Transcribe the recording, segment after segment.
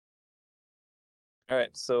All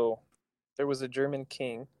right, so there was a German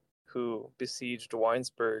king who besieged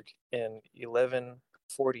Weinsberg in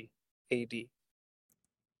 1140 AD,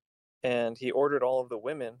 and he ordered all of the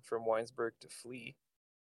women from Weinsberg to flee.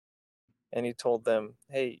 And he told them,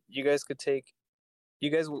 "Hey, you guys could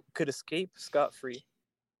escape scot-free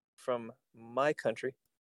from my country,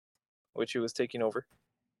 which he was taking over."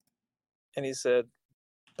 And he said,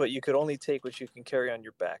 "But you could only take what you can carry on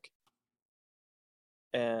your back."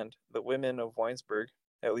 And the women of Weinsberg,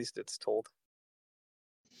 at least it's told,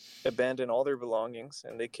 abandoned all their belongings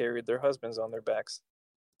and they carried their husbands on their backs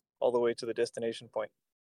all the way to the destination point.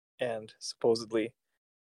 And supposedly,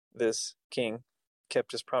 this king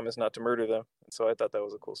kept his promise not to murder them. And so I thought that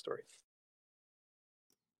was a cool story.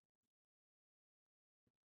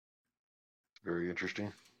 Very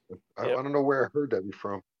interesting. I Yep. don't know where I heard that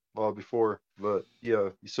before, but yeah.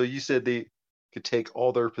 So you said they could take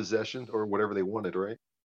all their possessions or whatever they wanted, right?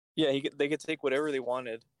 Yeah, they could take whatever they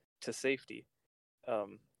wanted to safety,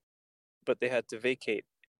 but they had to vacate,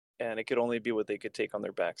 and it could only be what they could take on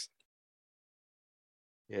their backs.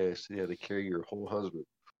 Yes, yeah. They carry your whole husband.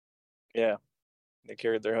 Yeah, they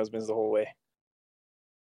carried their husbands the whole way.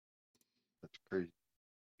 That's crazy.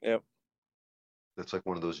 Yep. That's like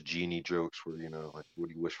one of those genie jokes where like, what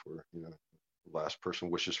do you wish for? The last person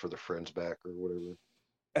wishes for their friends back or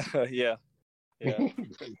whatever. Yeah. Yeah.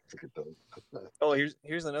 Look at those. Oh,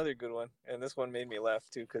 here's another good one, and this one made me laugh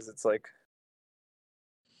too because it's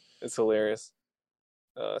hilarious.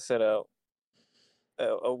 Set out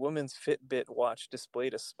a woman's Fitbit watch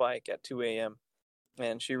displayed a spike at 2 a.m.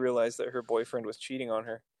 and she realized that her boyfriend was cheating on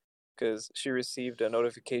her because she received a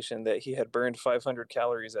notification that he had burned 500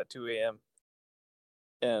 calories at 2 a.m.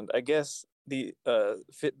 And I guess the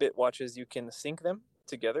Fitbit watches, you can sync them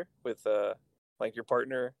together with like your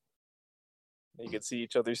partner. You could see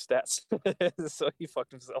each other's stats. So he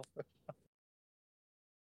fucked himself.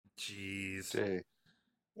 Jeez. Dang.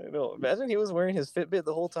 I know. Imagine he was wearing his Fitbit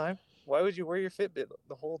the whole time. Why would you wear your Fitbit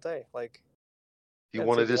the whole day? Like, He that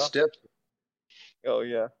wanted took you his off. steps. Oh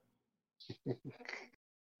yeah,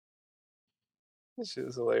 this shit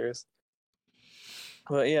is hilarious.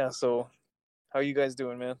 But yeah, so how you guys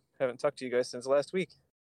doing, man? Haven't talked to you guys since last week.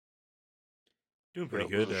 Doing Yeah,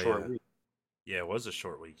 pretty it was good. a short week. Yeah, it was a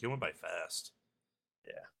short week. It went by fast.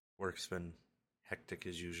 Yeah. Work's been hectic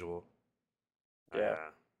as usual. Yeah.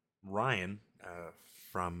 Ryan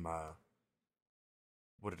from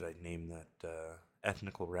what did I name that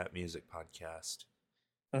ethnical rap music podcast?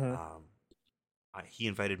 Mm-hmm. He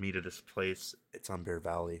invited me to this place. It's on Bear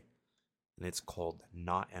Valley, and it's called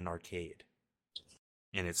Not an Arcade.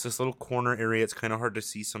 And it's this little corner area. It's kind of hard to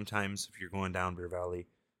see sometimes if you're going down Bear Valley.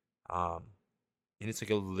 And it's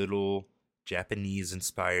like a little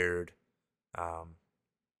Japanese-inspired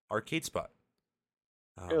arcade spot.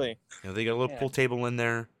 Really? They got a little pool table in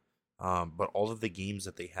there, but all of the games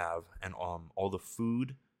that they have and all the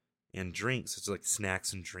food and drinks, it's like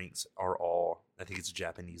snacks and drinks, are all, I think it's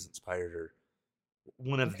Japanese-inspired or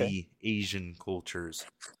one of the Asian cultures.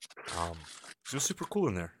 It was super cool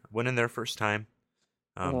in there. Went in there first time.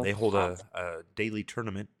 They hold a daily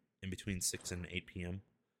tournament in between 6 and 8 p.m.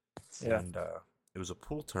 Yeah. And it was a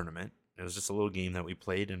pool tournament. It was just a little game that we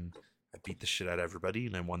played, and I beat the shit out of everybody,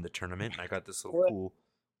 and I won the tournament. And I got this little cool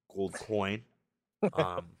gold coin.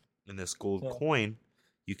 And this gold coin,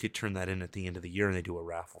 you could turn that in at the end of the year, and they do a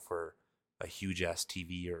raffle for a huge ass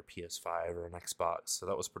TV or a PS5 or an Xbox. So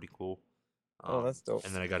that was pretty cool. Oh, that's dope.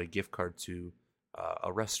 And then I got a gift card to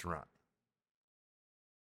a restaurant.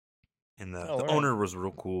 And the owner was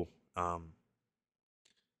real cool. I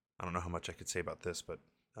don't know how much I could say about this, but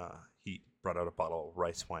he brought out a bottle of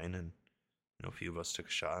rice wine, and a few of us took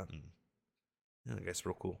a shot, and the guy's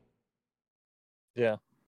real cool. Yeah.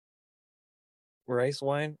 Rice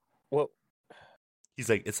wine? What? He's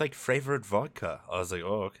like, it's like flavored vodka. I was like,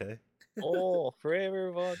 oh, okay. Oh,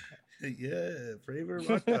 flavored vodka. Yeah, flavored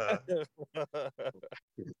vodka.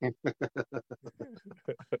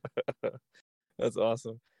 That's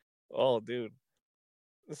awesome. Oh, dude.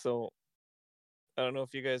 So, I don't know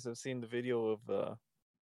if you guys have seen the video of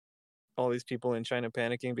all these people in China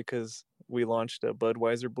panicking because we launched a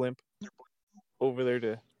Budweiser blimp over there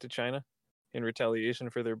to China in retaliation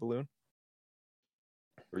for their balloon.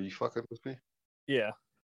 Are you fucking with me? Yeah.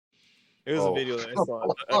 It was a video that I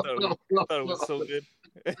saw. I thought it was so good.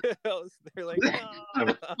 They're like,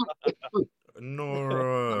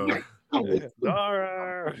 Nora.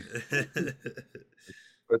 Nora.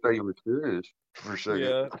 I thought you were serious for a second.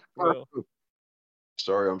 Yeah. No.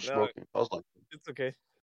 Sorry, I'm smoking. I was like, it's okay.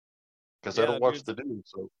 Because I don't watch the news,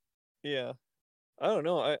 so. Yeah. I don't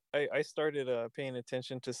know. I started paying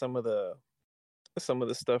attention to some of the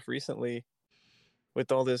stuff recently,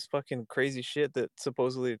 with all this fucking crazy shit that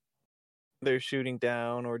supposedly they're shooting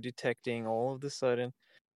down or detecting, all of a sudden,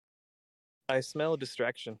 I smell a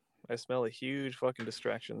distraction. I smell a huge fucking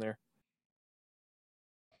distraction there.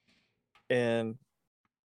 And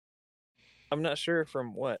I'm not sure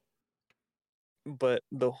from what, but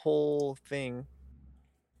the whole thing,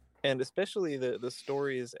 and especially the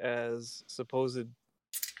stories as supposed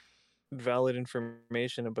valid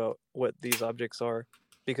information about what these objects are,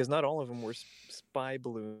 because not all of them were spy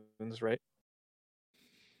balloons, right?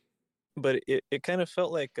 But it kind of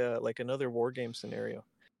felt like another war game scenario.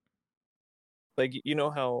 Like, you know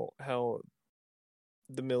how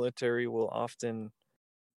the military will often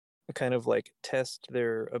kind of like test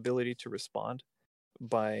their ability to respond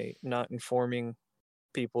by not informing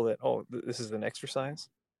people that, oh, this is an exercise,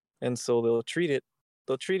 and so they'll treat it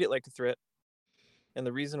like a threat. And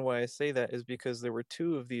the reason why I say that is because there were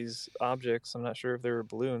two of these objects. I'm not sure if they were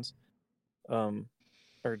balloons, um,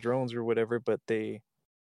 or drones or whatever, but they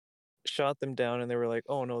shot them down and they were like,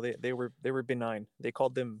 oh no, they were benign. They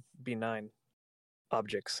called them benign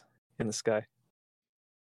objects in the sky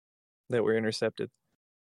that were intercepted.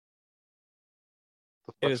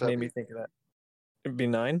 The It fuck's just that made me mean? think of that.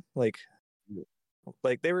 Benign, Yeah.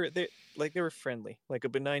 like they were friendly, like a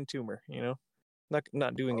benign tumor,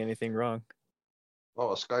 not doing Oh, anything wrong.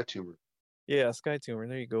 oh, a sky tumor. Yeah, sky tumor.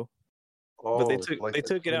 There you go. But they Oh, took they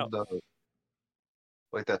took it out.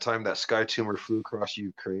 like that time that sky tumor flew across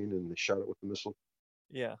Ukraine and they shot it with a missile.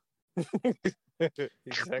 Yeah.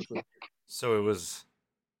 Exactly. So it was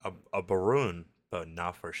a balloon, but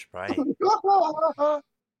not for spray.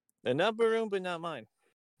 And not Baroon, but not mine.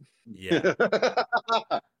 Yeah,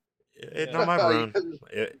 not Yeah. my balloon.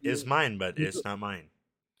 It's mine, but it's not mine.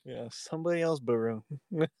 Yeah. Somebody else Baroon.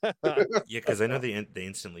 Yeah, because I know they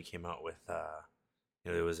instantly came out with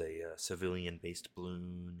there was a civilian based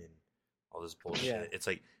balloon and all this bullshit. Yeah. It's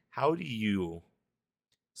like, how do you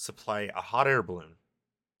supply a hot air balloon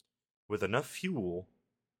with enough fuel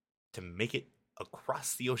to make it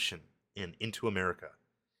across the ocean and into America,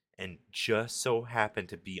 and just so happen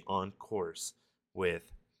to be on course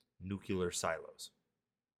with nuclear silos?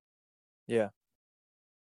 Yeah.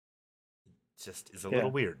 Just is a Yeah.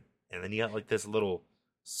 little weird. And then you got like this little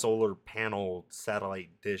solar panel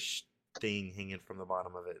satellite dish thing hanging from the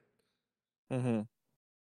bottom of it. Mm-hmm.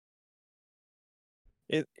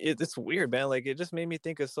 It's weird, man. Like, it just made me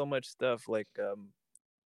think of so much stuff. Like,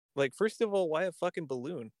 first of all, why a fucking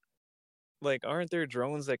balloon? Like, aren't there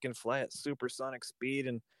drones that can fly at supersonic speed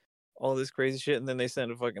and all this crazy shit? And then they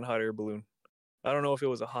sent a fucking hot air balloon. I don't know if it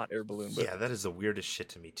was a hot air balloon, but Yeah, that is the weirdest shit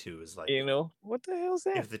to me too. Is like, what the hell is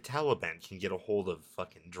that? if the Taliban can get a hold of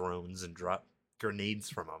fucking drones and drop grenades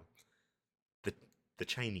from them, the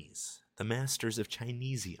Chinese, the masters of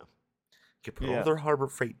Chinesium, could put all Yeah. their Harbor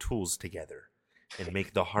Freight tools together and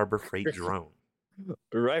make the Harbor Freight drone.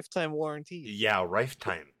 Lifetime warranty. Yeah,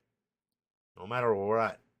 lifetime. No matter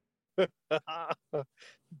what.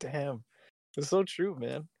 Damn, it's so true,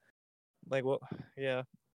 man. Like, what? Yeah,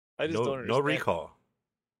 I just don't No understand. recall.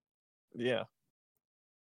 Yeah,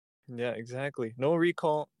 yeah, exactly. No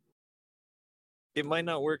recall. It might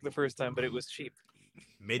not work the first time, but it was cheap.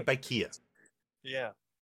 Made by Kia. Yeah.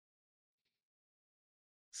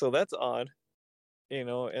 So that's odd, and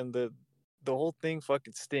the whole thing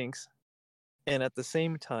fucking stinks. And at the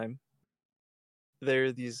same time, there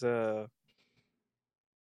are these I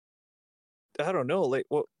don't know, like,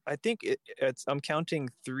 well, I think I'm counting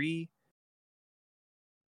 3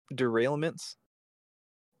 derailments.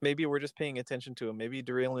 Maybe we're just paying attention to them. Maybe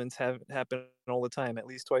derailments happen all the time, at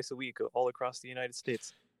least twice a week, all across the United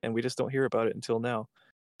States, and we just don't hear about it until now.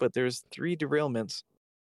 But there's 3 derailments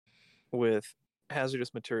with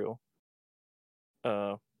hazardous material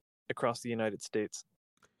across the United States.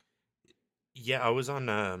 Yeah, I was on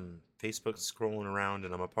Facebook scrolling around,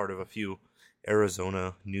 and I'm a part of a few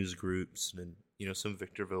Arizona news groups and some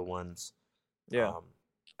Victorville ones. Yeah.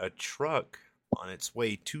 A truck on its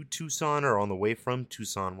way to Tucson or on the way from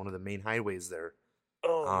Tucson, one of the main highways there,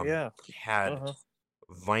 Oh, yeah. had Uh-huh.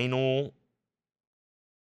 vinyl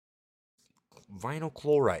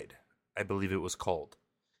chloride, I believe it was called.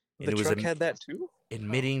 And The it was truck had that too?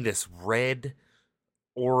 emitting this red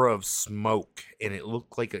aura of smoke, and it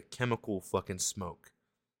looked like a chemical fucking smoke,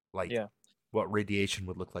 like Yeah. what radiation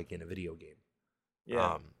would look like in a video game.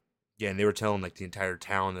 Yeah. Yeah, and they were telling like the entire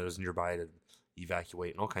town that was nearby to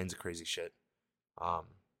evacuate and all kinds of crazy shit.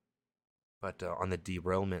 But on the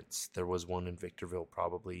derailments, there was one in Victorville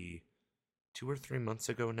probably 2 or 3 months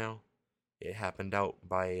ago now. It happened out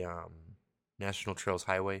by National Trails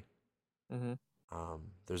Highway. Mm-hmm.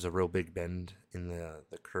 There's a real big bend in the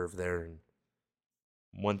curve there, and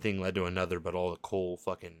one thing led to another, but all the coal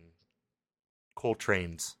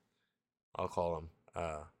trains, I'll call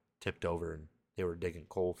them, tipped over, and they were digging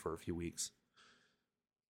coal for a few weeks.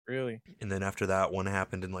 Really? And then after that, one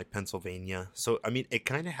happened in like Pennsylvania. So I mean, it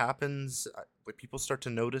kind of happens. Like people start to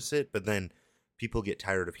notice it, but then people get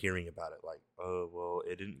tired of hearing about it. Like, oh well,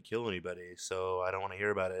 it didn't kill anybody, so I don't want to hear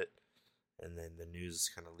about it. And then the news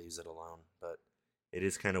kind of leaves it alone. But it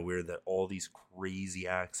is kind of weird that all these crazy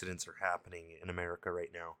accidents are happening in America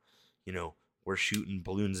right now. You know, we're shooting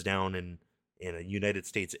balloons down in a United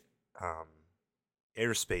States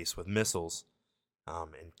airspace with missiles.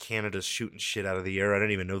 And Canada's shooting shit out of the air. I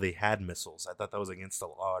didn't even know they had missiles. I thought that was against the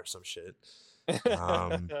law or some shit.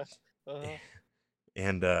 Um, Uh-huh.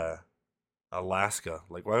 and Alaska.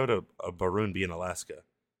 Like, why would a balloon be in Alaska?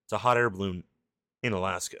 It's a hot air balloon in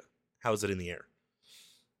Alaska. How is it in the air?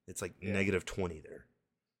 It's like Yeah. negative 20 there.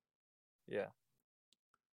 Yeah.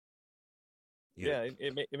 Yeah. Yeah,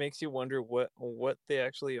 it makes you wonder what they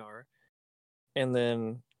actually are, and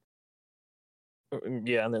then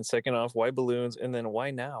and then second off, why balloons, and then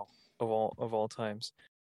why now of all times,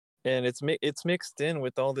 and it's mixed in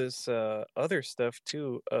with all this other stuff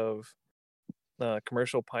too of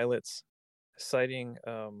commercial pilots sighting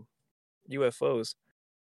UFOs,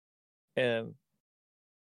 and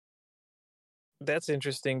that's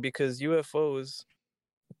interesting because UFOs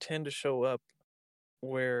tend to show up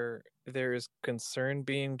where there is concern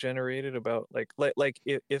being generated about like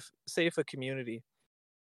if say if a community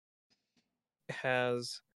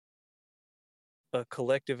has a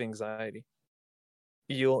collective anxiety,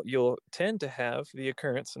 you'll tend to have the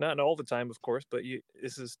occurrence, not all the time of course, but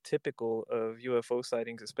this is typical of UFO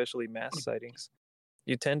sightings, especially mass sightings.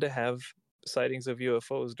 You tend to have sightings of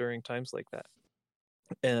UFOs during times like that,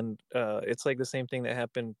 and it's like the same thing that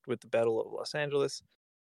happened with the Battle of Los Angeles.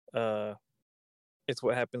 It's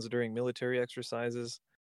what happens during military exercises.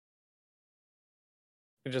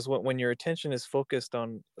 Just when your attention is focused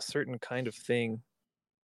on a certain kind of thing,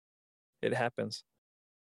 it happens.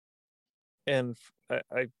 And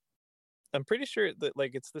I'm pretty sure that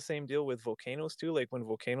like it's the same deal with volcanoes too. Like when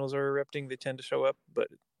volcanoes are erupting, they tend to show up. But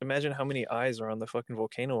imagine how many eyes are on the fucking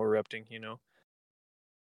volcano erupting.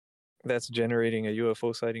 That's generating a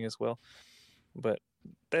UFO sighting as well. But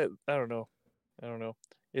that I don't know.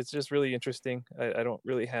 It's just really interesting. I don't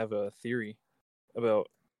really have a theory about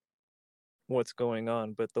what's going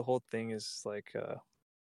on, but the whole thing is like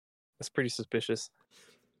it's pretty suspicious.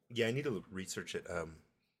 Yeah, I need to research it.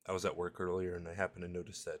 I was at work earlier and I happened to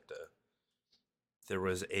notice that there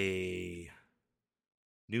was a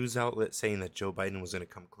news outlet saying that Joe Biden was going to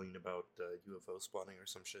come clean about UFO spawning or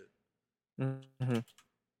some shit. Mm-hmm.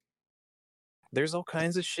 There's all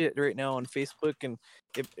kinds of shit right now on Facebook, and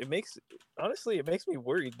it makes me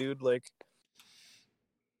worried, dude. Like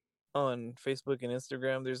on Facebook and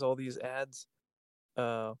Instagram, there's all these ads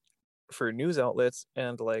for news outlets,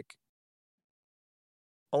 and like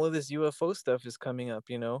all of this UFO stuff is coming up,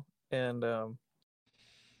 and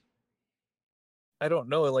I don't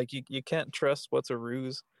know, like you can't trust what's a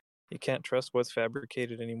ruse, you can't trust what's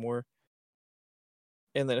fabricated anymore,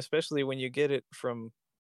 and then especially when you get it from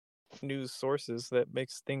news sources, that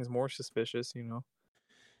makes things more suspicious.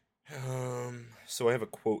 So I have a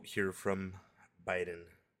quote here from Biden,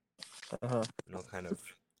 Uh-huh. and I'll kind of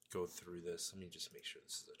go through this. Let me just make sure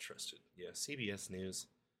this is a trusted. Yeah, CBS News.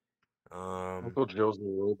 Uncle Joe's the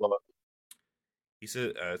robot. He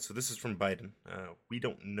said, so this is from Biden. We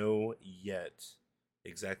don't know yet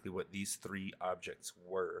exactly what these three objects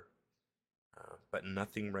were, but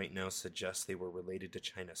nothing right now suggests they were related to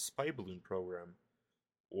China's spy balloon program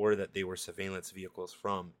or that they were surveillance vehicles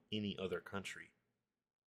from any other country.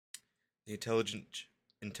 The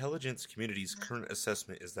intelligence community's current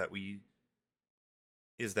assessment is that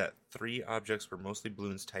three objects were mostly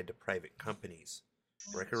balloons tied to private companies,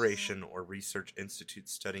 recreation or research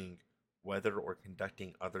institutes studying weather or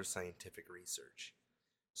conducting other scientific research.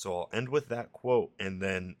 So I'll end with that quote and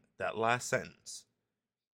then that last sentence.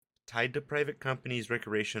 Tied to private companies,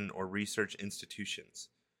 recreation, or research institutions.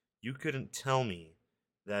 You couldn't tell me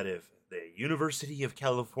that if the University of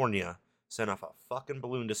California sent off a fucking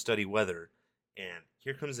balloon to study weather, and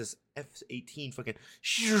here comes this F-18 fucking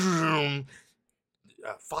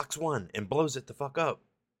Fox 1 and blows it the fuck up.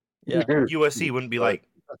 Yeah. USC wouldn't be like,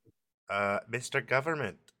 Mr.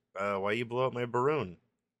 Government, why you blow up my balloon?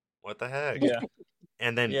 What the heck? Yeah.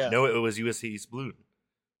 And then know it was USC's balloon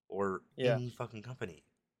or Yeah. any fucking company.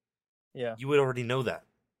 Yeah. You would already know that.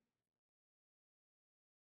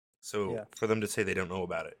 So Yeah. for them to say they don't know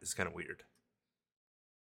about it is kind of weird.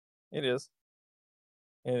 It is.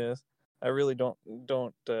 I really don't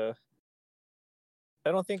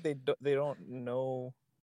I don't think they don't know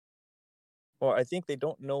Well, I think they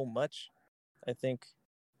don't know much. I think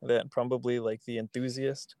that probably like the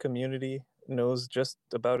enthusiast community knows just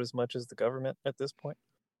about as much as the government at this point.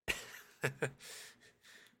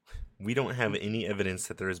 We don't have any evidence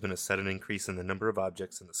that there has been a sudden increase in the number of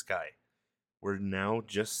objects in the sky. We're now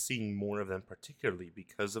just seeing more of them, particularly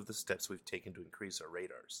because of the steps we've taken to increase our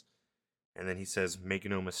radars. And then he says, make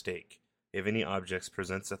no mistake, if any objects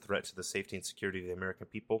presents a threat to the safety and security of the American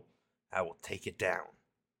people, I will take it down.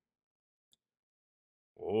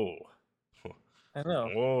 Whoa. I know.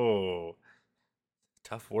 Whoa.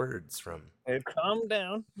 Tough words from Hey, calm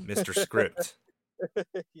down. Mr. Script.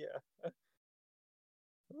 Yeah.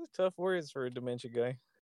 Those are tough words for a dementia guy.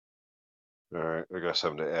 All right, I got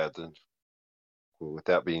something to add then. Well, with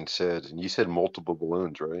that being said, and you said multiple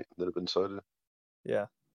balloons, right, that have been sighted? Yeah.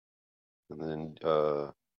 And then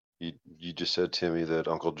you just said, Timmy, that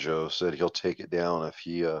Uncle Joe said he'll take it down if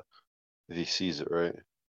he sees it, right?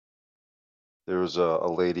 There was a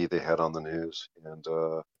lady they had on the news, and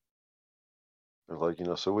they're like,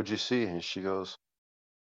 so what'd you see? And she goes,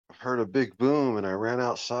 I heard a big boom, and I ran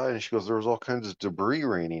outside, and she goes, there was all kinds of debris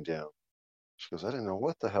raining down. She goes, I didn't know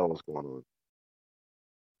what the hell was going on.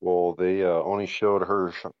 Well, they only showed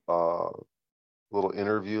her little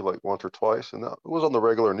interview like once or twice, and that it was on the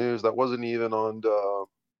regular news. That wasn't even on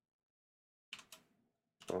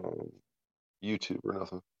YouTube or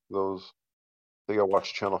nothing. I think I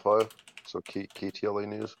watched Channel 5, so KTLA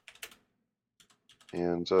News.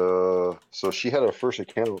 And so she had her first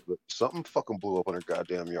account, but something fucking blew up in her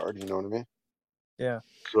goddamn yard, you know what I mean? Yeah.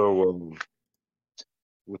 So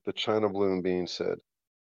with the China balloon being said,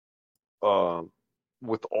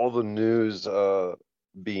 with all the news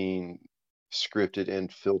being scripted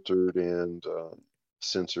and filtered and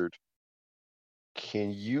censored,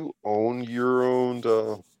 can you own your own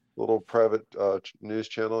little private news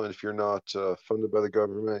channel? And if you're not funded by the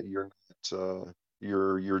government,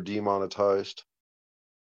 you're demonetized.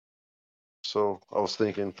 So I was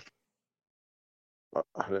thinking,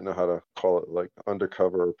 I didn't know how to call it, like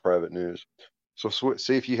undercover or private news. So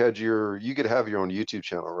say if you could have your own YouTube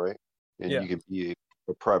channel, right? And Yeah. you could be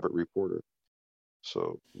a private reporter.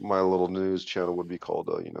 So my little news channel would be called,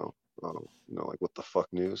 like what the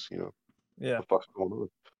fuck news, Yeah. what the fuck's going on?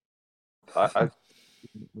 I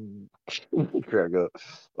crack up.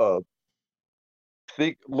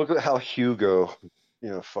 Look at how Hugo,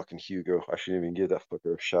 fucking Hugo. I shouldn't even give that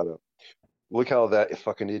fucker a shout out. Look how that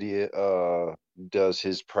fucking idiot does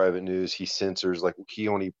his private news. He censors, like he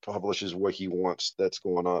only publishes what he wants that's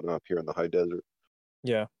going on up here in the high desert.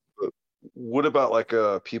 Yeah. But what about like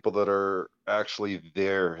people that are actually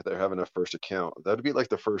there, they're having a first account? That'd be like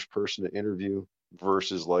the first person to interview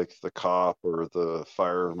versus like the cop or the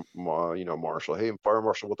fire marshal. Hey, fire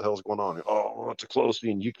marshal, what the hell's going on? Oh, it's a close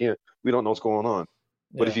scene. We don't know what's going on.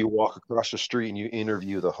 But if you walk across the street and you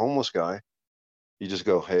interview the homeless guy, you just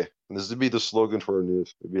go, hey, and this would be the slogan for our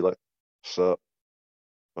news. It'd be like, what's up?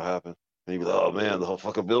 What happened? And you'd be like, oh man, the whole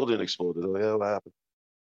fucking building exploded. Oh yeah, what happened?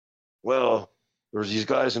 Well, there's these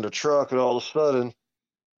guys in the truck, and all of a sudden,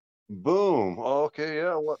 boom. Oh, okay,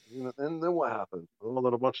 yeah. What? And then what happened? Oh,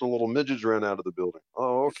 then a bunch of little midgets ran out of the building.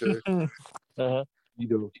 Oh, okay. Uh-huh.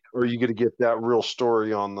 Or you get to get that real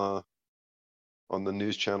story on the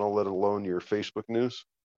news channel, let alone your Facebook news.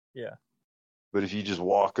 Yeah. But if you just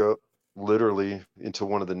walk up literally into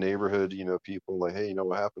one of the neighborhood, people like, hey,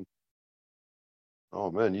 what happened?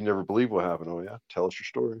 Oh man, you never believe what happened. Oh yeah, tell us your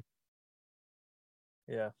story.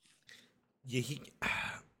 Yeah. Yeah,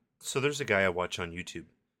 so there's a guy I watch on YouTube,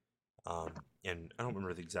 and I don't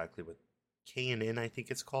remember exactly what KNN I think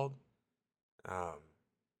it's called.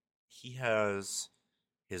 He has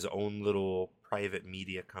his own little private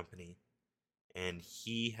media company, and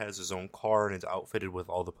he has his own car and it's outfitted with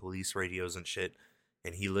all the police radios and shit,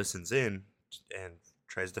 and he listens in and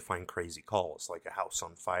tries to find crazy calls like a house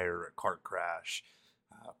on fire, a car crash,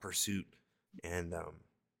 pursuit, and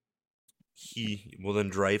he will then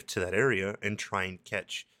drive to that area and try and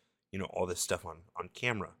catch all this stuff on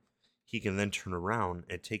camera. He can then turn around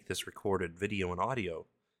and take this recorded video and audio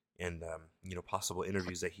and possible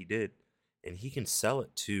interviews that he did, and he can sell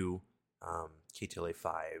it to KTLA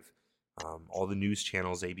 5, all the news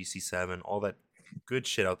channels, ABC 7, all that good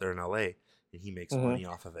shit out there in LA, and he makes money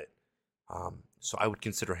off of it. So I would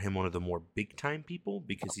consider him one of the more big time people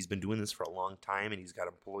because he's been doing this for a long time and he's got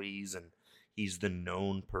employees and he's the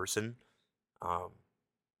known person.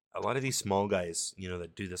 A lot of these small guys,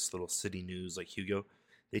 that do this little city news like Hugo,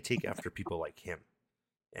 they take after people like him.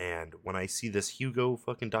 And when I see this Hugo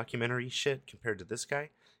fucking documentary shit compared to this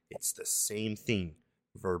guy, it's the same thing,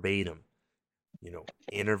 verbatim.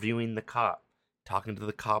 Interviewing the cop, talking to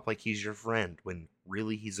the cop like he's your friend when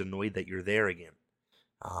really he's annoyed that you're there again.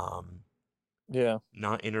 Yeah.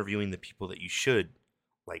 Not interviewing the people that you should,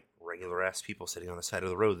 like regular ass people sitting on the side of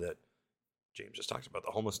the road that James just talked about.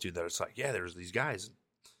 The homeless dude that it's like, yeah, there's these guys.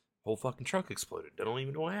 Whole fucking truck exploded. They don't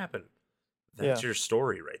even know what happened. That's your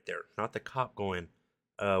story right there. Not the cop going,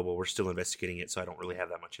 well, we're still investigating it, so I don't really have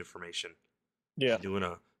that much information. Yeah. Doing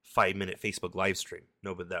a 5-minute Facebook live stream.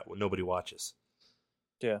 Nobody watches.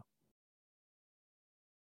 Yeah.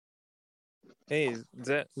 Hey, is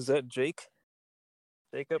that Jake?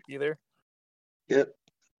 Jacob, you there? Yep.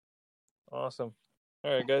 Awesome.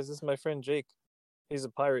 All right, guys, this is my friend Jake. He's a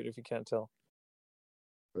pirate, if you can't tell.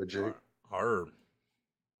 Hi, Jake. Arr.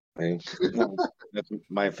 That's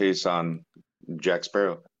my face on Jack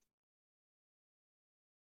Sparrow.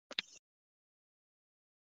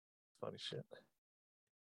 Funny shit.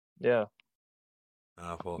 Yeah.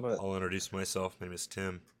 Well, But- I'll introduce myself. My name is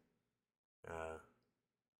Tim.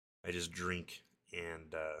 I just drink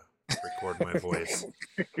and record my voice.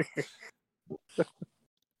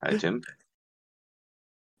 Hi, Tim.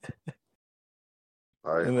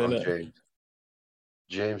 Hi, And then, I'm James.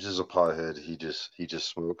 James is a pothead. He just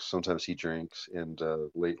smokes. Sometimes he drinks, and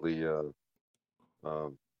lately, yeah,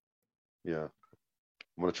 I'm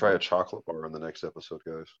gonna try a chocolate bar in the next episode,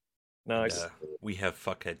 guys. Nice. And, we have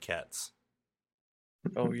fuckhead cats.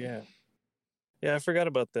 Oh yeah. Yeah, I forgot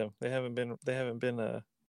about them. They haven't been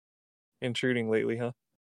intruding lately, huh?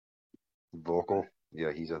 Vocal.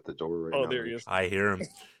 Yeah, he's at the door right Oh, now. there he is. I hear him.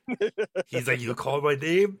 He's like, you called my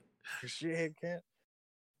name? Shithead cat.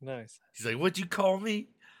 Nice. He's like, what'd you call me?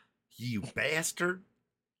 You bastard.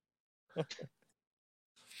 I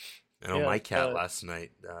know Yeah, my cat last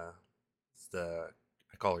night, I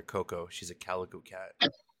call her Coco. She's a calico cat.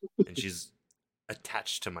 And she's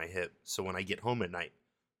attached to my hip. So when I get home at night,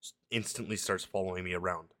 instantly starts following me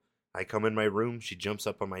around. I come in my room, she jumps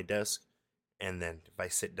up on my desk, and then if I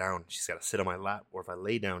sit down, she's got to sit on my lap, or if I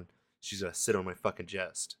lay down, she's got to sit on my fucking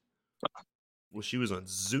chest. Well, she was on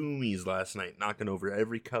Zoomies last night, knocking over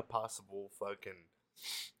every cup possible, fucking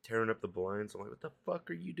tearing up the blinds. I'm like, what the fuck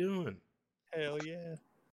are you doing? Hell yeah.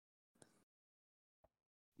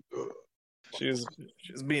 She was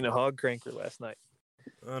being a hog cranker last night.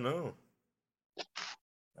 Oh no.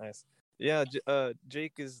 Nice. Yeah,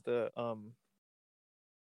 Jake is the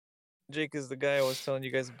guy I was telling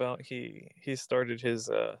you guys about. He started his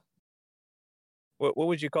what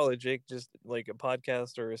would you call it, Jake? Just like a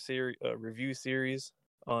podcast or a review series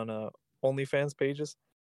on OnlyFans pages?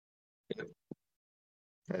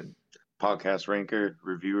 And podcast ranker,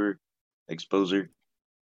 reviewer, exposer.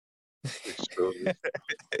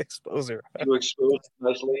 Exposer. You expose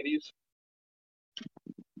nice ladies.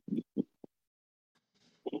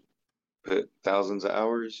 Put thousands of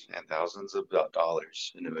hours and thousands of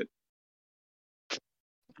dollars into it.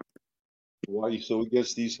 Why are you so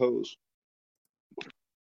against these hoes?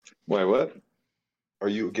 Why, what? Are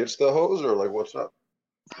you against the hoes, or like what's up?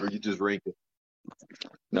 Or you just rank it?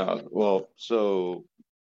 No, well, so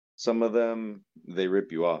some of them, they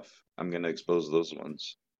rip you off. I'm going to expose those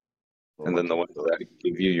ones. And then the ones that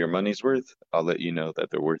give you your money's worth, I'll let you know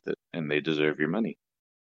that they're worth it and they deserve your money.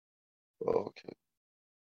 Oh, okay.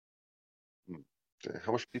 Okay.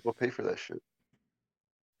 How much people pay for that shit?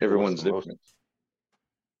 Everyone's the most? different.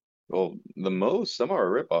 Well, the most, some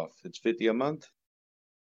are a ripoff. It's $50 a month.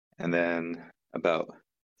 And then about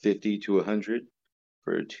 50 to 100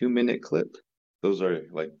 for a 2-minute clip. Those are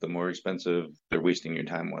like the more expensive, they're wasting your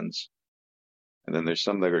time ones. And then there's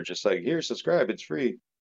some that are just like, here, subscribe, it's free.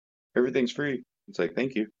 Everything's free. It's like,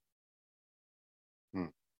 thank you.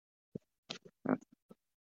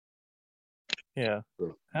 Yeah.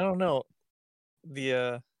 Sure. I don't know.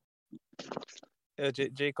 The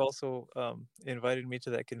Jake also invited me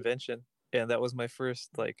to that convention, and that was my first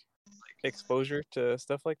like exposure to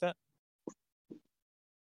stuff like that.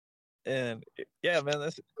 And yeah, man,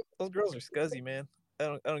 those girls are scuzzy, man.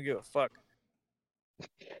 I don't give a fuck.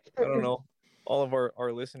 I don't know. All of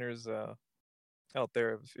our listeners out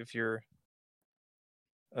there, if you're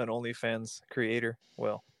an OnlyFans creator,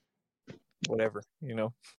 well, whatever, you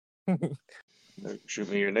know. Shoot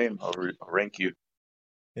me your name. I'll rank you.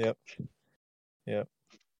 Yep.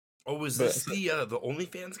 Oh, was But- this the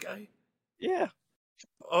OnlyFans guy? Yeah.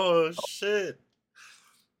 Oh shit!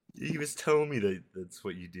 He was telling me that that's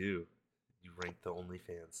what you do. You rank the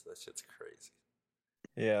OnlyFans. That shit's crazy.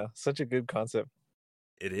 Yeah. Such a good concept.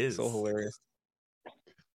 It is So hilarious.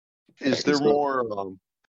 Is there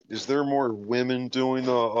more women doing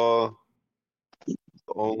the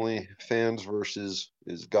OnlyFans versus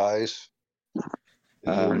guys? Is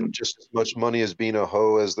there just as much money as being a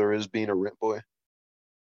hoe as there is being a rent boy?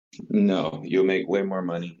 No, you'll make way more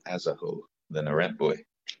money as a hoe than a rent boy.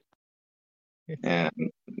 And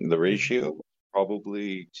the ratio,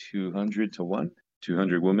 probably 200 to 1,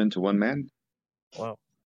 200 women to 1 man. Wow.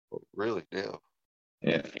 Oh, really? Damn.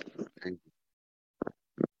 Yeah. Crazy.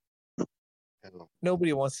 Hell.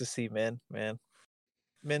 Nobody wants to see men, man.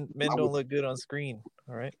 Men I don't would, look good on screen.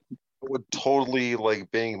 All right. I would totally like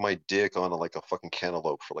bang my dick on like a fucking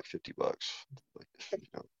cantaloupe for like $50. Like,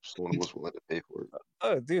 someone was willing to pay for it.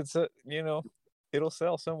 Oh, dude. So it'll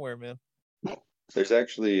sell somewhere, man. There's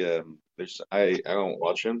actually I don't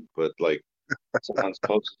watch him, but like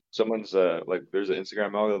someone's like there's an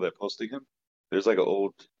Instagram model that posting him. There's like an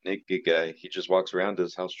old naked guy. He just walks around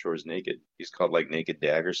does house chores naked. He's called like Naked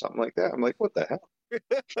Dag or something like that. I'm like, what the hell?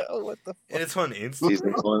 Oh, what the And fuck? it's on He's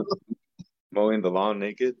Instagram. mowing the lawn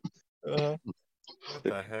naked. Uh, What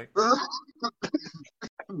the heck?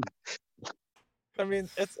 I mean,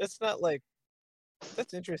 it's not like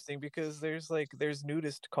that's interesting because there's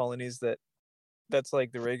nudist colonies that's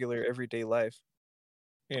like the regular everyday life,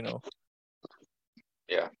 you know.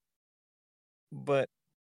 Yeah. But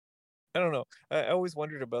I don't know. I always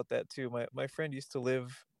wondered about that too. My friend used to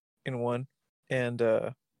live in one, and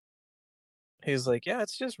he was like, "Yeah,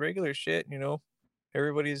 it's just regular shit, you know.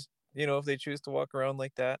 Everybody's, if they choose to walk around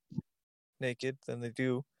like that naked, then they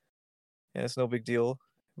do, and it's no big deal.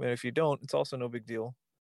 But if you don't, it's also no big deal.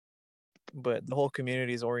 But the whole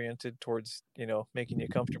community is oriented towards, making you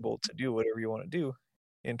comfortable to do whatever you want to do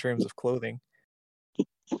in terms of clothing.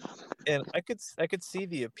 And I could see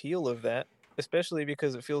the appeal of that, especially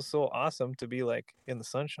because it feels so awesome to be like in the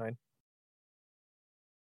sunshine.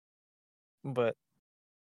 But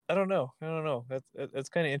I don't know. I don't know. That's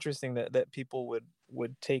kind of interesting that people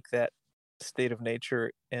would take that state of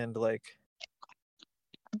nature and like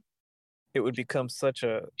it would become such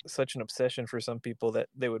an obsession for some people that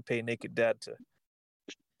they would pay Naked Dad to,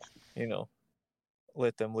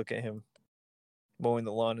 let them look at him mowing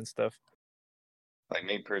the lawn and stuff. Like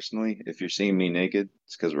me personally, if you're seeing me naked,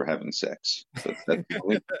 it's because we're having sex. That's the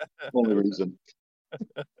only reason.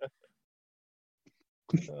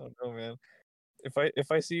 Oh no, man. If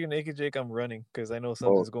I see you naked, Jake, I'm running because I know Oh,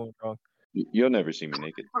 something's going wrong. you'll never see me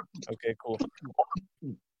naked. Okay, cool.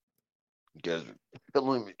 You guys are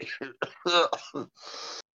killing me.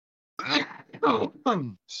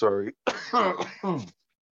 Sorry. I'm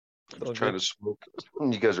It's all trying good. to smoke.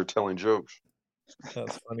 You guys are telling jokes.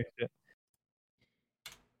 That's funny shit.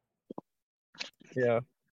 Yeah.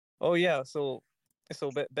 Oh yeah. So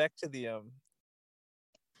back to the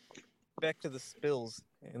spills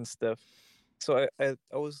and stuff. So I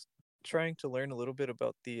was trying to learn a little bit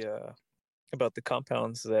about the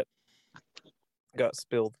compounds that got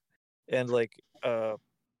spilled, and like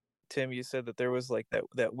Tim, you said that there was like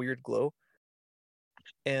that weird glow,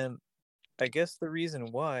 and I guess the reason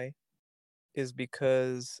why is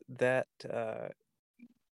because that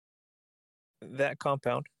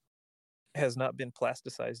compound has not been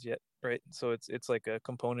plasticized yet, right? So it's like a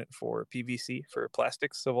component for PVC for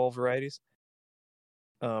plastics of all varieties.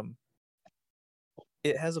 Um,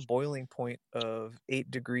 it has a boiling point of 8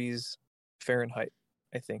 degrees Fahrenheit,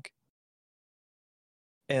 I think,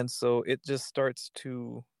 and so it starts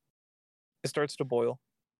to boil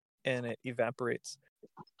and it evaporates.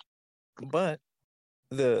 But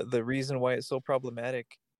the reason why it's so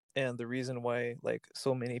problematic and the reason why like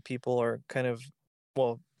so many people are kind of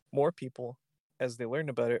well more people as they learn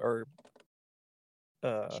about it are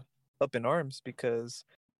up in arms because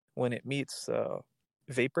when it meets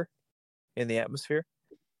vapor in the atmosphere,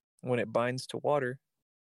 when it binds to water,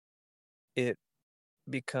 it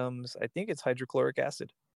becomes, I think it's hydrochloric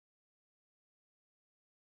acid,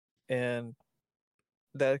 and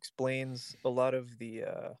that explains a lot of the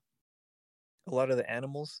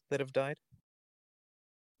animals that have died.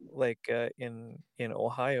 Like in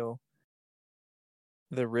Ohio,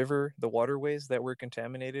 the waterways that were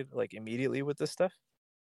contaminated like immediately with this stuff,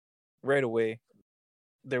 right away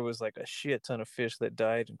there was like a shit ton of fish that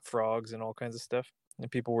died and frogs and all kinds of stuff,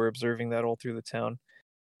 and people were observing that all through the town.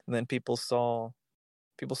 And then people saw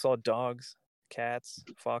dogs, cats,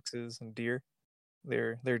 foxes, and deer.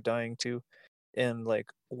 They're dying too, and like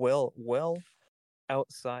well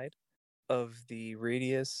outside of the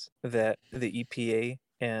radius that the EPA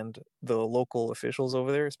and the local officials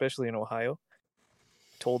over there, especially in Ohio,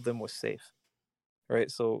 told them was safe.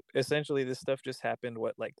 Right? So essentially this stuff just happened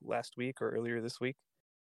like last week or earlier this week.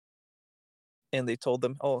 And they told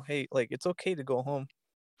them, "Oh, hey, like it's okay to go home."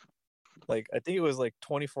 Like I think it was like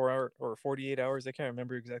 24 hour or 48 hours, I can't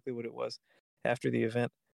remember exactly what it was, after the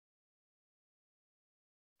event.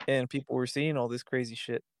 And people were seeing all this crazy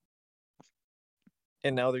shit.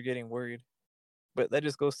 And now they're getting worried But that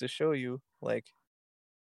just goes to show you, like,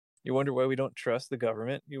 you wonder why we don't trust the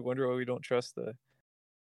government. You wonder why we don't trust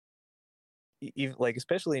like,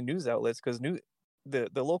 especially news outlets, because the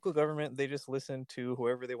local government, they just listen to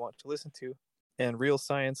whoever they want to listen to, and real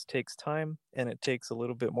science takes time, and it takes a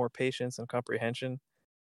little bit more patience and comprehension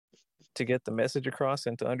to get the message across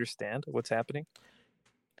and to understand what's happening.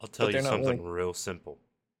 I'll tell But you they're not something willing. real simple.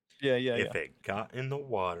 Yeah, yeah, If yeah. it got in the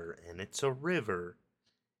water and it's a river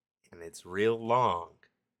and it's real long,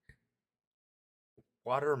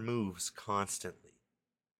 water moves constantly.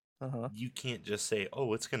 Uh-huh. You can't just say,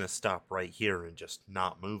 oh, it's going to stop right here and just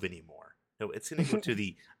not move anymore. No, it's going to go to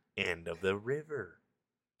the end of the river.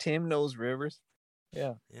 Tim knows rivers.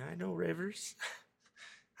 Yeah. Yeah, I know rivers.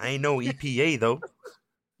 I ain't no EPA, though.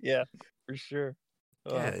 Yeah, for sure.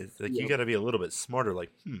 Yeah, it's like Yeah. you got to be a little bit smarter.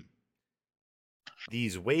 Like,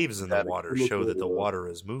 these waves in the That water show chemical, that the water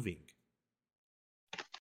is moving.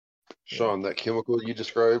 Sean, that chemical you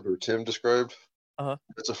described or Tim described, Uh-huh.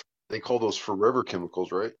 they call those forever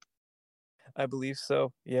chemicals, right? I believe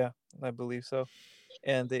so. Yeah, I believe so.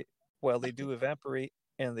 And they do evaporate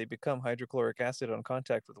and they become hydrochloric acid on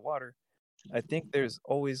contact with water, I think there's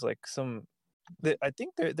always like I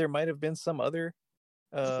think there might have been some other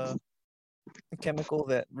uh chemical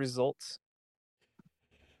that results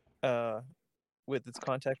uh with its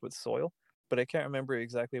contact with soil, but I can't remember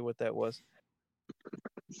exactly what that was.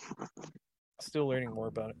 Still learning more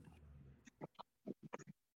about it.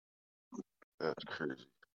 That's crazy.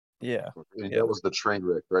 Yeah. And Yeah. that was the train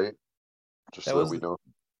wreck, right? Just That so that was we know.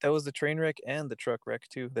 that was the train wreck and the truck wreck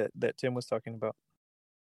too that Tim was talking about.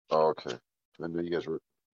 Oh, okay. I know you guys were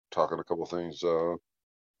talking a couple things.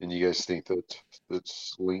 And you guys think that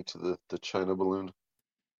it's linked to the China balloon?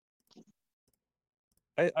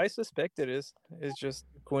 I suspect it is. It's just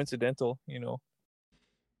coincidental,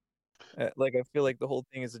 Like, I feel like the whole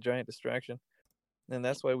thing is a giant distraction, and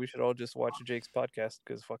that's why we should all just watch Jake's podcast,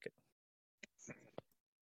 because fuck it.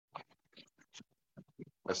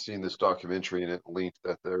 I seen this documentary and it linked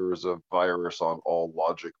that there was a virus on all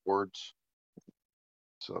logic boards.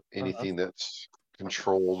 So anything that's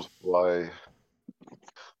controlled by, I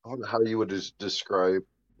don't know how you would describe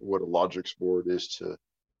what a logic board is to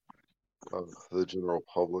the general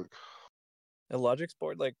public. A Logix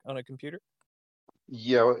board, like on a computer?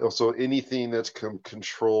 Yeah, also anything that's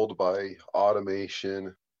controlled by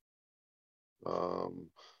automation, not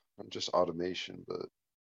just automation, but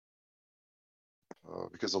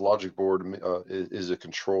because the logic board is a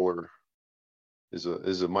controller, is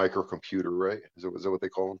a microcomputer, right? Is that what they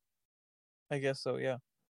call them? I guess so, yeah.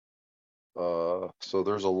 So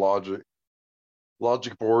there's a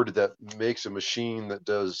logic board that makes a machine that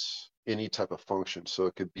does any type of function. So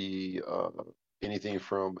it could be anything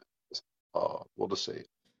from we'll just say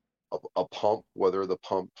a pump, whether the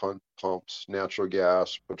pumps natural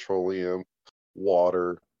gas, petroleum,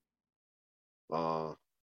 water,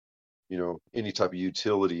 any type of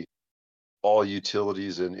utility. All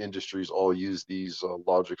utilities and industries all use these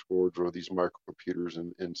logic boards or these microcomputers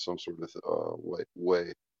in some sort of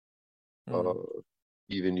way.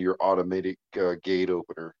 Even your automatic gate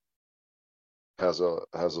opener has a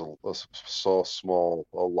small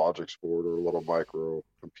logic board or a little micro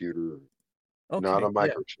computer, not Okay, a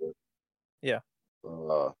microchip. Yeah.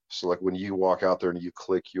 So like when you walk out there and you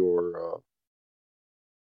click your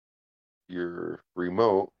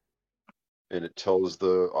remote and it tells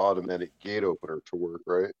the automatic gate opener to work,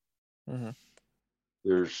 right? Mhm.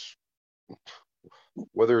 There's,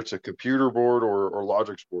 whether it's a computer board or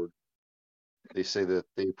logic board, they say that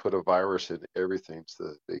they put a virus in everything so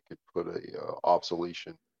that they could put a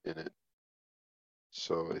obsolescence in it.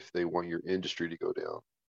 So if they want your industry to go down,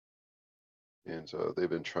 and they've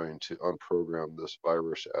been trying to unprogram this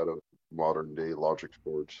virus out of modern day logic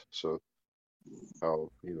boards. So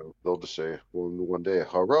how they'll just say one day,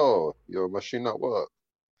 "Hello, your machine not work.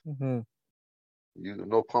 Mhm. You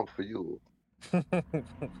no pump for you."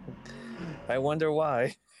 I wonder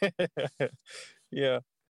why. Yeah,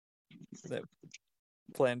 that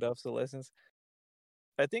planned obsolescence.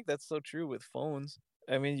 I think that's so true with phones.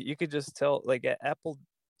 I mean, you could just tell, like, at Apple,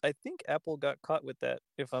 I think Apple got caught with that,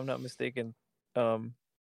 if I'm not mistaken.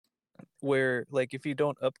 Where, like, if you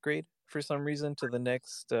don't upgrade for some reason to the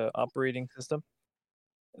next operating system,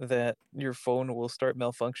 that your phone will start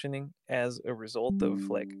malfunctioning as a result of,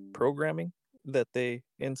 like, programming that I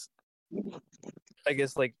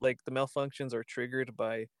guess, like the malfunctions are triggered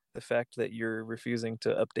by the fact that you're refusing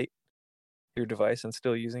to update your device and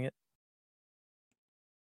still using it.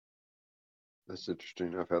 That's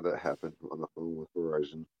interesting. I've had that happen on the phone with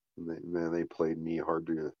Verizon. And they played me hard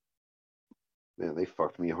to. Man, they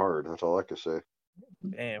fucked me hard. That's all I can say.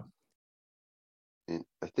 Damn. And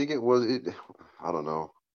I think it was it. I don't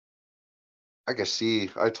know. I can see.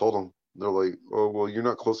 I told them. They're like, "Oh, well, you're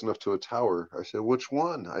not close enough to a tower." I said, "Which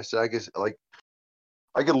one?" I said, "I guess like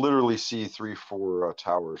I could literally see 3, 4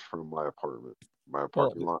 towers from my Well,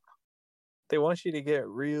 parking lot." they want you to get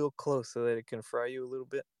real close so that it can fry you a little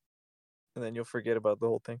bit, and then you'll forget about the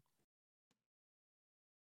whole thing.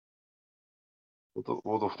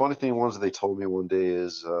 Well, the funny thing was they told me one day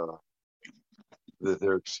is that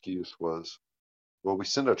their excuse was, "Well, we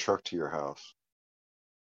sent a truck to your house."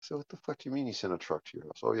 I said, "What the fuck do you mean you sent a truck to your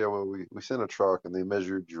house?" "Oh yeah, well we sent a truck and they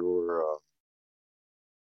measured your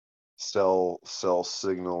cell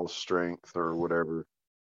signal strength or whatever,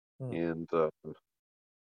 Hmm. and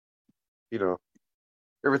you know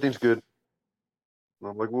everything's good." And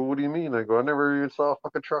I'm like, "Well, what do you mean?" I go, "I never even saw a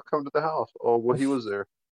fucking truck come to the house." "Oh, well, he was there."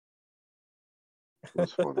 It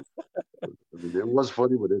was funny. I mean, it was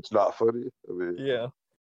funny, but it's not funny. I mean, Yeah,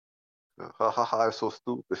 ha ha ha, I'm so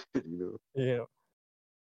stupid, you know. yeah.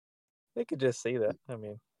 They could just say that. I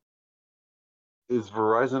mean, Is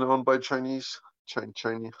Verizon owned by Chinese?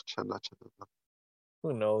 China?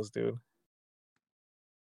 who knows, dude?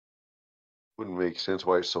 Wouldn't make sense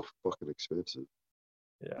why it's so fucking expensive.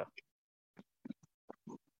 Yeah.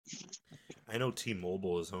 I know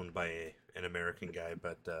T-Mobile is owned by an American guy,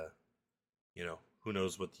 but who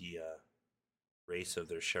knows what the race of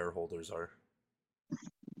their shareholders are.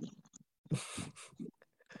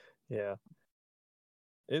 Yeah.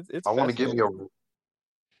 It's I want to give me fascinating.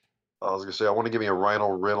 I was gonna say I want to give me a Rhino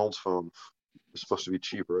Reynolds phone. It's supposed to be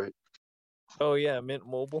cheap, right? Oh yeah, Mint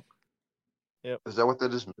Mobile. Yep. Is that what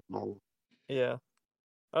that is? No. Yeah.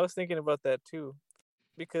 I was thinking about that too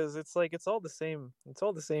because it's like it's all the same. It's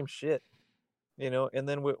all the same shit, And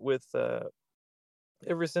then with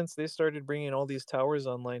ever since they started bringing all these towers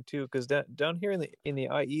online too, because down here in the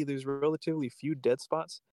IE, there's relatively few dead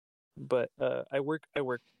spots. But I work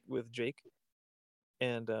with Jake,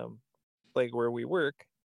 and like where we work,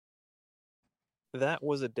 that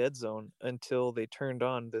was a dead zone until they turned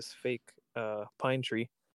on this fake pine tree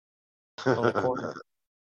on the corner,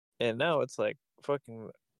 and now it's like fucking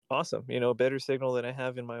awesome. Better signal than I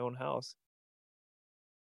have in my own house.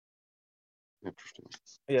 Interesting.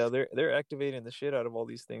 Yeah, they're activating the shit out of all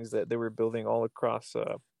these things that they were building all across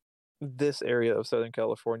this area of Southern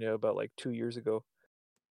California about like 2 years ago.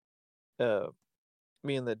 Uh,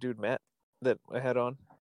 Me and that dude Matt that I had on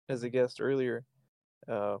as a guest earlier.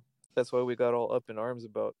 Uh, that's why we got all up in arms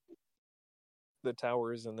about the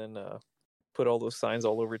towers, and then put all those signs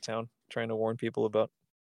all over town, trying to warn people about,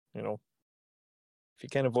 if you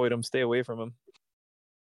can't avoid them, stay away from them.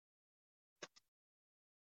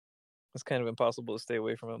 It's kind of impossible to stay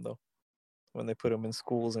away from them though, when they put them in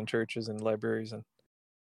schools and churches and libraries and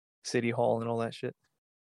city hall and all that shit.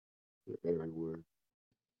 Everywhere.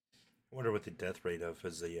 I wonder what the death rate of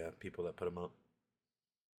is the people that put them up.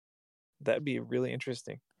 That'd be really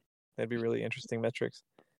interesting. That'd be really interesting metrics.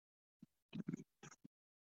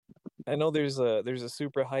 I know there's a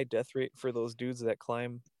super high death rate for those dudes that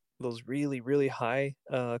climb those really really high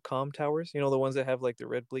comm towers. The ones that have like the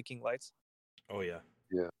red blinking lights. Oh yeah.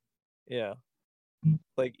 Yeah. Yeah,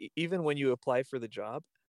 like even when you apply for the job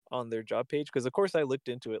on their job page, because of course I looked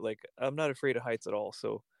into it. Like I'm not afraid of heights at all,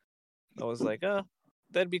 so I was like,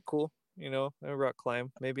 that'd be cool. A rock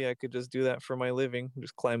climb. Maybe I could just do that for my living,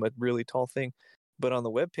 just climb a really tall thing. But on the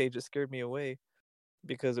web page, it scared me away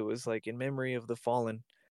because it was like in memory of the fallen.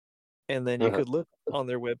 And then you could look on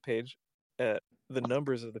their webpage at the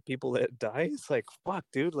numbers of the people that die. It's like, fuck,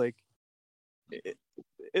 dude. Like,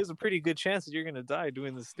 it's a pretty good chance that you're gonna die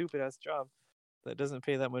doing this stupid ass job that doesn't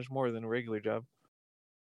pay that much more than a regular job.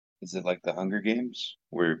 Is it like the Hunger Games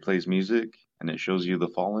where it plays music and it shows you the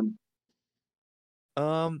fallen?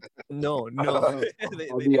 No, no. they, On they the did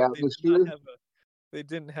they did not atmosphere. have a they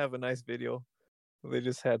didn't have a nice video. They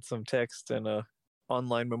just had some text and a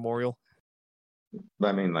online memorial. But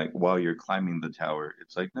I mean, like while you're climbing the tower,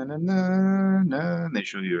 it's like na na na na, and they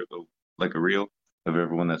show you like a reel of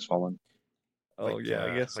everyone that's fallen. Oh yeah,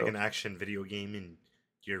 I guess Like so. an action video game, and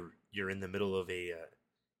you're in the middle of a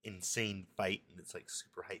insane fight, and it's like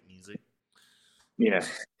super hype music. Yeah,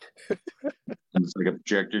 and it's like a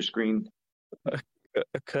projector screen.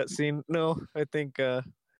 A cutscene? No, I think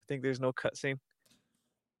there's no cutscene.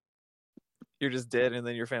 You're just dead, and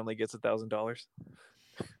then your family gets $1,000.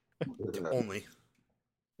 Only.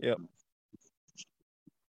 Yep.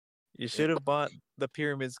 You should have bought the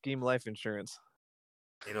pyramid scheme life insurance.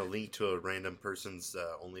 And a link to a random person's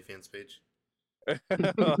OnlyFans page.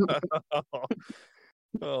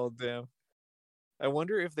 Oh damn. I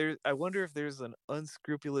wonder if there's an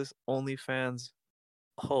unscrupulous OnlyFans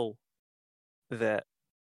hoe that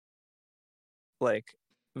like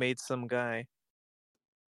made some guy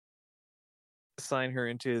sign her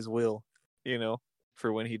into his will,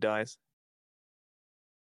 for when he dies.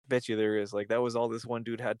 Bet you there is. Like, that was all this one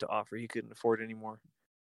dude had to offer. He couldn't afford anymore.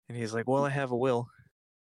 And he's like, well, I have a will.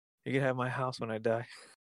 You can have my house when I die.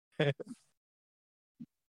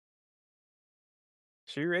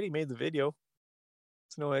 She already made the video.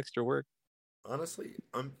 It's no extra work. Honestly,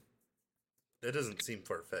 that doesn't seem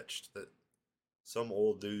far-fetched that some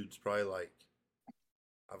old dude's probably like,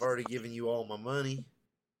 I've already given you all my money.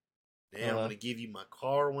 Now I'm going to give you my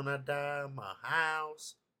car when I die, my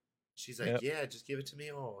house. She's like, Yep. yeah, just give it to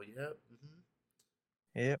me all. Yep.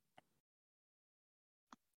 Yep.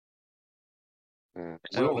 I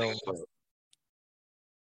don't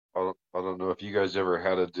know. I don't know if you guys ever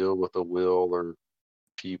had to deal with a will or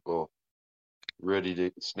people ready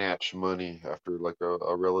to snatch money after like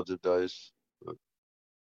a relative dies. But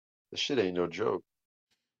this shit ain't no joke.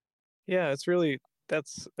 Yeah, it's really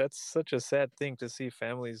that's such a sad thing to see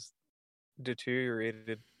families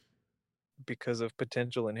deteriorated because of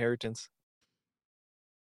potential inheritance.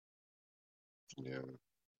 Yeah.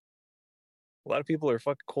 A lot of people are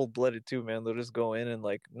fucking cold-blooded too, man. They'll just go in and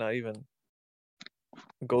like not even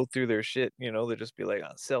go through their shit, they'll just be like,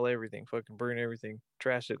 sell everything, fucking burn everything,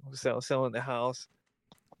 trash it, selling the house.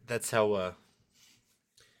 That's how, I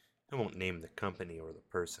won't name the company or the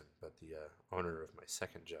person, but the owner of my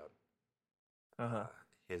second job,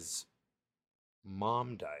 his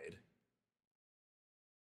mom died,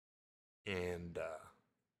 and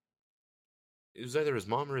it was either his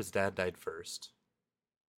mom or his dad died first,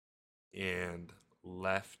 and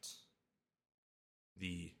left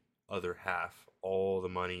the other half all the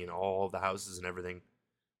money and all the houses and everything.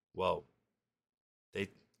 Well,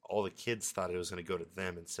 all the kids thought it was going to go to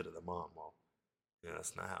them instead of the mom. Well,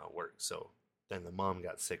 that's not how it works. So then the mom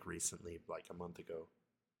got sick recently, like a month ago,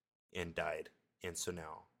 and died. And so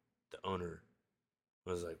now the owner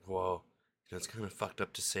was like, well, it's kind of fucked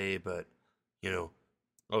up to say, but, I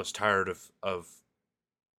was tired of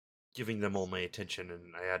giving them all my attention,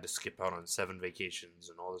 and I had to skip out on 7 vacations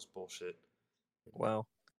and all this bullshit. Wow.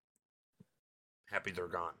 Happy they're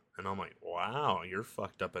gone. And I'm like, wow, you're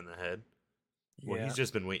fucked up in the head. Well, Yeah. he's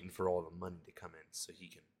just been waiting for all the money to come in so he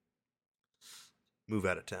can move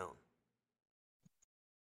out of town.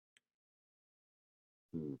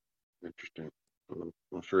 Interesting.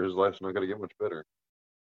 I'm sure his life's not going to get much better.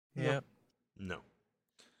 Yeah. No.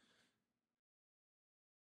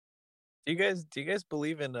 Do you guys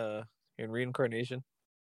believe in reincarnation?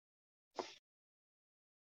 I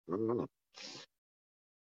don't know.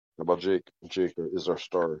 How about Jake? Jake is our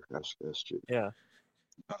star. Ask Jake. Yeah.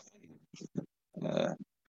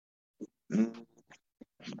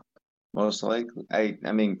 Most likely,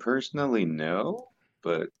 I mean, personally, no,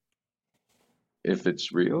 but if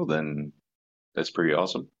it's real, then that's pretty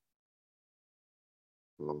awesome.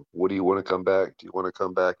 What do you want to come back? Do you want to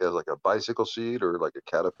come back as like a bicycle seat or like a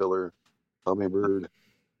caterpillar, hummingbird,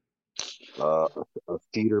 a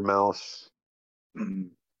cedar mouse?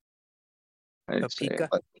 I'd say Pika?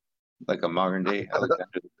 like a modern day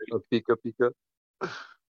Alexander the Great. A pika.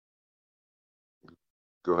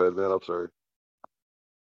 Go ahead, man. I'm sorry.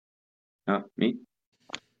 Me?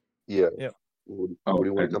 Yeah. Yeah. What do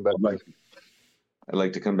you want to come back? I'd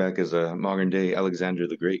like to come back as a modern day Alexander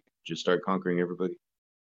the Great. Just start conquering everybody,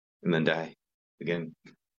 and then die again.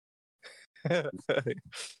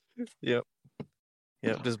 Yep.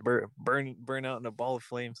 Just burn out in a ball of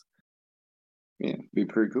flames. Yeah, be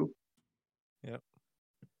pretty cool. Yep.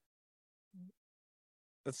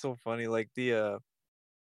 That's so funny. Like the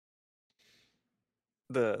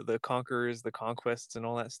conquerors, the conquests, and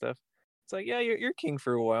all that stuff. It's like, yeah, you're king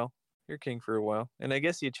for a while. You're king for a while, and I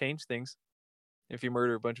guess you change things if you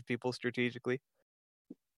murder a bunch of people strategically.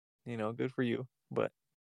 Good for you. But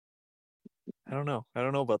I don't know. I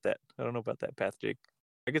don't know about that. I don't know about that path, Jake.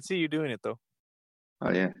 I could see you doing it though.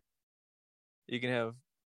 Oh yeah. You can have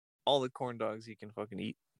all the corn dogs you can fucking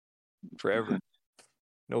eat forever.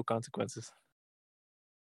 No consequences.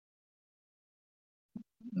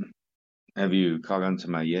 Have you caught on to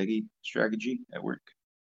my Yeti strategy at work?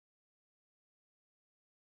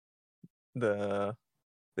 The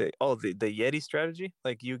Yeti strategy,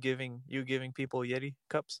 like you giving people Yeti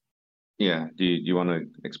cups. Yeah. Do you want to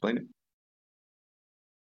explain it?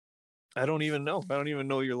 I don't even know. I don't even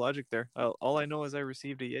know your logic there. All I know is I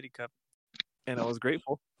received a Yeti cup, and I was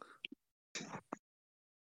grateful.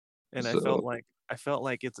 And I felt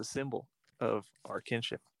like it's a symbol of our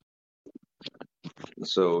kinship.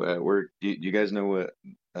 So at work, do you guys know what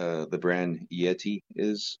the brand Yeti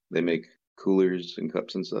is? They make coolers and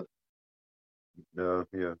cups and stuff. Yeah,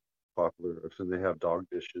 popular. I've seen they have dog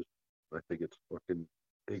dishes. I think it's fucking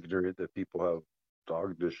ignorant that people have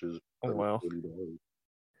dog dishes Oh, that are wow. $40.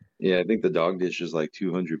 Yeah, I think the dog dish is like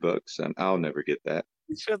 $200, and I'll never get that.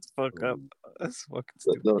 Shut the fuck up. That's fucking But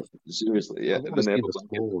stupid. no, seriously, yeah. I And want then to they see have a the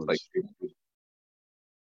blanket small that's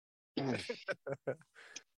like ones.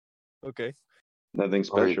 Okay. nothing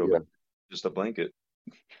All right, special, yeah. but just a blanket.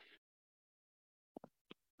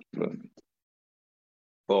 But,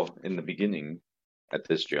 well, in the beginning at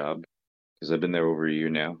this job, because I've been there over a year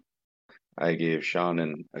now, I gave Sean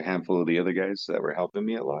and a handful of the other guys that were helping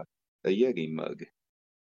me a lot a Yeti mug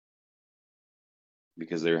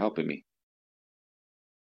because they were helping me.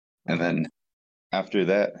 And then after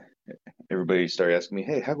that, everybody started asking me,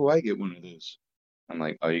 "Hey, how do I get one of those?" I'm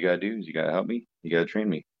like, "All you gotta do is you gotta help me. You gotta train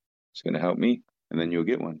me. It's gonna help me, and then you'll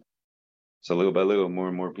get one." So little by little, more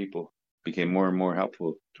and more people became more and more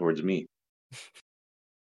helpful towards me.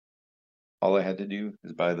 All I had to do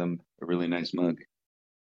is buy them a really nice mug,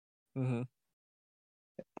 Mm-hmm.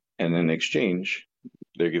 and in exchange,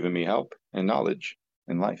 they're giving me help and knowledge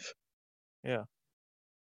in life. Yeah.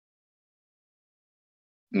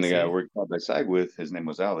 And the guy I See? worked side by side with, his name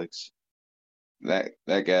was Alex. That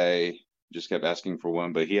guy just kept asking for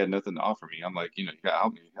one, but he had nothing to offer me. I'm like, you gotta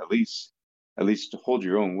help me at least hold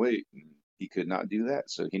your own weight. And he could not do that,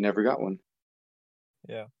 so he never got one.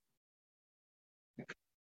 Yeah.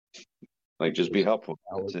 Like, just be helpful.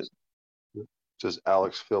 That's Alex, it. does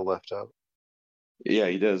Alex feel left out? Yeah,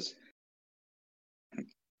 he does.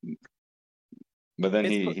 But then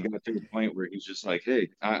It's he got to the point where he's just like, "Hey,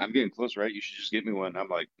 I'm getting close, right? You should just get me one." I'm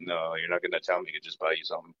like, "No, you're not gonna tell me to just buy you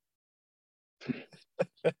something."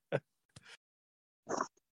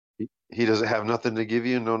 He doesn't have nothing to give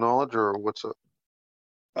you, no knowledge, or what's up?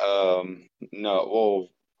 No, well,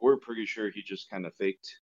 we're pretty sure he just kind of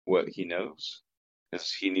faked what he knows,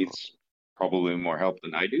 because he needs probably more help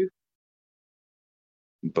than I do.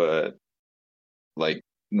 But like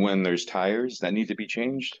when there's tires that need to be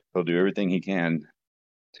changed, he'll do everything he can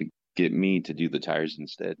to get me to do the tires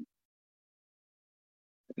instead.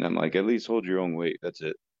 And I'm like, at least hold your own weight. That's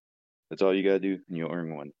it. That's all you gotta do, and you'll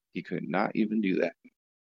earn one. He could not even do that.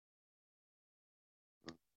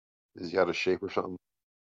 Is he out of shape or something?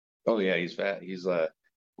 Oh yeah, he's fat. He's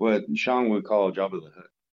what Sean would call Jabba the Hutt.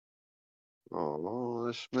 Oh,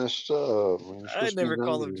 that's messed up. You're I supposed to be never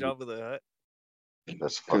call him younger. Jabba the Hutt. That's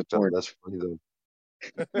Because fucked up. That's funny though.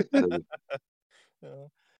 The- Uh,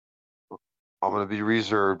 I'm gonna be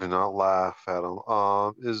reserved and not laugh at him.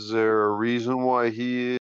 Is there a reason why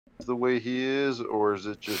he is the way he is, or is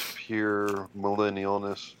it just pure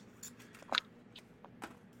millennialness?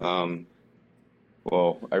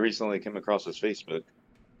 well, I recently came across his Facebook,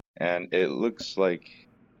 and it looks like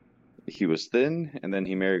he was thin, and then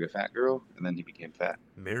he married a fat girl, and then he became fat.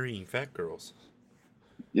 Marrying fat girls.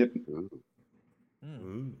 Yep, Ooh.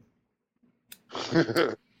 Ooh.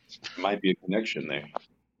 might be a connection there.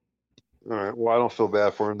 All right. Well, I don't feel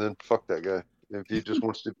bad for him then. Fuck that guy. If he just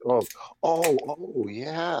wants to,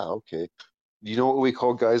 yeah, okay. You know what we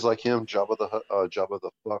call guys like him? Jabba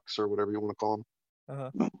the fucks or whatever you want to call him.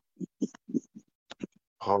 uh-huh.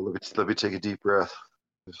 Oh, let me take a deep breath.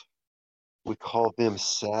 We call them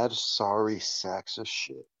sad, sorry sacks of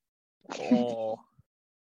shit. Oh,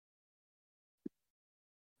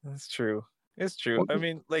 that's true. It's true. I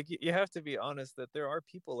mean, like you have to be honest that there are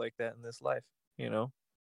people like that in this life. You know,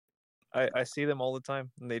 I see them all the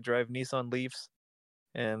time, and they drive Nissan Leafs,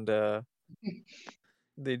 and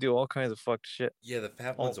they do all kinds of fucked shit. Yeah, the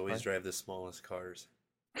fat all ones the always time. drive the smallest cars.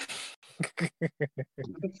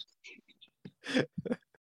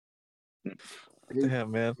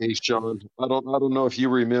 Damn, man. Hey, Sean, I don't know if you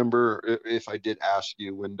remember if I did ask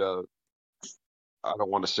you when I don't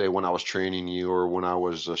want to say when I was training you or when I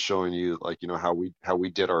was showing you like how we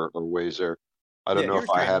did our ways there. I don't Yeah, know you if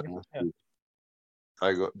were I training had me. asked Yeah.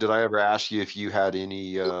 you. Did I ever ask you if you had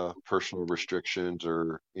any personal restrictions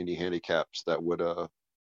or any handicaps that would I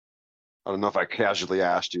don't know if I casually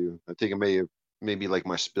asked you. I think it may have maybe like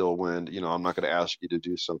my spill wind. I'm not going to ask you to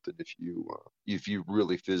do something if you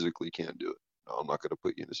really physically can't do it. I'm not going to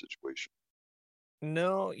put you in a situation.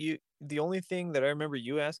 No, the only thing that I remember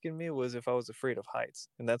you asking me was if I was afraid of heights,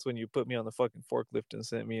 and that's when you put me on the fucking forklift and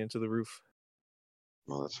sent me into the roof.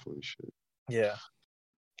 Oh, that's funny shit. Yeah.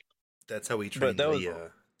 That's how we But train that was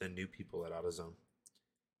the new people at AutoZone.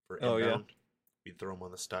 For Oh, yeah. inbound, we'd throw them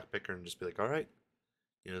on the stock picker and just be like, "All right,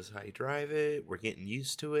 this is how you drive it. We're getting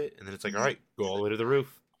used to it." And then it's like, "All right, go all the way to the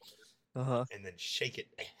roof Uh-huh. and then shake it."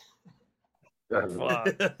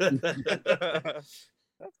 Fuck.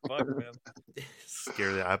 That's fucked, man.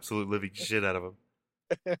 Scare the absolute living shit out of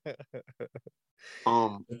them.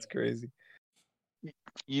 Um, That's crazy.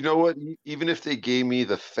 You know what? Even if they gave me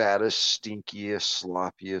the fattest, stinkiest,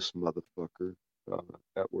 sloppiest motherfucker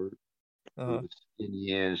at work, or Uh-huh. the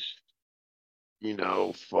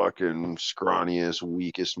skinniest, fucking scrawniest,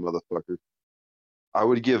 weakest motherfucker, I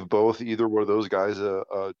would give both either one of those guys a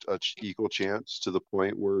equal chance to the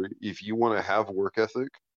point where if you want to have work ethic,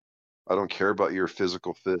 I don't care about your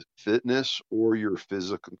physical fitness or your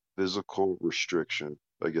physical restriction.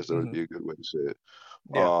 I guess that would Hmm. be a good way to say it.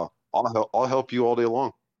 Yeah. I'll help you all day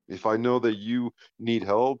long. If I know that you need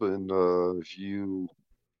help and if you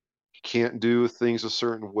can't do things a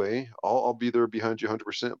certain way, I'll be there behind you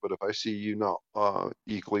 100%. But if I see you not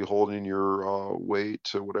equally holding your weight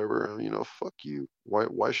to whatever, fuck you.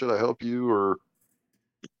 Why should I help you or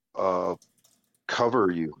uh, cover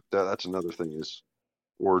you? That's another thing is,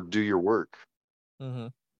 or do your work. Hmm.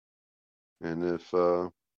 And if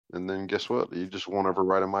and then guess what? You just won't ever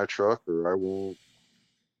ride in my truck, or I won't.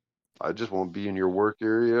 I just won't be in your work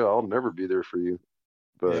area. I'll never be there for you.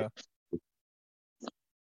 But Yeah.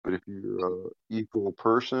 if you're a equal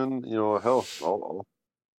person, hell,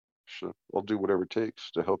 I'll do whatever it takes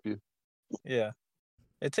to help you. Yeah.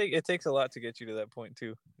 It takes a lot to get you to that point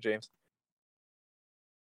too, James.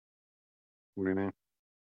 What do you mean?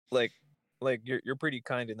 Like you're pretty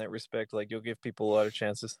kind in that respect. Like you'll give people a lot of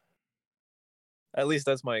chances. At least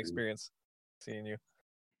that's my experience seeing you.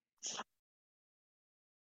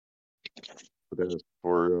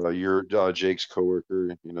 For your Jake's coworker,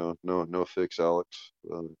 no offense, Alex.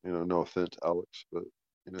 No offense, Alex, but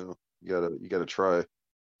you gotta try.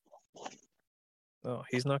 Oh,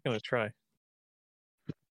 he's not gonna try.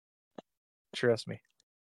 Trust me.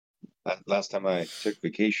 Last time I took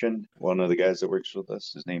vacation, one of the guys that works with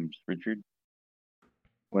us, his name's Richard.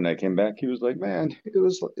 When I came back, he was like, "Man, it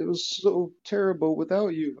was so terrible without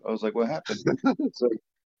you." I was like, "What happened?" It's like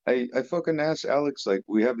I fucking asked Alex, like,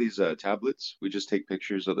 we have these tablets. We just take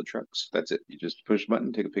pictures of the trucks. That's it. You just push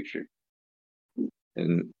button, take a picture.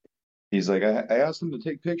 And he's like, I asked him to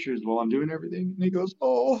take pictures while I'm doing everything, and he goes,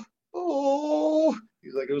 "Oh."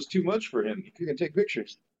 He's like, it was too much for him. He couldn't take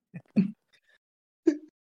pictures.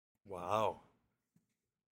 Wow.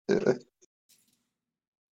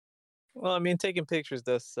 Well, I mean, taking pictures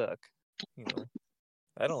does suck.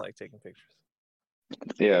 I don't like taking pictures.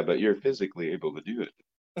 Yeah, but you're physically able to do it.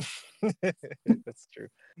 That's true.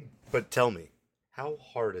 But tell me, how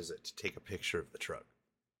hard is it to take a picture of the truck?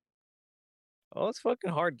 Oh, it's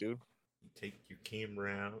fucking hard, dude. You take your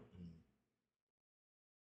camera out and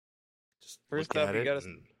just First look off, at you it gotta.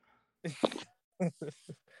 and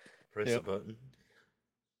press Yep. a button.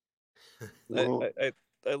 Well,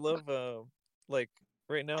 I love like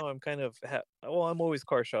right now I'm kind of I'm always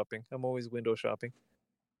car shopping. I'm always window shopping.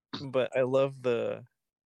 But I love the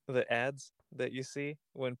ads that you see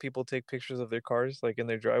when people take pictures of their cars like in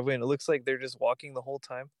their driveway and it looks like they're just walking the whole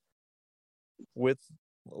time with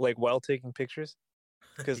like while taking pictures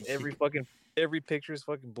because every picture is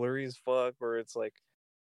fucking blurry as fuck or it's like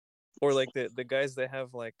or like the guys that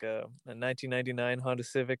have like a 1999 Honda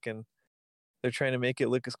Civic and they're trying to make it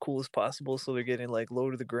look as cool as possible so they're getting like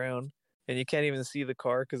low to the ground and you can't even see the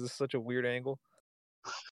car because it's such a weird angle.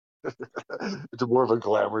 it's more of a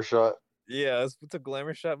glamour shot. Yeah, it's a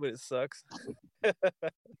glamour shot but it sucks.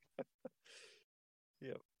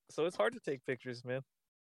 Yeah, so it's hard to take pictures, man.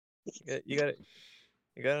 You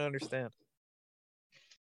gotta understand.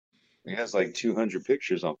 He has like 200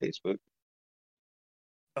 pictures on Facebook.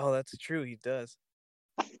 Oh, that's true. He does.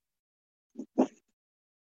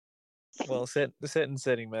 Well, set and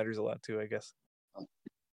setting matters a lot too, I guess.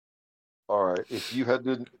 All right. If you have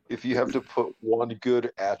to put one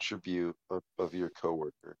good attribute of your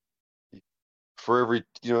coworker for every,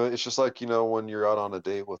 it's just like, when you're out on a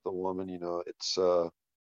date with a woman, it's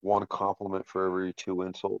one compliment for every two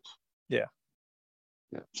insults. Yeah.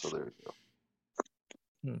 Yeah. So there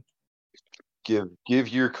you go. Give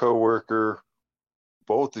your coworker,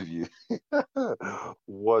 both of you,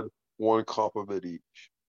 one compliment each.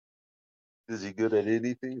 Is he good at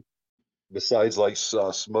anything besides like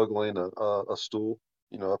smuggling a stool,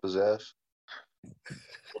 up his ass?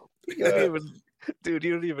 You don't even, dude.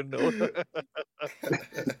 You don't even know.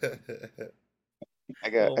 I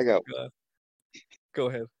got God. Go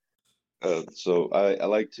ahead. So I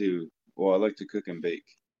like to cook and bake.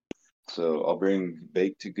 So I'll bring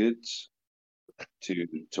baked goods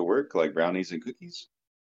to work, like brownies and cookies.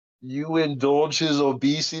 You indulge his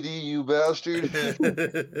obesity, you bastard.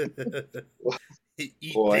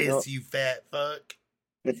 Eat Well, this, you fat fuck.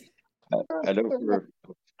 I know for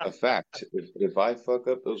a fact, if I fuck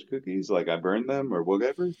up those cookies, like I burn them or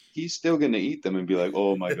whatever, he's still gonna eat them and be like,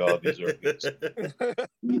 "Oh my God, these are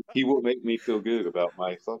amazing." He will make me feel good about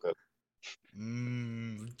my fuck up.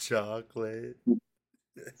 Chocolate.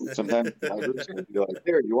 Sometimes drivers will be like,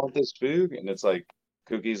 "Here, you want this food?" And it's like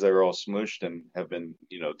cookies that are all smushed and have been,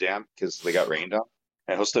 damp because they got rained on.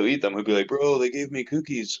 And he'll still eat them. He'll be like, "Bro, they gave me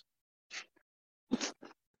cookies."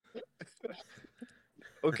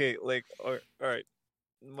 Okay, like, all right,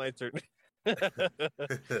 my turn.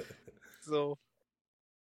 So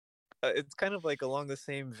it's kind of like along the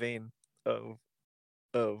same vein of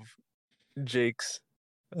of Jake's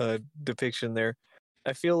depiction there.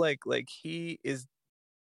 I feel like he is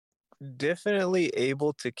definitely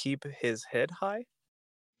able to keep his head high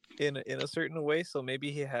in a certain way. So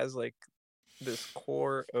maybe he has like this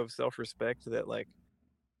core of self-respect that like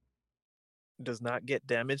does not get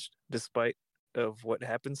damaged despite of what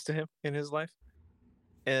happens to him in his life.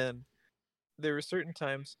 And there were certain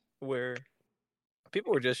times where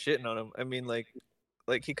people were just shitting on him. I mean, like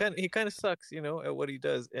he kind of sucks, at what he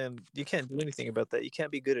does, and you can't do anything about that. You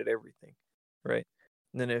can't be good at everything, right?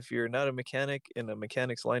 And then if you're not a mechanic in a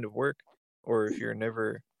mechanic's line of work, or if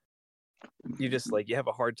you just like you have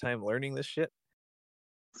a hard time learning this shit,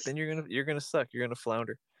 then you're gonna suck. You're gonna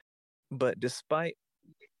flounder. But despite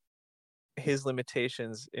his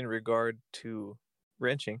limitations in regard to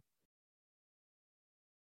wrenching,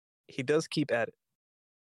 he does keep at it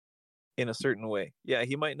in a certain way. Yeah,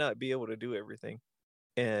 he might not be able to do everything,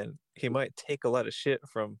 and he might take a lot of shit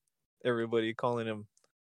from everybody calling him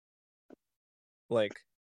like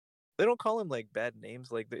they don't call him like bad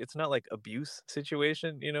names. Like it's not like abuse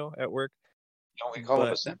situation, at work. Don't we call him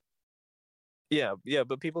a But simp? yeah,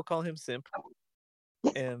 but people call him simp,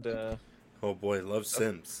 and Oh boy, love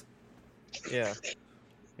Sims. yeah,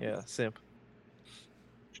 simp.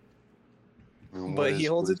 And But he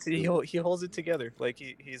holds what it. He holds it together. Like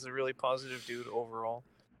he's a really positive dude overall,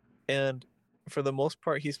 and for the most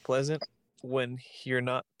part, he's pleasant when you're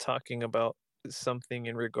not talking about something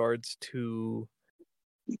in regards to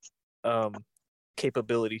um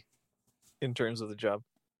capability in terms of the job.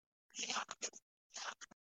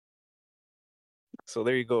 So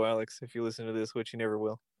there you go, Alex. If you listen to this, which you never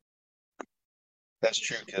will. That's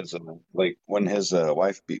true because like when his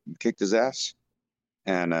wife kicked his ass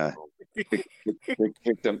and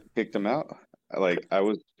kicked him out. Like I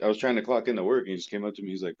was trying to clock into work and he just came up to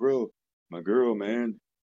me. He's like, "Bro, my girl, man,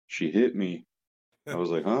 she hit me." I was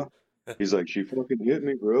like, "Huh?" He's like, "She fucking hit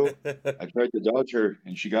me, bro. I tried to dodge her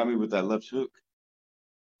and she got me with that left hook."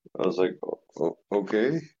 I was like,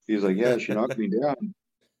 Okay." He's like, "Yeah, she knocked me down."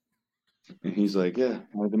 And he's like, "Yeah,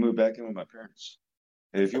 I wanted to move back in with my parents.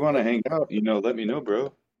 Hey, if you want to hang out, let me know,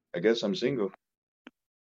 bro. I guess I'm single."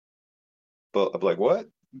 But I'm like, "What?"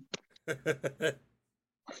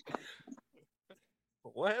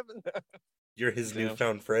 What happened? You're his Damn.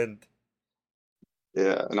 newfound friend.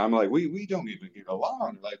 Yeah, and I'm like, we don't even get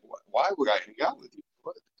along. Like, why would I hang out with you?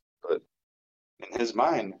 What? But in his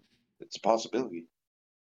mind, it's a possibility.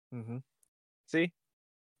 Mm-hmm. See,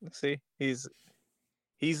 he's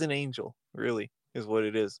an angel, really, is what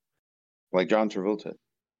it is. Like John Travolta.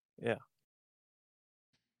 Yeah.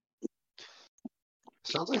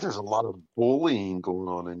 sounds like there's a lot of bullying going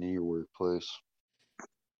on in your workplace.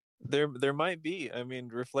 There might be. I mean,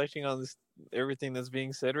 reflecting on this everything that's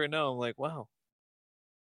being said right now, I'm like, wow.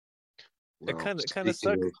 It Well, kind of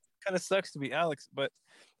speaking of, sucks to be Alex, but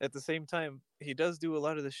at the same time, he does do a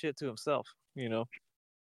lot of the shit to himself. He well,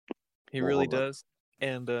 really hold on. does,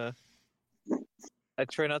 and I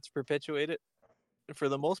try not to perpetuate it. For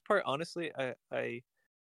the most part, honestly, I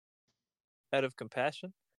out of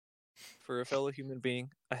compassion for a fellow human being,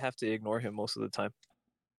 I have to ignore him most of the time.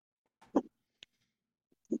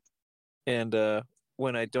 And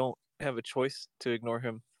when I don't have a choice to ignore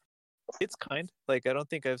him, it's kind. Like I don't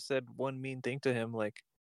think I've said one mean thing to him. Like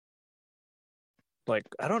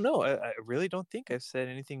I don't know. I really don't think I've said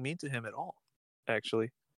anything mean to him at all. Actually,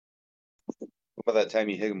 What about that time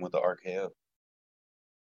you hit him with the RKO?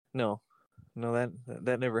 no,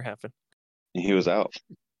 that never happened. And he was out.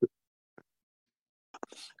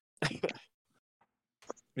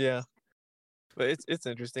 Yeah, but it's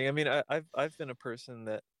interesting. I mean, I've been a person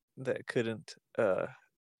that couldn't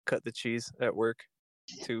cut the cheese at work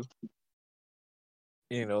too.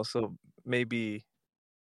 So maybe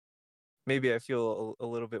I feel a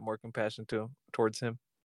little bit more compassion towards him,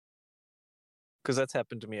 because that's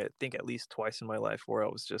happened to me, I think, at least twice in my life, where I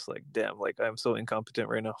was just like, damn, like I'm so incompetent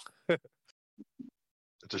right now.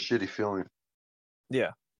 It's a shitty feeling.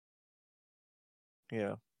 Yeah,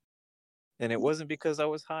 and it wasn't because I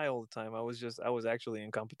was high all the time. I was actually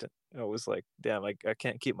incompetent. I was like, damn, I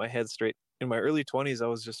can't keep my head straight. In my early 20s, I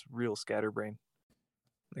was just real scatterbrain.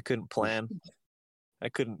 I couldn't plan. I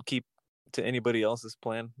couldn't keep to anybody else's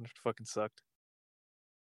plan. It fucking sucked.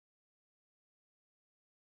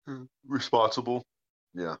 Responsible.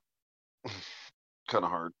 Yeah. Kind of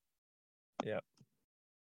hard. Yeah.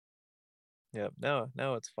 Now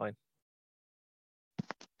it's fine.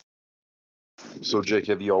 So, Jake,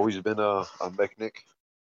 have you always been a mechanic?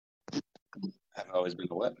 I've always been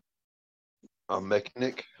a what? A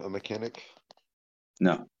mechanic? A mechanic?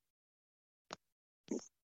 No.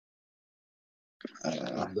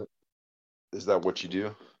 Is that what you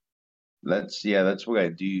do? That's what I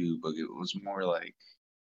do, but it was more like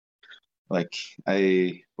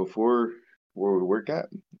I before where we work at,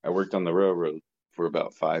 I worked on the railroad for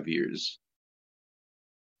about 5 years,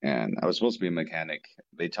 and I was supposed to be a mechanic.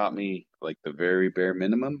 They taught me like the very bare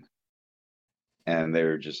minimum, and they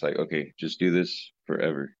were just like, okay, just do this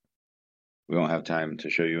forever. We don't have time to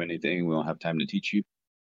show you anything. We don't have time to teach you.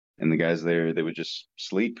 And the guys there, they would just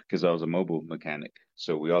sleep because I was a mobile mechanic.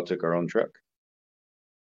 So we all took our own truck.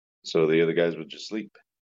 So the other guys would just sleep.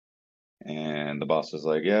 And the boss is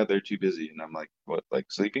like, yeah, they're too busy. And I'm like, what,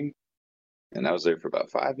 like sleeping? And I was there for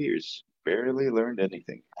about 5 years. Barely learned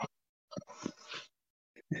anything.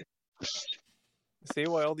 See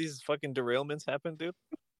why all these fucking derailments happen, dude?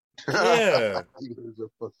 Yeah. You guys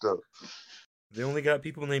are fucked up. They only got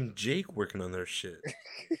people named Jake working on their shit.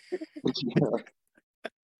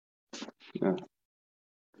 Yeah.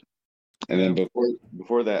 And then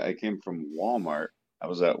before that, I came from Walmart. I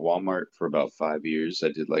was at Walmart for about 5 years. I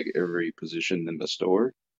did like every position in the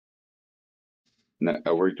store. And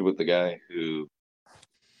I worked with the guy who,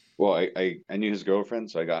 well, I knew his girlfriend,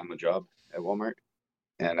 so I got him a job at Walmart.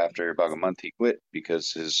 And after about a month, he quit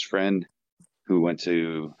because his friend who went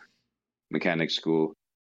to mechanic school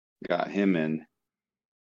got him in.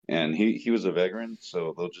 And he was a veteran,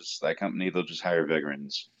 so that company, they'll just hire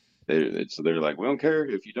veterans. They're like, we don't care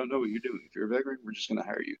if you don't know what you're doing. If you're a veteran, we're just gonna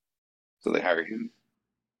hire you. So they hired him.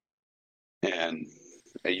 And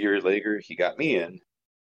a year later, he got me in,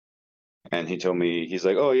 and he told me, he's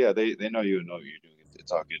like, oh yeah, they know you know what you're doing.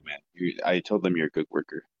 It's all good, man. I told them you're a good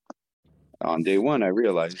worker. On day one, I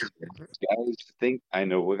realized these guys think I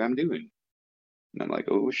know what I'm doing, and I'm like,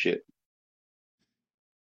 oh shit.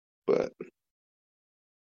 But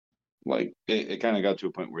like, it kind of got to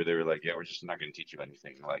a point where they were like, yeah, we're just not going to teach you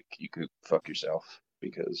anything. Like, you could fuck yourself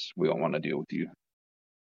because we don't want to deal with you.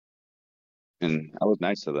 And I was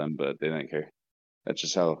nice to them, but they didn't care. That's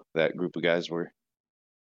just how that group of guys were.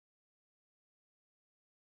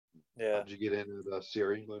 Yeah. How'd you get into the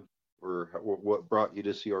CR England? Or what brought you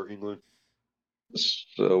to CR England?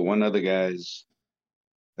 So one of the guys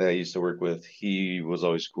that I used to work with, he was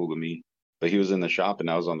always cool to me, but he was in the shop and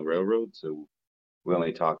I was on the railroad, so we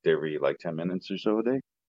only talked every like 10 minutes or so a day.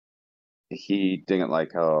 He didn't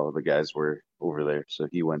like how the guys were over there, so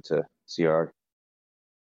he went to CR.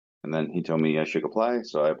 And then he told me I should apply,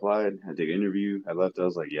 so I applied. I did an interview. I left. I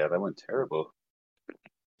was like, yeah, that went terrible.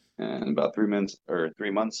 And about 3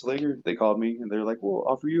 months later, they called me and they're like, "We'll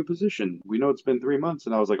offer you a position. We know it's been 3 months."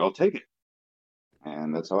 And I was like, "I'll take it."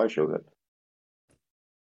 And that's how I showed up.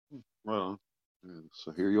 Well,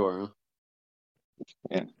 so here you are, huh?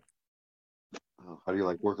 Yeah. How do you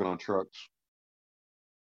like working on trucks?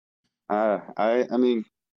 I mean,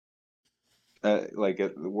 like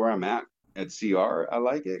where I'm at CR, I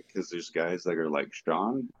like it because there's guys that are like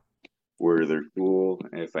strong, where they're cool.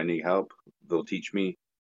 If I need help, they'll teach me.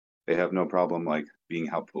 They have no problem like being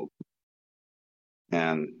helpful.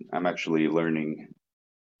 And I'm actually learning,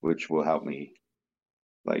 which will help me.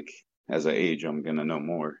 Like as I age, I'm gonna know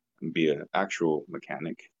more and be an actual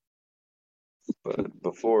mechanic. But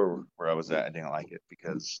before where I was at, I didn't like it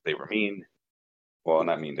because they were mean. Well,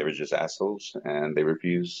 not mean, they were just assholes, and they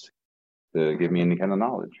refused to give me any kind of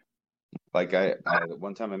knowledge. Like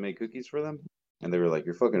one time I made cookies for them, and they were like,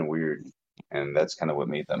 "You're fucking weird," and that's kind of what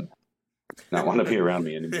made them not want to be around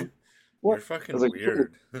me anymore. What? You're fucking like,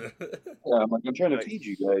 weird. Yeah, I'm like, I'm trying to feed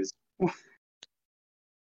you guys.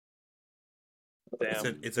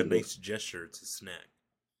 Damn. It's a nice gesture. It's a snack.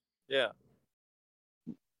 Yeah.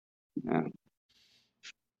 Yeah.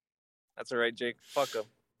 That's all right, Jake. Fuck them.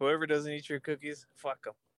 Whoever doesn't eat your cookies, fuck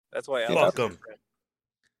them. That's why Alex Fuck is my 'em. friend.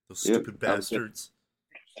 Those Yep, stupid bastards.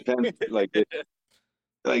 Depends,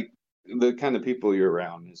 like the kind of people you're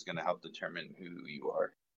around is going to help determine who you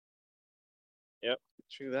are. Yep.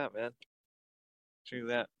 True that, man. True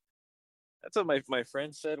that. That's what my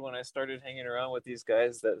friend said when I started hanging around with these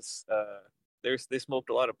guys. That's they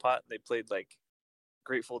smoked a lot of pot. They played like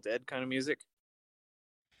Grateful Dead kind of music.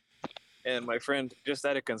 And my friend, just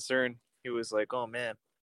out of concern, he was like, "Oh man,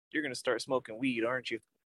 you're gonna start smoking weed, aren't you?"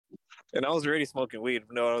 And I was already smoking weed.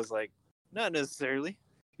 No, I was like, not necessarily,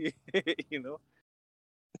 you know.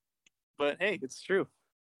 But hey, it's true.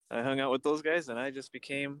 I hung out with those guys, and I just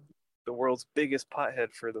became the world's biggest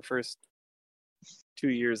pothead for the first 2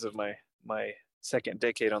 years of my second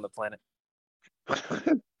decade on the planet.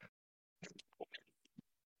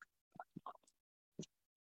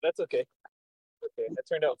 That's okay. Okay, that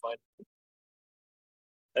turned out fine.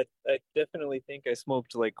 I definitely think I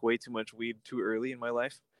smoked like way too much weed too early in my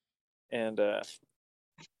life, and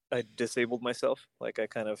I disabled myself. Like I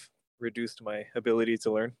kind of reduced my ability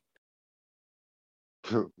to learn.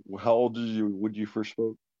 How old did you when you first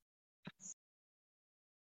smoke?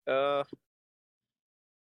 Fuck,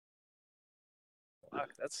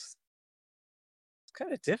 that's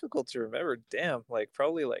kind of difficult to remember. Damn, like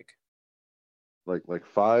probably like Like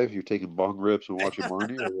 5? You're taking bong rips and watching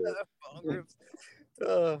Marty, or what? bong rips.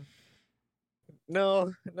 Uh,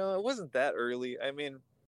 no, it wasn't that early. I mean,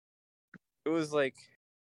 it was like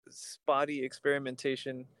spotty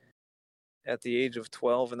experimentation at the age of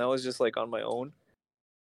 12, and that was just like on my own.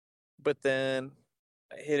 But then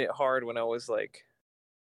I hit it hard when I was like,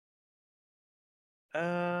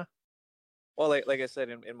 well, like I said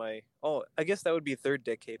in my I guess that would be third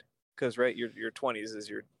decade, because right, your 20s is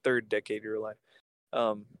your third decade of your life.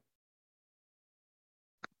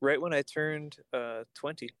 Right when I turned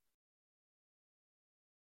 20,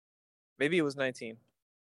 maybe it was 19,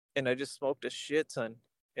 and I just smoked a shit ton,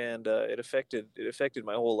 and it affected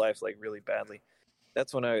my whole life like really badly.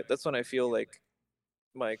 That's when I feel like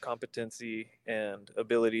my competency and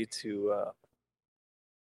ability to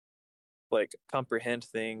like comprehend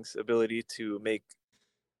things, ability to make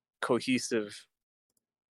cohesive,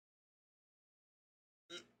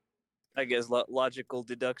 I guess, logical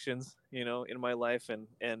deductions, in my life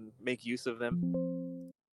and make use of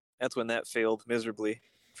them. That's when that failed miserably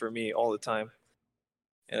for me all the time.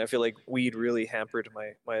 And I feel like weed really hampered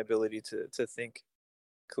my ability to think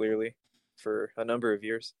clearly for a number of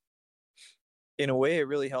years. In a way, it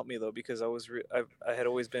really helped me though, because I had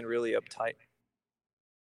always been really uptight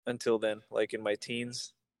until then. Like in my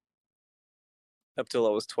teens, up till I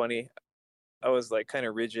was 20, I was like kind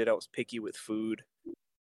of rigid. I was picky with food,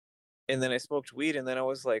 and then I smoked weed, and then I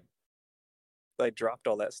was like, I dropped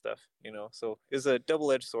all that stuff. So it's a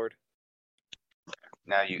double-edged sword.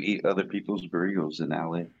 Now you eat other people's burritos in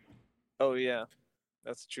LA. Oh yeah,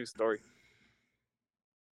 that's a true story.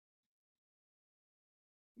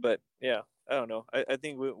 But yeah, I don't know. I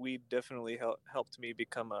think weed definitely helped me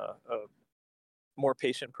become a more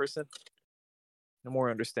patient person, a more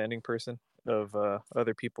understanding person of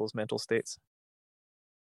other people's mental states.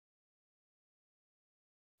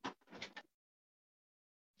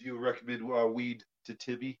 Do you recommend weed to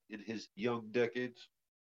Timmy in his young decades?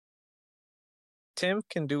 Tim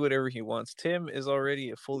can do whatever he wants. Tim is already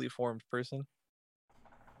a fully formed person.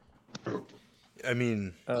 I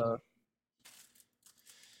mean,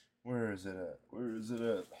 Where is it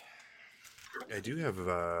at? I do have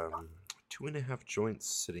 2.5 joints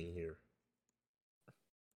sitting here.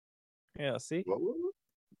 Yeah, see? What?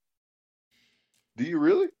 Do you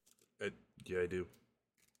really? Yeah, I do.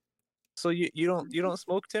 So you don't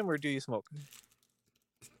smoke, Tim, or do you smoke?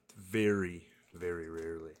 Very, very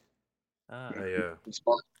rarely. Ah.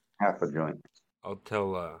 Half a joint. I'll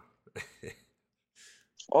tell.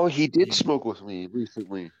 Oh, he did smoke with me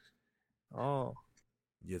recently. Oh.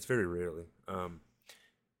 Yeah, it's very rarely.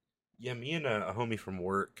 Yeah, me and a homie from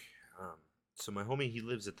work. So my homie, he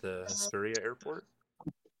lives at the Hesperia airport,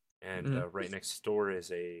 and right next door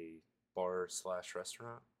is a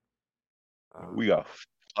bar/restaurant. We got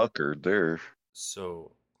fuckered there.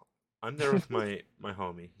 So I'm there with my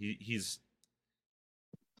homie. He's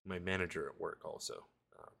my manager at work also.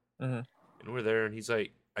 And we're there, and he's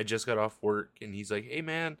like, I just got off work, and he's like, hey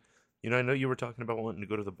man, I know you were talking about wanting to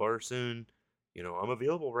go to the bar soon. I'm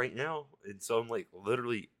available right now. And so I'm like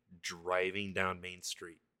literally driving down Main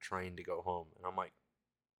Street trying to go home. And I'm like,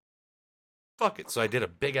 fuck it. So I did a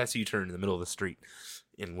big ass U-turn in the middle of the street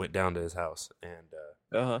and went down to his house.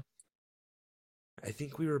 And I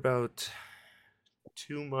think we were about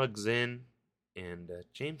 2 mugs in, and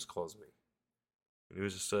James calls me. And it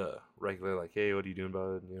was just regular, like, hey, what are you doing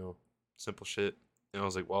about it? Simple shit. And I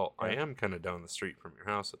was like, well, I am kind of down the street from your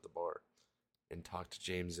house at the bar, and talked to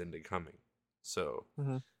James into coming. So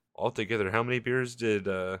altogether, how many beers did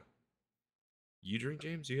you drink,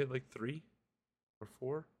 James? You had like 3 or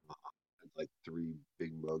 4? Like 3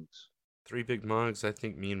 big mugs. 3 big mugs. I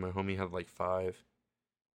think me and my homie had like 5.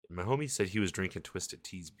 And my homie said he was drinking twisted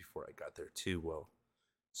teas before I got there too. Well,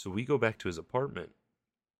 so we go back to his apartment,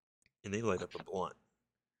 and they light up a blunt,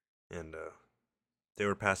 and they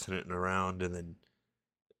were passing it around, and then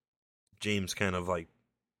James kind of like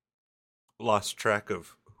lost track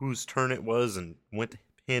of whose turn it was and went to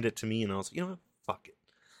hand it to me, and I was like, fuck it.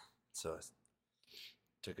 So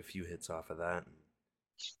took a few hits off of that. And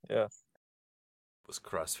Yeah. was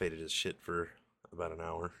crossfaded as shit for about an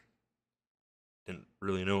hour. Didn't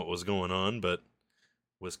really know what was going on, but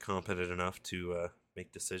was competent enough to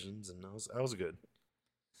make decisions, and I was good.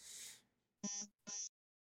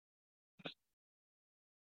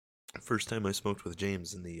 First time I smoked with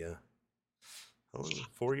James in the how long?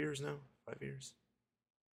 4 years now? 5 years?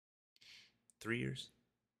 3 years?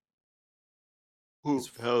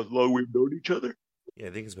 How long we've known each other? Yeah,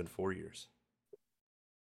 I think it's been 4 years.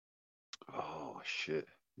 Oh shit!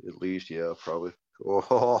 At least, yeah, probably.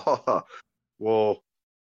 Oh, well,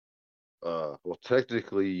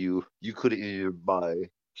 technically, you couldn't even buy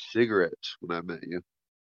cigarettes when I met you.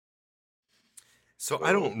 So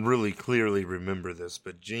I don't really clearly remember this,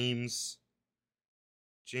 but James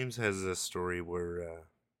has a story where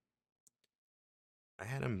I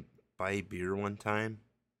had him buy beer one time,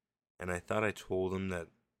 and I thought I told him that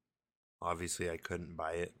obviously I couldn't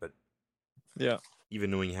buy it, but Yeah.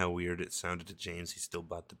 even knowing how weird it sounded to James, he still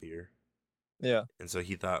bought the beer. Yeah. And so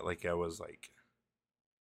he thought like I was like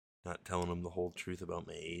not telling him the whole truth about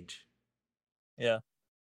my age. Yeah.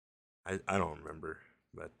 I don't remember,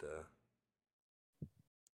 but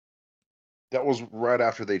That was right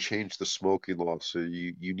after they changed the smoking law, so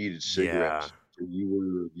you needed cigarettes. yeah. So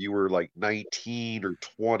you were like 19 or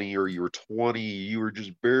 20, or you were 20. You were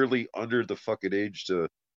just barely under the fucking age to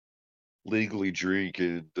legally drink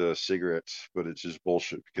and cigarettes. But it's just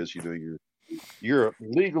bullshit because you're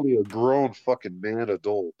legally a grown fucking man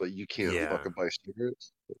adult, but you can't Yeah. fucking buy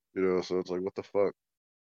cigarettes. You know, so it's like, what the fuck?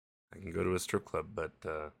 I can go to a strip club, but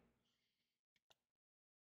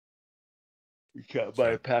You can't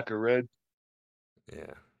buy a pack of red.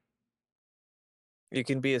 yeah. You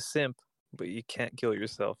can be a simp, but you can't kill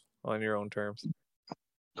yourself on your own terms.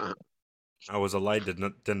 I was allowed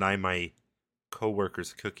to deny my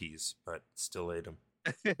coworkers cookies, but still ate them.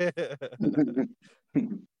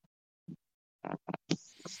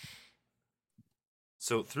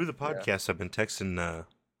 So through the podcast, I've been texting. I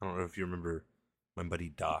don't know if you remember my buddy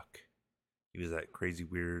Doc. He was that crazy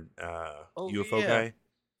weird UFO guy.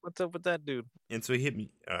 What's up with that dude? And so he hit me.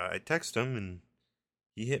 I texted him, and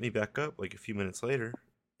he hit me back up like a few minutes later.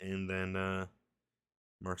 And then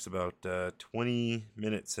marks about 20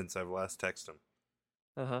 minutes since I've last texted him.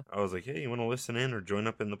 Uh-huh. I was like, "Hey, you want to listen in or join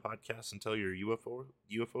up in the podcast and tell your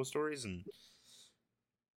UFO stories?" And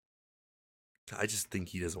I just think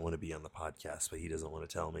he doesn't want to be on the podcast, but he doesn't want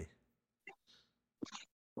to tell me.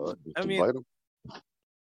 I mean,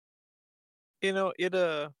 you know,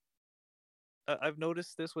 I've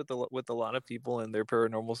noticed this with a lot of people and their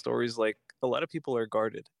paranormal stories. Like, a lot of people are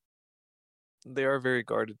guarded. They are very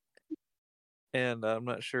guarded, and I'm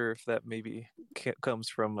not sure if that maybe comes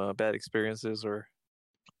from bad experiences or.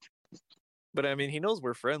 But I mean, he knows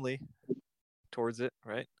we're friendly towards it,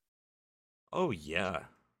 right? Oh yeah,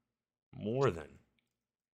 more than.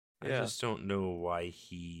 Yeah. I just don't know why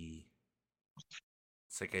he.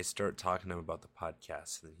 It's like I start talking to him about the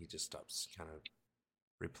podcast, and then he just stops kind of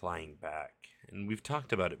replying back. And we've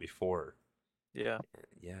talked about it before. Yeah.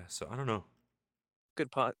 Yeah, so I don't know.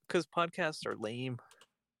 Because podcasts are lame.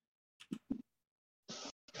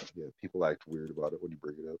 Yeah, people act weird about it when you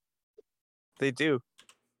bring it up. They do.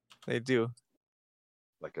 They do.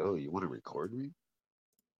 Like, oh, you want to record me?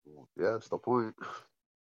 Well, yeah, that's the point.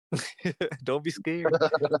 Don't be scared.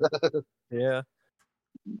 Yeah.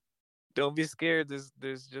 Don't be scared.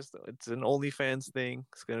 There's just it's an OnlyFans thing.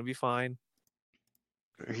 It's gonna be fine.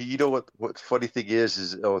 You know what funny thing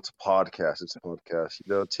is oh, it's a podcast. It's a podcast.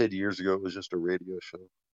 You know, 10 years ago it was just a radio show.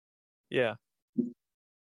 Yeah.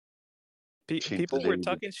 Change the People were name.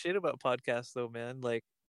 talking shit about podcasts though, man. Like,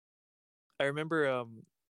 I remember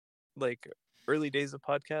like early days of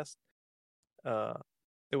podcast.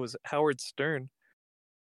 It was Howard Stern,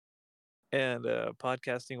 and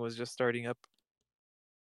podcasting was just starting up.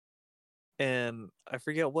 And I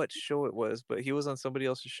forget what show it was, but he was on somebody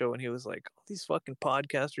else's show, and he was like, "All these fucking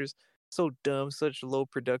podcasters, so dumb, such low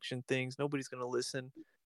production things. Nobody's gonna listen,"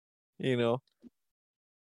 you know.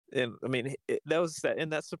 And I mean,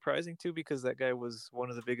 that's surprising too, because that guy was one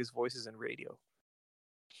of the biggest voices in radio.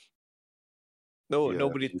 No, Yeah,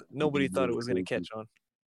 nobody thought it was gonna crazy. catch on.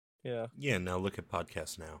 Yeah, Yeah, now look at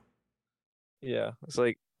podcasts now. yeah. It's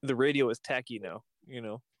like the radio is tacky now, you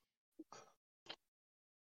know.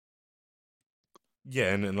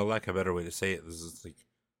 Yeah, and a lack of a better way to say it, this is like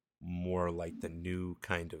more like the new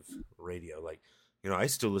kind of radio. Like, I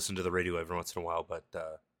still listen to the radio every once in a while, but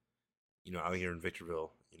out here in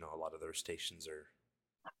Victorville, a lot of their stations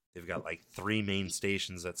they've got like 3 main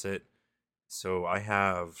stations. That's it. So I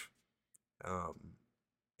have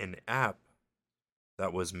an app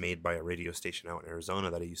that was made by a radio station out in Arizona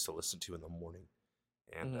that I used to listen to in the morning,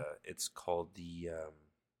 and it's called the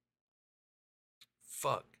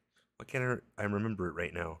fuck. Why can't I remember it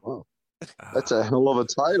right now? Wow. That's a hell of a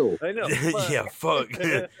title. I know. Yeah, fuck.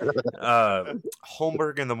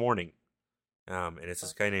 Holmberg in the morning, and it's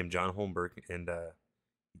this guy named John Holmberg, and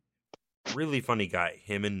really funny guy.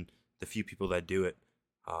 Him and the few people that do it.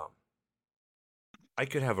 I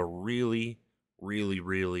could have a really, really,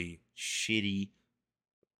 really shitty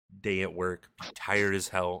day at work, be tired as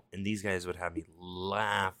hell, and these guys would have me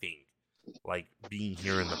laughing, like being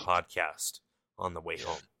here in the podcast on the way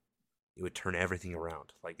home. It would turn everything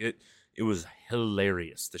around. Like it was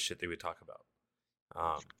hilarious, the shit they would talk about.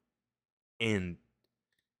 And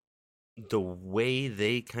the way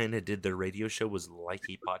they kind of did their radio show was like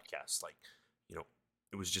a podcast. Like, you know,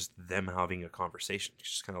 it was just them having a conversation.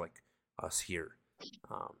 It's just kind of like us here.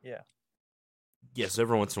 Yeah. Yes,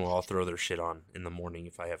 every once in a while I'll throw their shit on in the morning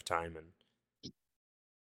if I have time and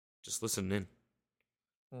just listen in.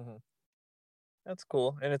 Mm-hmm. That's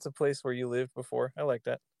cool. And it's a place where you lived before. I like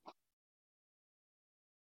that.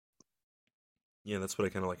 Yeah, that's what I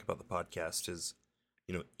kind of like about the podcast is,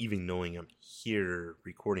 you know, even knowing I'm here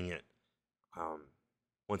recording it,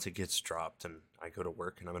 once it gets dropped and I go to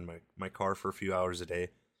work and I'm in my car for a few hours a day,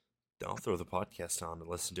 I'll throw the podcast on and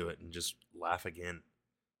listen to it and just laugh again.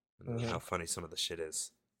 And how funny some of the shit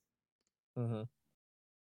is. Mm-hmm.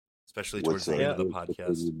 Especially towards the end of the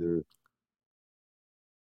podcast.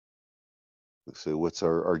 So what's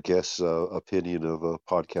our guest's opinion of a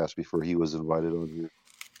podcast before he was invited on here?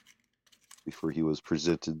 Before he was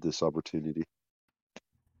presented this opportunity?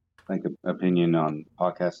 Like an opinion on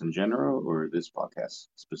podcasts in general or this podcast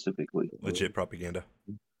specifically? Legit propaganda.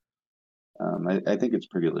 I think it's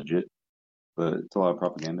pretty legit, but it's a lot of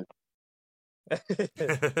propaganda.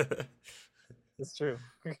 It's true.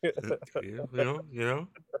 you know.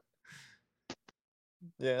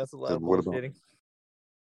 Yeah, it's a lot of What bullshitting.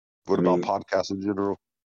 About podcasts in general?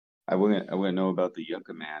 I wouldn't know about the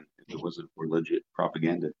Yucca Man if it wasn't for legit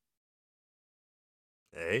propaganda.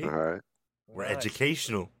 Hey, all right, we're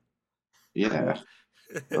educational. Yeah,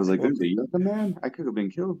 I was like, "There's a Yucca Man. I could have been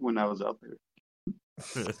killed when I was out there."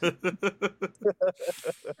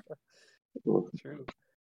 True.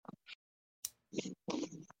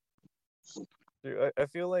 Dude, I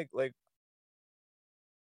feel like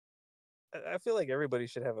I feel like everybody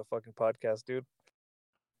should have a fucking podcast, dude.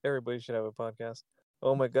 Everybody should have a podcast.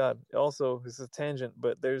 Oh my god. Also, this is a tangent,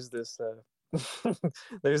 but there's this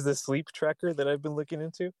there's this sleep tracker that I've been looking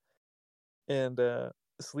into. And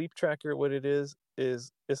sleep tracker, what it is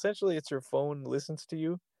essentially it's your phone listens to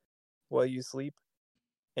you while you sleep,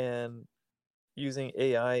 and using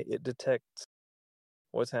AI it detects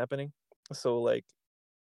what's happening. So like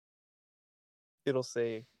it'll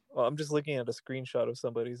say, well, I'm just looking at a screenshot of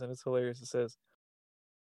somebody's and it's hilarious. It says,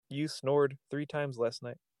 you snored 3 times last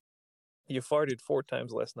night. You farted 4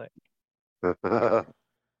 times last night.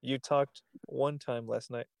 You talked 1 time last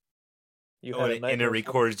night. You had a nightmare. And it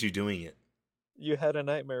records you doing it. You had a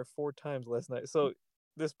nightmare 4 times last night. So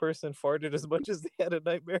this person farted as much as they had a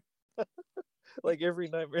nightmare. Like every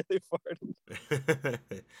nightmare they farted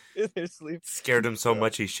in their sleep. Scared him so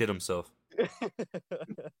much he shit himself.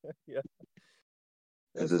 Yeah.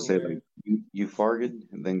 Does it say like you farted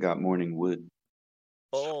and then got morning wood?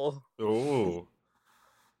 Oh.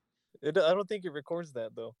 I don't think it records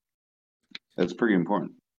that though. That's pretty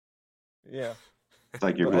important. Yeah. It's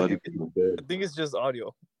like your blood. I think it's just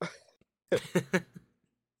audio.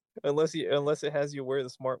 unless it has you wear the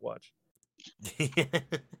smartwatch.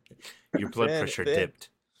 Your blood pressure dipped.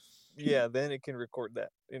 Yeah, then it can record that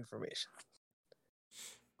information.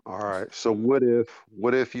 All right. So what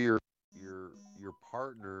if your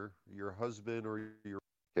partner, your husband or your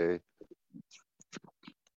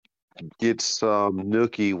gets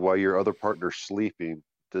nookie while your other partner's sleeping?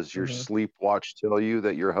 Does your sleep watch tell you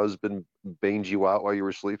that your husband banged you out while you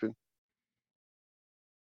were sleeping?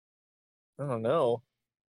 I don't know.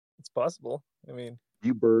 It's possible. I mean,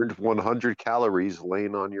 you burned 100 calories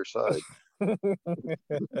laying on your side.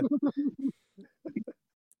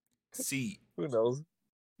 See, who knows?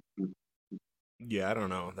 Yeah, I don't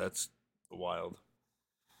know. That's wild.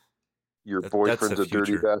 Your boyfriend's a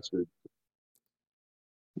dirty bastard.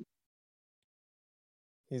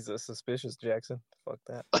 He's a suspicious Jackson. Fuck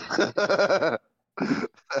that.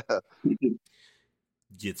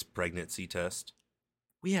 Gets pregnancy test.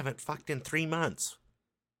 We haven't fucked in 3 months.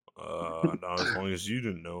 Not as long as you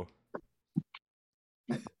didn't know.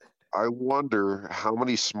 I wonder how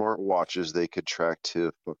many smartwatches they could track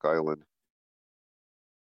to Hook Island.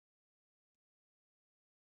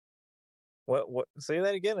 What? Say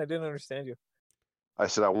that again. I didn't understand you. I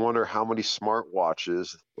said, I wonder how many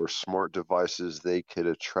smartwatches or smart devices they could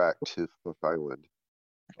attract to Hook Island.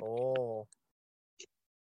 Oh,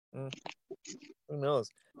 mm, who knows?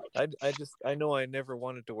 I know I never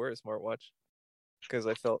wanted to wear a smartwatch because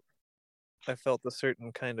I felt a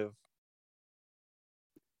certain kind of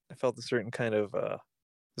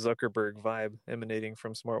Zuckerberg vibe emanating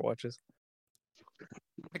from smartwatches.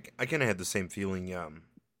 I kind of had the same feeling.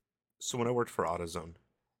 So when I worked for AutoZone,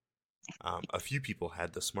 a few people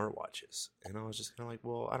had the smartwatches, and I was just kind of like,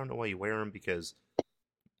 well, I don't know why you wear them because,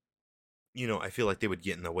 I feel like they would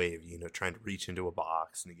get in the way of trying to reach into a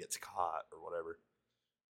box and it gets caught or whatever.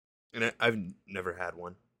 And I've never had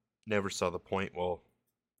one, never saw the point. Well,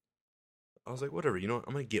 I was like, whatever, I'm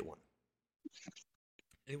gonna get one.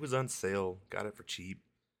 It was on sale, got it for cheap,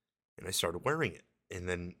 and I started wearing it. And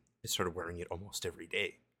then I started wearing it almost every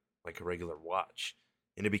day, like a regular watch.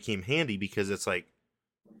 And it became handy because it's like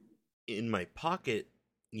in my pocket,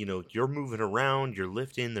 you're moving around, you're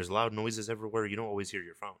lifting, there's loud noises everywhere, you don't always hear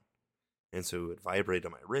your phone. And so it would vibrate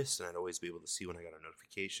on my wrist, and I'd always be able to see when I got a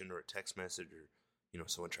notification or a text message or,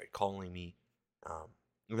 someone tried calling me.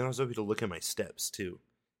 And then I was able to look at my steps too.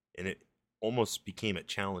 And it almost became a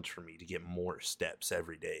challenge for me to get more steps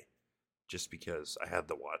every day just because I had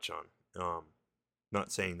the watch on.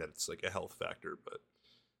 Not saying that it's like a health factor, but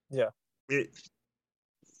Yeah.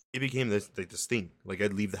 It became this thing. Like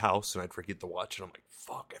I'd leave the house and I'd forget the watch, and I'm like,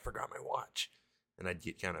 "Fuck, I forgot my watch," and I'd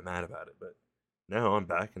get kind of mad about it. But now I'm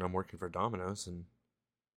back and I'm working for Domino's, and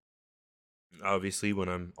obviously when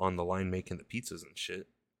I'm on the line making the pizzas and shit,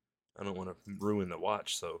 I don't want to ruin the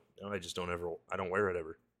watch, so I just don't ever. I don't wear it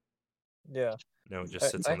ever. Yeah. No, it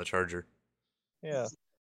just sits on the charger. Yeah,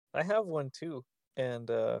 I have one too,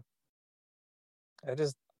 and I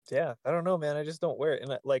just I don't know, man. I just don't wear it,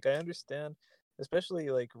 and I understand, especially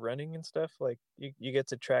like running and stuff. Like you get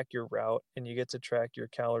to track your route, and you get to track your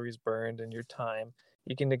calories burned and your time.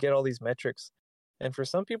 You can get all these metrics, and for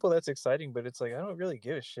some people that's exciting, but it's like I don't really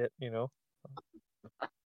give a shit,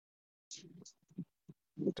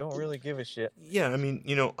 Don't really give a shit. Yeah, I mean,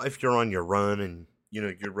 if you're on your run and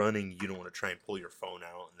you're running, you don't want to try and pull your phone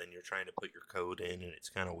out, and then you're trying to put your code in, and it's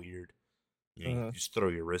kind of weird. You just throw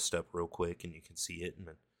your wrist up real quick, and you can see it, and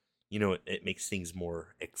then, it makes things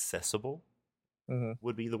more accessible.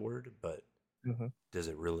 Would be the word, but does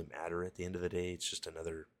it really matter at the end of the day? It's just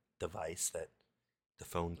another device that the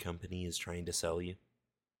phone company is trying to sell you.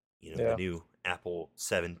 The new Apple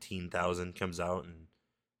 17,000 comes out, and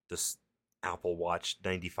this Apple Watch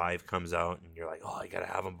 95 comes out, and you're like, oh, I gotta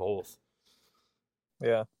have them both.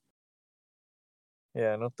 Yeah.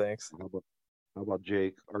 Yeah, no thanks. How about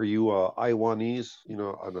Jake? Are you Iwanese,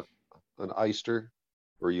 an Eister,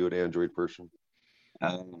 or are you an Android person?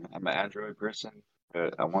 I'm an Android person,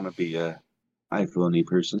 but I want to be a iPhone-y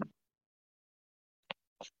person.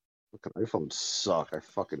 Fucking iPhones suck. I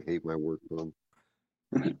fucking hate my work phone.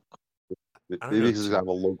 I don't Maybe know, because I have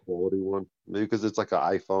a low quality one. Maybe because it's like an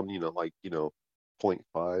iPhone,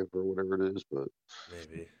 0.5 or whatever it is. But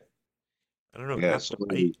maybe. I don't know. Yeah, Apple.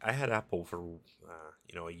 I had Apple for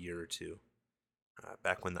a year or two,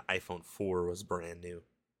 back when the iPhone 4 was brand new,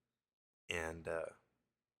 and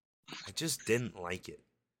I just didn't like it.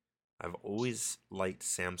 I've always liked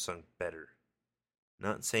Samsung better.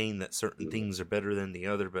 Not saying that certain things are better than the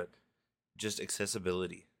other, but just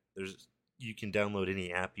accessibility. You can download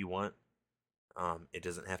any app you want. It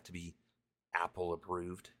doesn't have to be Apple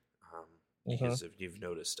approved, because if you've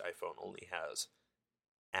noticed, iPhone only has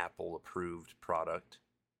Apple approved product.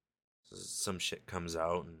 So some shit comes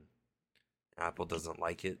out and Apple doesn't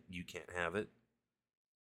like it, you can't have it.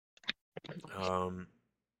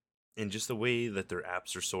 And just the way that their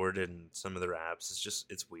apps are sorted and some of their apps,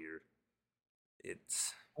 it's weird.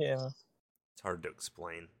 It's hard to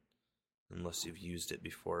explain unless you've used it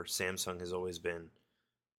before. Samsung has always been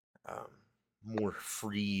more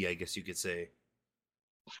free, I guess you could say.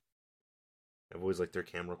 I've always liked their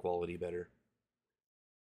camera quality better.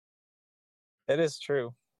 It is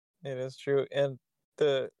true. It is true. And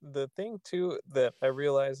the thing too that I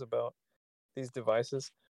realize about these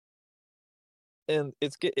devices, and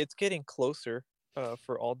it's getting closer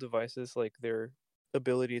for all devices, like their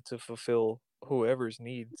ability to fulfill whoever's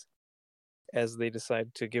needs as they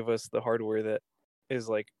decide to give us the hardware that is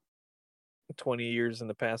like 20 years in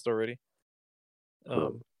the past already.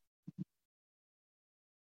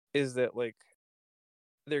 Is that like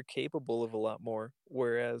they're capable of a lot more,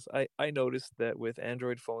 whereas I noticed that with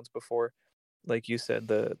Android phones before, like you said,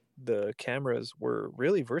 the cameras were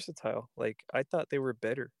really versatile. Like I thought they were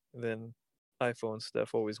better than iPhone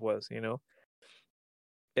stuff always was,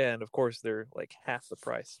 and of course they're like half the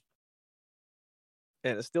price,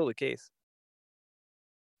 and it's still the case.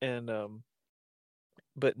 And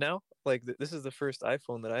but now, like, this is the first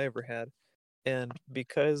iPhone that I ever had, and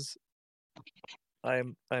because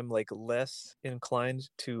I'm like less inclined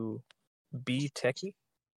to be techie,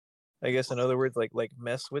 I guess in other words, like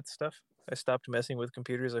mess with stuff. I stopped messing with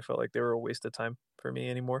computers. I felt like they were a waste of time for me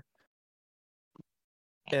anymore.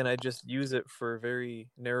 And I just use it for very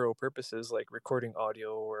narrow purposes, like recording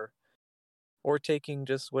audio or taking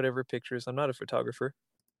just whatever pictures. I'm not a photographer.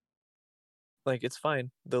 Like, it's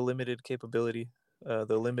fine. The limited capability, the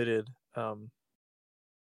limited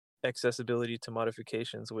accessibility to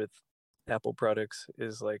modifications with Apple products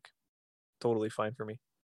is like totally fine for me.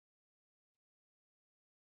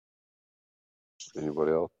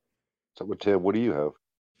 Anybody else? So, Tim, what do you have?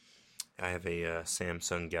 I have a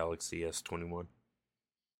Samsung Galaxy S21.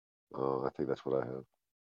 I think that's what I have.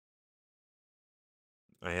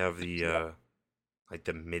 I have the like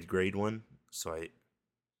the mid-grade one, so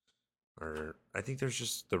I think there's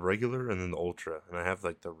just the regular and then the ultra, and I have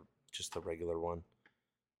like just the regular one.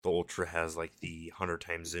 The ultra has like the 100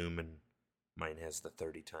 times zoom, and mine has the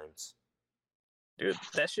 30 times. Dude,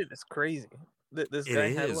 that shit is crazy. This It guy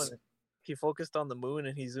had is. one. He focused on the moon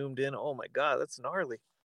and he zoomed in. Oh my god, that's gnarly.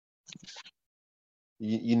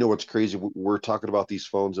 You know what's crazy? We're talking about these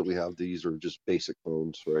phones that we have. These are just basic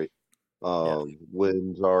phones, right? Yeah.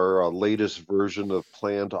 When our latest version of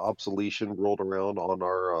planned obsolescence rolled around on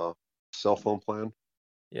our cell phone plan,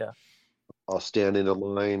 Yeah. I'll stand in a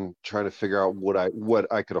line trying to figure out what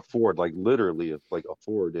I could afford, like literally like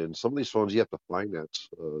afford. And some of these phones you have to finance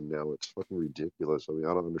now. It's fucking ridiculous. I mean,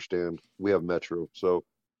 I don't understand. We have Metro, so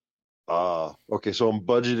okay, so I'm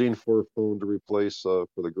budgeting for a phone to replace for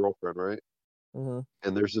the girlfriend, right? Mm-hmm.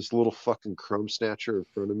 And there's this little fucking crumb snatcher in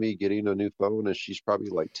front of me getting a new phone, and she's probably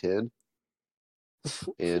like 10.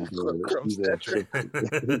 And Crumb snatcher.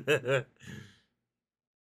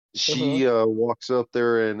 she walks up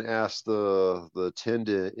there and asks the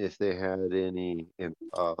attendant if they had any, and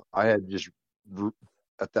I had just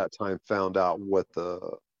at that time found out what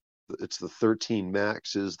it's the 13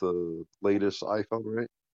 Max is the latest iPhone, right?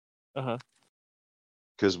 Uh-huh.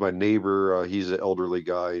 Because my neighbor, he's an elderly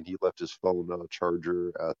guy, and he left his phone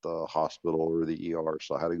charger at the hospital or the ER,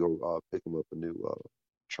 so I had to go pick him up a new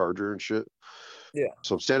charger and shit. Yeah.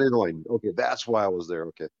 So I'm standing in the line. Okay, that's why I was there.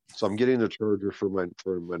 Okay, so I'm getting a charger for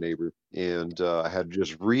my neighbor, and I had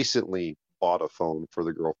just recently bought a phone for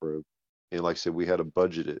the girlfriend, and like I said, we had to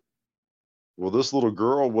budget it. Well, this little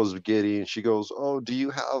girl was getting. She goes, "Oh, do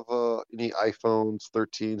you have any iPhones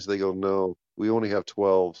 13s?" They go, "No, we only have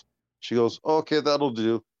 12s." She goes, "Okay, that'll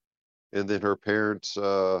do." And then her parents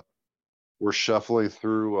were shuffling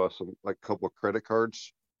through some like a couple of credit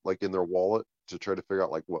cards like in their wallet to try to figure out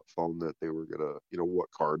like what phone that they were gonna, what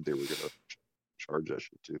card they were gonna charge that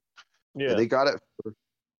shit to. And Yeah. they got it for her.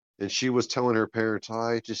 And she was telling her parents,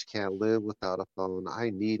 I just can't live without a phone. I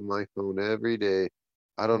need my phone every day.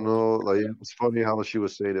 I don't know, like it was funny how she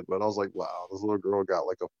was saying it, but I was like, wow, this little girl got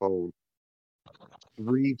like a phone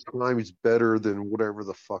 3 times better than whatever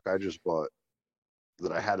the fuck I just bought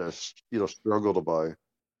that I had to, struggle to buy.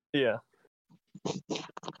 Yeah. What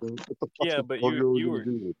the fuck's Yeah, a but 12-year-old you gonna were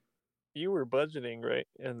do? you were budgeting, right?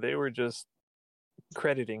 And they were just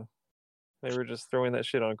crediting. They were just throwing that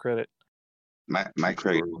shit on credit. My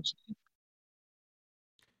credit.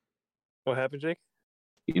 What happened, Jake?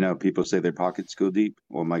 People say their pockets go deep.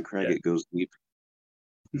 Well, my credit goes deep.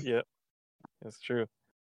 Yep. That's true.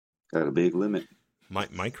 Got a big limit.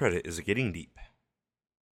 My credit is getting deep.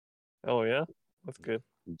 Oh yeah? That's good.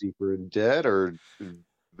 Deeper in debt or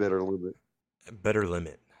better limit? Better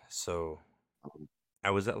limit. So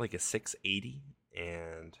I was at like a 680,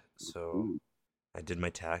 and so I did my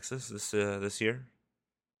taxes this year.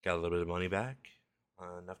 Got a little bit of money back,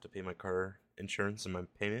 enough to pay my car insurance and my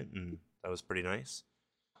payment, and that was pretty nice.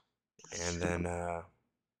 And then I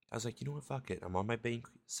was like, you know what, fuck it. I'm on my bank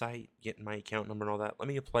site, getting my account number and all that. Let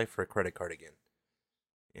me apply for a credit card again.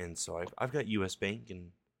 And so I've got U.S. Bank,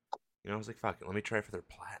 and I was like, fuck it. Let me try for their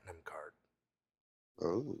platinum card.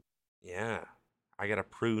 Oh. Yeah. I got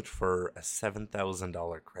approved for a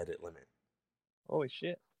 $7,000 credit limit. Holy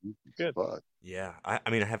shit. Good. Fuck. Yeah. I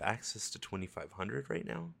mean, I have access to $2,500 right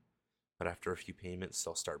now, but after a few payments,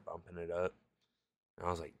 they'll start bumping it up. And I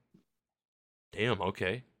was like, damn,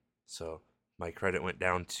 okay. So my credit went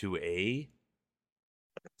down to a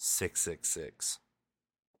 666.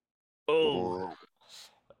 Oh.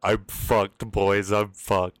 I'm fucked, boys. I'm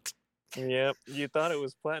fucked. Yep. You thought it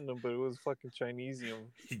was platinum, but it was fucking Chinesium.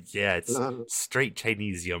 Yeah, it's straight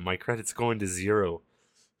Chinesium. My credit's going to 0.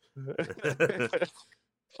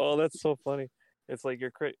 Oh, that's so funny. It's like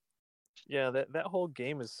your credit. Yeah, that whole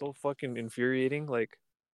game is so fucking infuriating. Like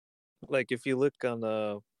if you look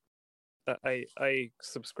on I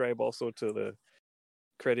subscribe also to the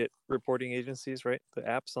credit reporting agencies, right? The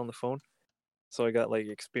apps on the phone. So I got like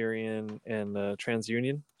Experian and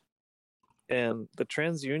TransUnion, and the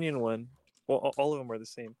TransUnion one, well, all of them are the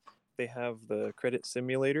same. They have the credit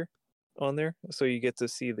simulator on there, so you get to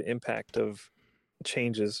see the impact of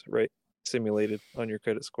changes, right, simulated on your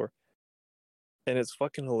credit score. And it's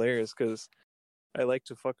fucking hilarious because I like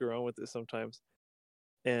to fuck around with it sometimes.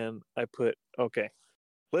 And I put, okay,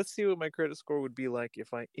 let's see what my credit score would be like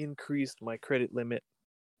if I increased my credit limit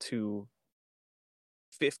to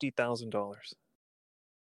 $50,000.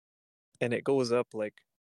 And it goes up like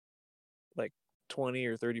 20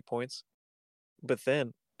 or 30 points. But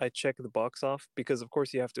then I check the box off because, of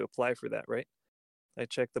course, you have to apply for that, right? I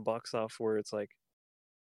check the box off where it's like,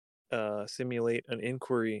 simulate an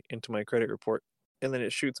inquiry into my credit report. And then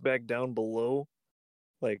it shoots back down below,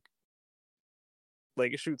 like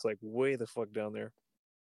it shoots like way the fuck down there.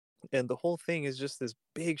 And the whole thing is just this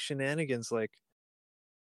big shenanigans. Like,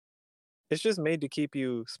 it's just made to keep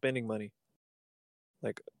you spending money,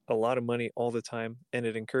 like a lot of money all the time. And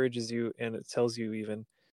it encourages you, and it tells you even,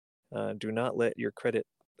 do not let your credit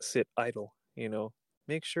sit idle.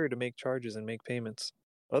 Make sure to make charges and make payments.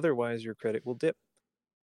 Otherwise, your credit will dip.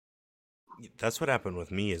 That's what happened with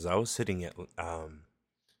me. Is I was sitting at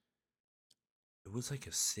it was like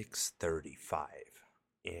a 635,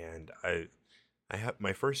 and I have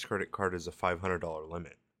my first credit card is a $500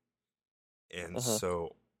 limit, and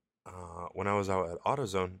so when I was out at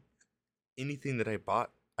AutoZone, anything that I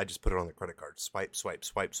bought, I just put it on the credit card, swipe, swipe,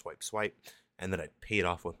 swipe, swipe, swipe, and then I'd pay it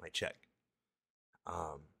off with my check.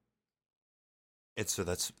 And so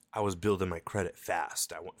I was building my credit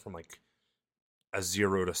fast. I went from like a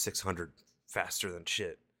 0 to 600 faster than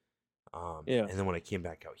shit. Yeah. And then when I came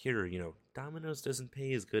back out here, Domino's doesn't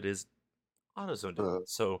pay as good as AutoZone did.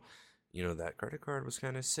 So, that credit card was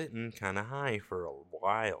kind of sitting kind of high for a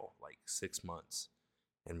while, like 6 months.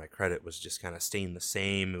 And my credit was just kind of staying the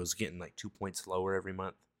same. It was getting like 2 points lower every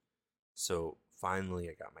month. So finally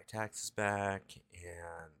I got my taxes back,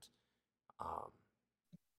 and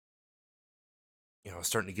I was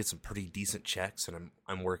starting to get some pretty decent checks, and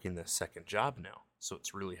I'm working this second job now. So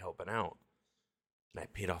it's really helping out. And I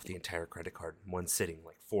paid off the entire credit card in one sitting,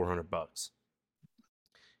 like $400.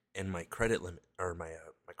 And my credit limit, or my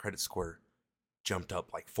credit score, jumped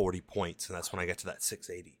up like 40 points, and that's when I got to that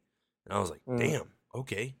 680. And I was like, damn,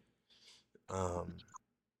 okay.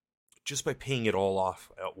 Just by paying it all off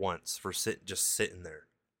at once for just sitting there,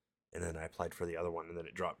 and then I applied for the other one, and then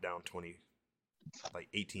it dropped down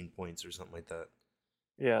 18 points or something like that.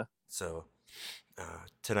 Yeah. So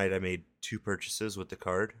tonight I made 2 purchases with the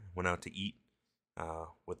card. Went out to eat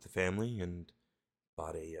with the family and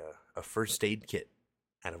bought a first aid kit.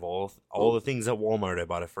 Out of all the things at Walmart, I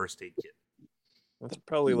bought a first aid kit. That's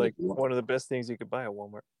probably like one of the best things you could buy at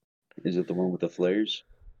Walmart. Is it the one with the flares?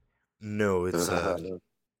 No, it's a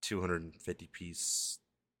 250-piece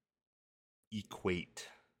Equate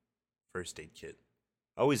first aid kit.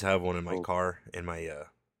 I always have one in my car in my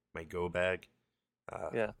my go bag.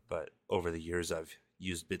 Yeah. But over the years, I've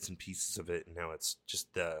used bits and pieces of it, and now it's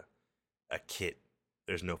just a kit.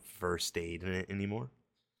 There's no first aid in it anymore.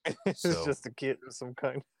 It's just a kit of some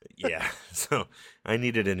kind. Yeah, so I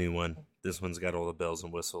needed a new one. This one's got all the bells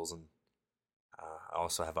and whistles, and I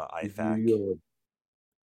also have an IFAC.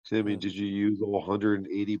 Timmy, did you use all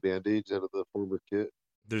 180 Band-Aids out of the former kit?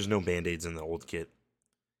 There's no Band-Aids in the old kit.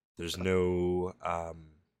 There's no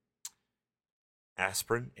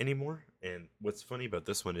aspirin anymore. And what's funny about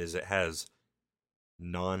this one is it has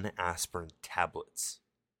non-aspirin tablets.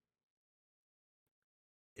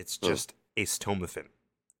 It's just acetaminophen,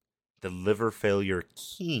 the liver failure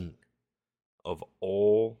king of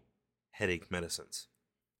all headache medicines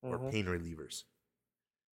or pain relievers.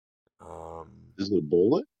 Is it a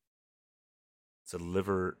bullet? It's a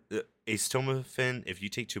liver acetaminophen. If you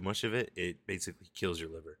take too much of it, it basically kills your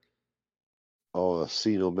liver. Oh,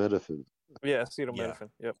 acetaminophen. Yeah, acetaminophen.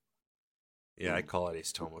 Yeah. Yep. Yeah, I call it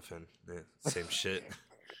acetaminophen. Same shit.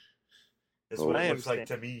 It's what it looks like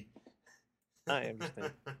to me. I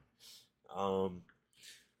understand.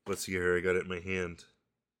 Let's see here. I got it in my hand.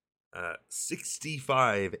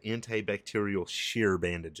 65 antibacterial shear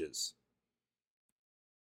bandages.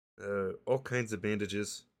 All kinds of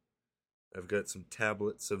bandages. I've got some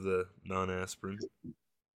tablets of the non-aspirin,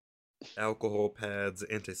 alcohol pads,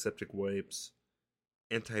 antiseptic wipes,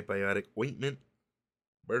 antibiotic ointment,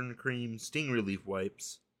 burn cream, sting relief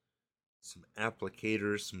wipes, some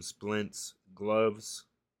applicators, some splints, gloves,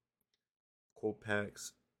 cold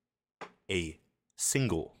packs, a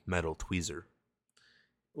single metal tweezer,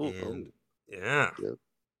 and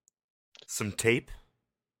some tape,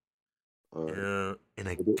 All right. And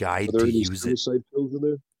a Are there, guide are there to any use it. suicide pills in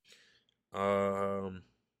there? Um,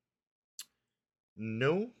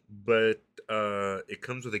 no, but it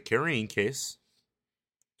comes with a carrying case.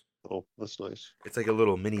 Oh, that's nice. It's like a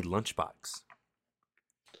little mini lunchbox.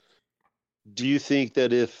 Do you think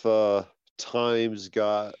that if times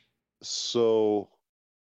got so,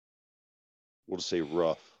 we'll just say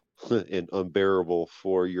rough and unbearable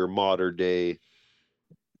for your modern day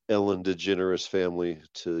Ellen DeGeneres family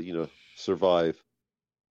to, survive,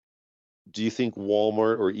 do you think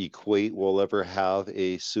Walmart or Equate will ever have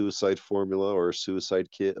a suicide formula or a suicide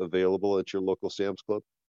kit available at your local Sam's Club?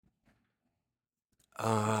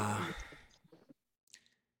 Uh,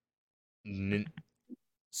 n-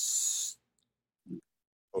 s-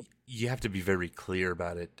 you have to be very clear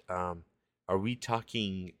about it. Are we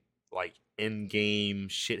talking like end game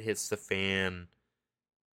shit hits the fan,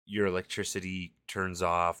 your electricity turns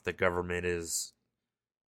off, the government is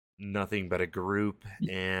nothing but a group,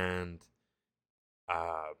 and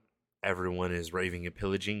uh, everyone is raving and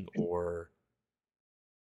pillaging, or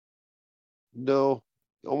No,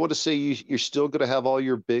 I want to say you're still going to have all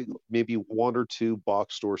your big, maybe one or two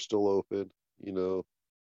box stores still open. You know,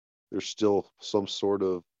 there's still some sort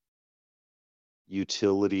of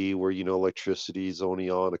utility where, electricity is only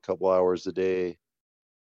on a couple hours a day.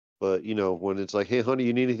 But, when it's like, hey, honey,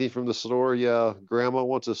 you need anything from the store? Yeah, grandma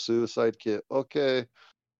wants a suicide kit. Okay.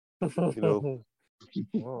 You know,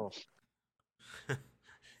 Oh,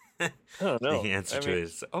 I don't know. the answer I to mean, it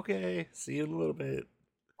is okay. See you in a little bit.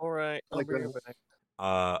 all right, I'll like bring a it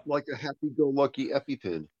back. like a happy-go-lucky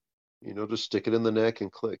EpiPen. Just stick it in the neck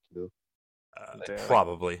and click. Damn.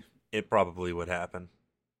 Probably, it probably would happen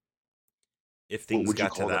if What things would you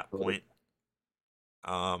got to call that that product? point.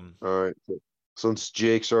 Um, All right. So, since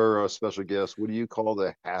Jake's our special guest, what do you call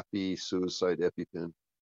the happy suicide EpiPen?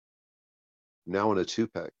 Now in a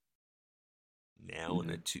 2-pack. now in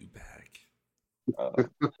a 2-pack.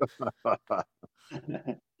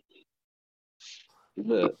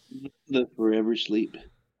 the the forever sleep.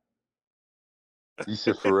 You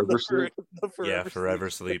said forever sleep? Yeah, forever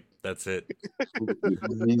sleep. That's it.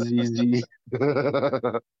 ZZZ.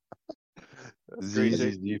 That's great,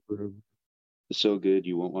 Jake. ZZZ forever. So good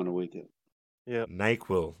you won't want to wake up. Yep.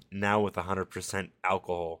 NyQuil now with 100%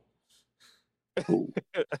 alcohol. Oh,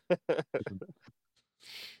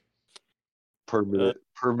 Permanent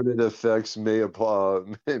effects may apply.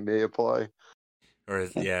 May apply. Or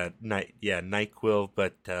NyQuil,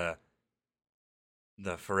 but the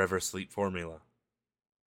forever sleep formula.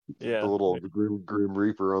 Yeah. The little grim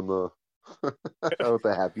reaper on the with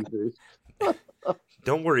the happy face.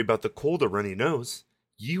 Don't worry about the cold or runny nose.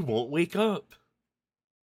 You won't wake up.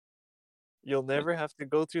 You'll never have to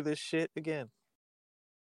go through this shit again.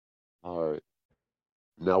 All right.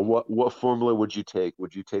 Now, what formula would you take?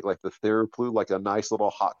 Would you take like the Theraplu, like a nice little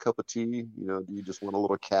hot cup of tea? Do you just want a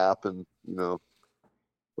little cap and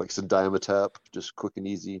like some Dimetap, just quick and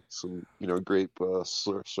easy. Some grape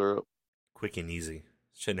syrup, Quick and easy.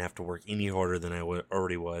 Shouldn't have to work any harder than I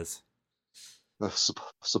already was.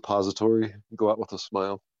 suppository. Go out with a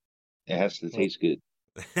smile. it has to taste good.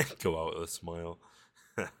 Go out with a smile.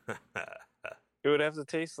 It would have to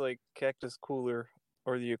taste like Cactus Cooler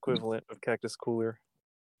or the equivalent of Cactus Cooler.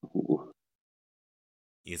 Ooh.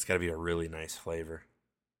 It's got to be a really nice flavor.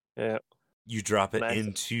 Yeah. You drop it Nice.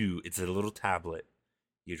 into, it's a little tablet.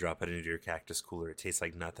 You drop it into your Cactus Cooler. It tastes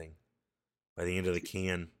like nothing. By the end of the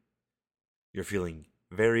can, you're feeling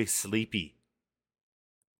very sleepy.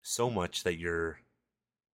 So much that you're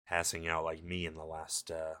passing out like me in the last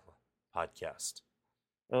podcast.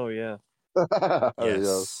 Oh yeah. Oh,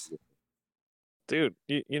 Yes. Dude,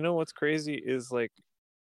 you know what's crazy is like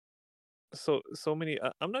so many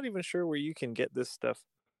I'm not even sure where you can get this stuff.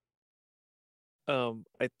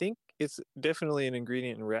 I think it's definitely an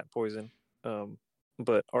ingredient in rat poison.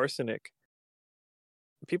 But arsenic.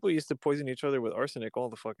 People used to poison each other with arsenic all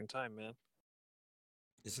the fucking time, man.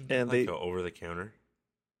 Isn't that And like they a over the counter?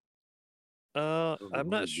 I'm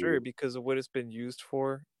not sure because of what it's been used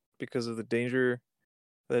for, because of the danger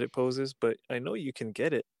that it poses, but I know you can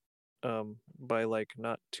get it by like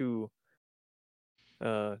not too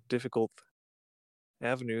difficult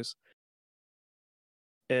avenues.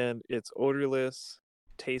 And it's odorless,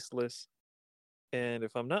 tasteless, and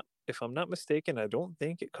if I'm not mistaken, I don't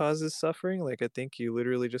think it causes suffering. Like I think you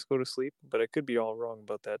literally just go to sleep, but I could be all wrong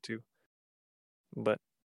about that too. But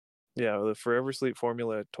yeah, the Forever Sleep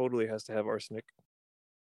formula totally has to have arsenic.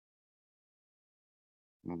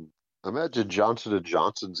 I imagine Johnson and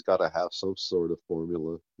Johnson's got to have some sort of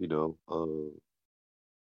formula,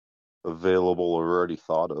 available or already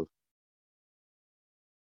thought of,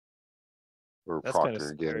 or That's kind of Procter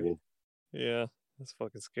and scary. Gamble. Yeah, that's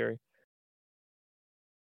fucking scary.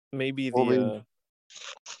 Maybe Well, I the mean,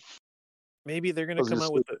 maybe they're I gonna was come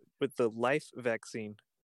gonna out say, with the life vaccine.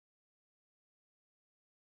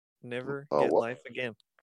 Never oh get well, life again.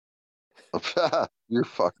 you're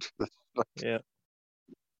fucked. Yeah.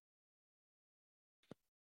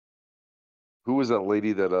 Who was that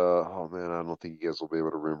lady that? Oh man, I don't think you guys will be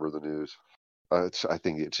able to remember the news. I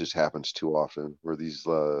think it just happens too often where these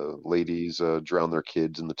ladies drown their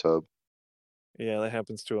kids in the tub. Yeah, that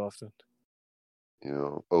happens too often. You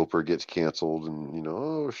know, Oprah gets canceled, and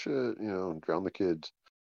oh shit, drown the kids.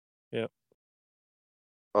 Yeah.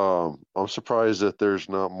 I'm surprised that there's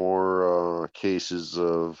not more cases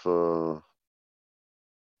of I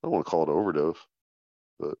don't want to call it overdose,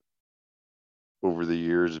 but over the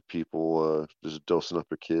years of people just dosing up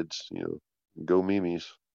their kids. Go Mimis.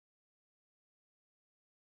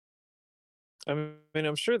 I mean,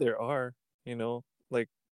 I'm sure there are, like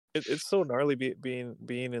it's so gnarly being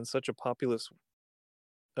in such a populous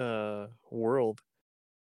world,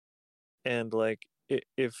 and like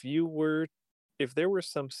if there were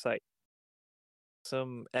some site,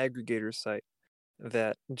 some aggregator site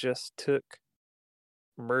that just took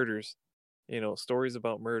murders, stories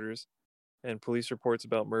about murders and police reports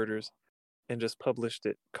about murders and just published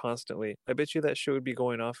it constantly, I bet you that show would be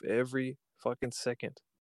going off every fucking second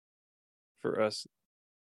for us,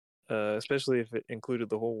 especially if it included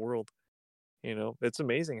the whole world. It's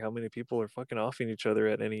amazing how many people are fucking offing each other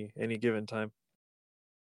at any given time.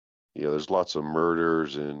 Yeah, there's lots of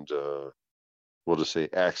murders and we'll just say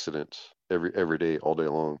accidents every day, all day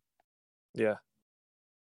long. Yeah.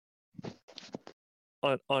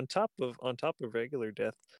 On top of regular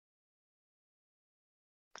death,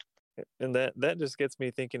 and that just gets me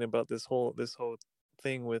thinking about this whole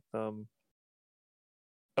thing with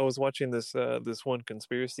I was watching this one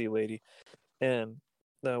conspiracy lady, and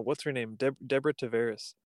what's her name, Deborah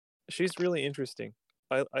Tavares. She's really interesting.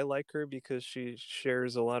 I like her because she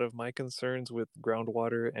shares a lot of my concerns with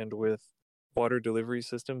groundwater and with water delivery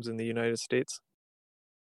systems in the United States.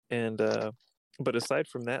 And but aside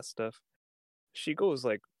from that stuff, she goes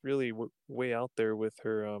like really way out there with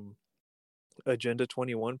her Agenda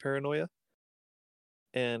 21 paranoia.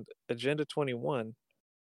 And Agenda 21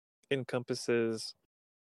 encompasses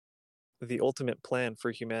the ultimate plan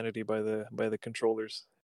for humanity by the controllers.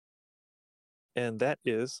 And that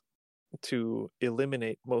is to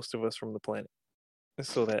eliminate most of us from the planet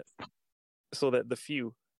so that the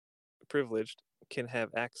few privileged can have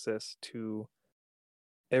access to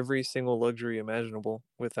every single luxury imaginable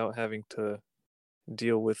without having to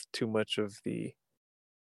deal with too much of the,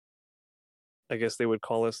 I guess they would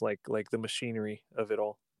call us like the machinery of it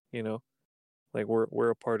all, you know? Like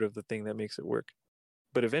we're a part of the thing that makes it work.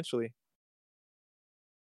 But eventually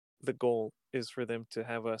the goal is for them to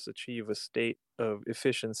have us achieve a state of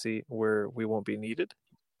efficiency where we won't be needed,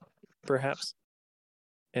 perhaps.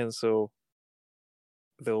 And so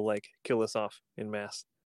they'll like kill us off in mass.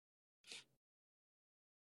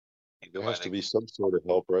 There has to be some sort of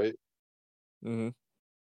help, right? Mm-hmm.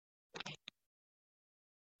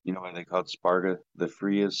 You know why they called Sparta the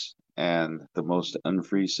freest and the most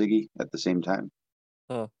unfree Siggy at the same time?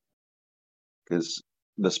 Huh. Because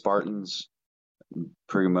the Spartans,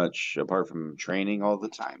 pretty much apart from training all the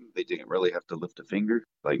time, they didn't really have to lift a finger,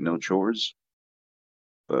 like no chores.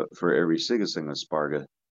 But for every citizen of Sparta,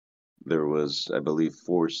 there was, I believe,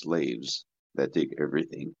 4 slaves that did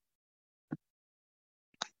everything.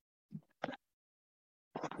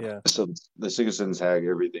 Yeah. So the citizens had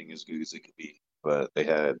everything as good as it could be, but they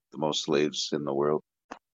had the most slaves in the world.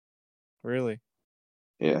 Really?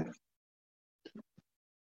 Yeah.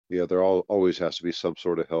 Yeah, there always has to be some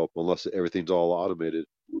sort of help, unless everything's all automated.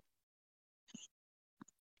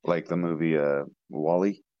 Like the movie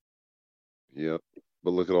Wall-E. Yep.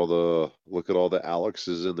 But look at all the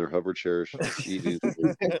Alexes in their hover chairs eating.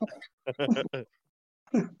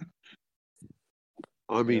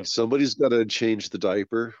 I mean, Yep. somebody's got to change the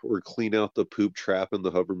diaper or clean out the poop trap in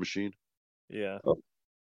the hover machine. Yeah. Oh.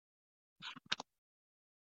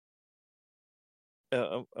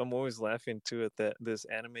 I'm always laughing too at that this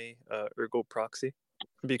anime Ergo Proxy,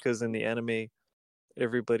 because in the anime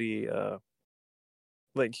everybody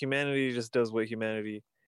like humanity just does what humanity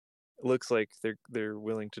looks like they're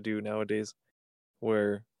willing to do nowadays,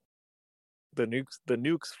 where the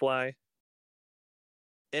nukes fly,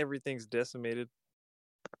 everything's decimated,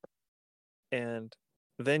 and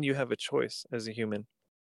then you have a choice as a human,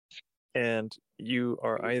 and you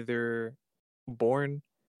are either born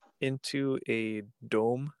into a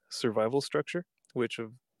dome survival structure,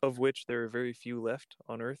 of which there are very few left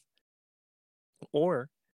on Earth, or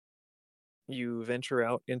you venture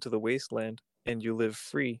out into the wasteland and you live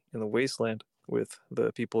free in the wasteland with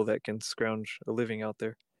the people that can scrounge a living out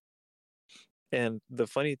there. And the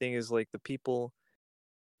funny thing is, like, the people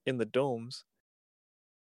in the domes,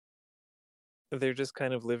 they're just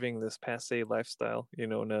kind of living this passe lifestyle,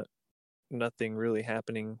 nothing really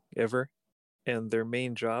happening ever. And their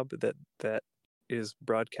main job that is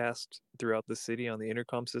broadcast throughout the city on the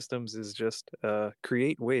intercom systems is just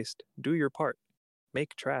create waste, do your part,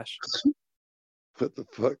 make trash. What the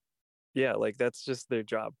fuck? Yeah, like that's just their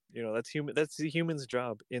job. That's the human's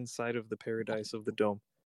job inside of the paradise of the dome.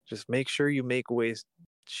 Just make sure you make waste,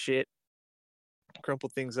 shit, crumple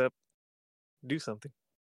things up, do something.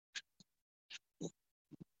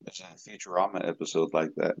 There's a Futurama episode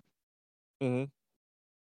like that Mm-hmm.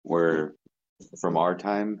 where from our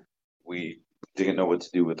time we didn't know what to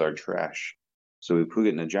do with our trash. So we put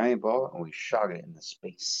it in a giant ball and we shot it into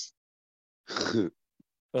space. Uh-huh.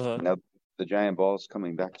 Now the giant ball is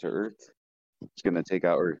coming back to Earth. It's gonna take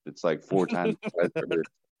out Earth. It's like 4 times the size of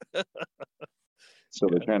Earth. So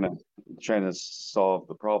they're trying to solve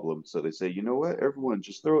the problem. So they say, you know what, everyone,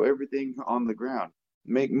 just throw everything on the ground.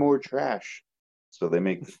 Make more trash. So they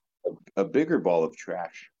make a bigger ball of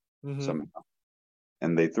trash Mm-hmm. somehow.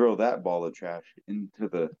 And they throw that ball of trash into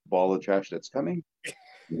the ball of trash that's coming.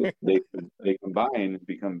 They combine,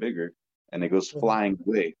 become bigger, and it goes flying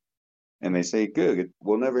away. And they say, good,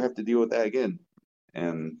 we'll never have to deal with that again.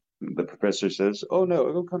 And the professor says, oh no,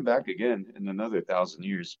 it'll come back again in another 1,000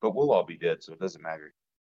 years, but we'll all be dead, so it doesn't matter.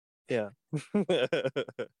 Yeah.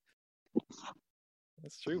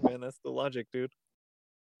 That's true, man. That's the logic, dude.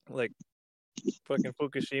 Like fucking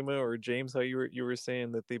Fukushima or James, how you were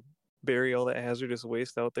saying that they bury all that hazardous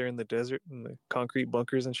waste out there in the desert in the concrete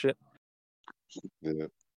bunkers and shit. Yeah.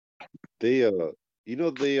 They there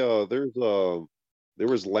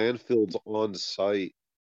was landfills on site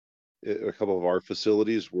at a couple of our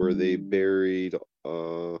facilities where they buried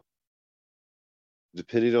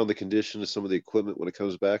depending on the condition of some of the equipment when it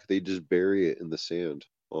comes back, they just bury it in the sand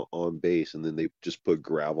on base, and then they just put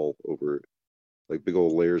gravel over it, like big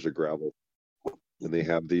old layers of gravel. And they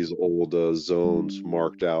have these old zones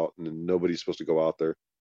marked out, and nobody's supposed to go out there.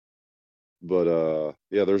 But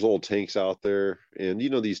yeah, there's old tanks out there, and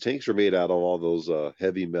these tanks are made out of all those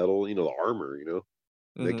heavy metal, the armor, that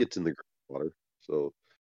Mhm. gets in the groundwater. So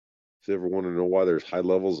if you ever want to know why there's high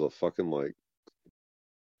levels of fucking like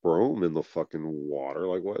chrome in the fucking water,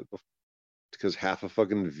 like what? Because half of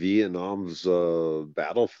fucking Vietnam's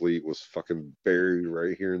battle fleet was fucking buried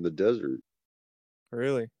right here in the desert.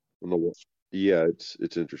 Really? Yeah,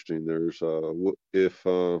 it's interesting. There's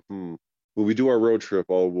when we do our road trip,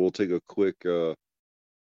 we'll take a quick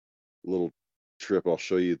little trip. I'll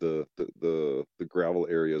show you the gravel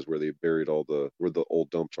areas where they buried where the old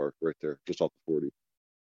dumps are, right there, just off the 40.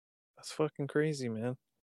 That's fucking crazy, man.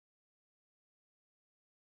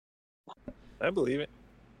 I believe it.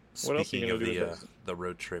 What else are you Speaking gonna of do with the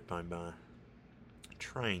road trip, I'm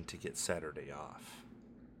trying to get Saturday off.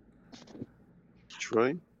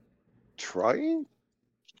 Trying?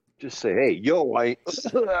 Just say, hey, yo,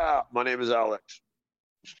 my name is Alex.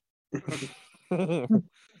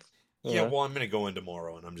 Yeah, well, I'm gonna go in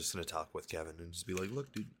tomorrow, and I'm just gonna talk with Kevin and just be like,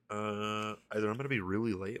 "Look, dude, either I'm gonna be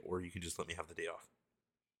really late, or you can just let me have the day off."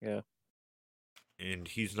 Yeah. And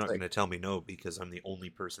he's not gonna tell me no because I'm the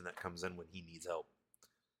only person that comes in when he needs help,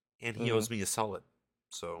 and he owes me a solid.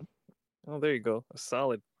 So, oh, there you go, a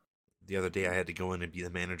solid. The other day, I had to go in and be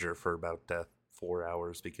the manager for about 4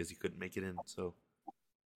 hours because he couldn't make it in. So,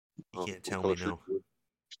 you can't tell me no.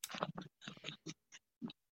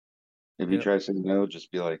 If you try saying no,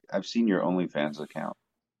 just be like, I've seen your OnlyFans account.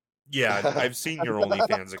 Yeah, I've seen your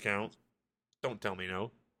OnlyFans account. Don't tell me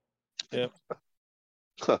no. Yep.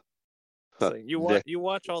 Like, you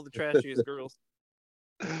watch all the trashiest girls.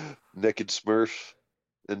 Naked Smurf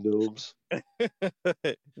and gnomes.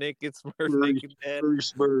 Naked Smurf, naked dad.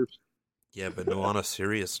 Smurf. Yeah, but no, on a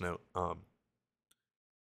serious note,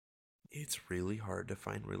 it's really hard to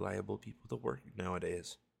find reliable people to work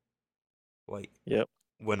nowadays. Like, yep.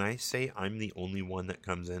 When I say I'm the only one that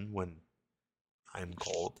comes in when I'm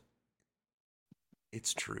called,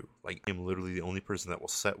 it's true. Like, I'm literally the only person that will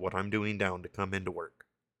set what I'm doing down to come into work.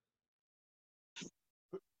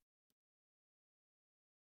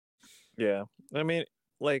 Yeah, I mean,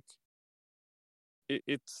 like,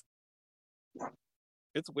 it's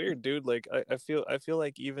weird, dude. Like, I feel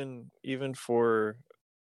like even for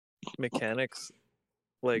mechanics,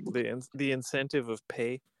 like the incentive of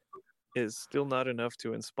pay is still not enough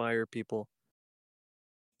to inspire people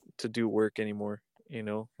to do work anymore.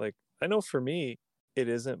 Like, I know for me it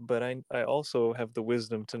isn't, but I also have the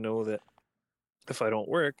wisdom to know that if I don't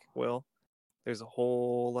work, well, there's a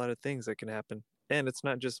whole lot of things that can happen, and it's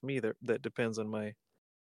not just me that depends on my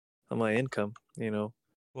income.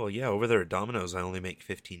 Well, yeah, over there at Domino's, I only make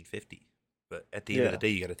 $15.50. But at the end of the Yeah. day,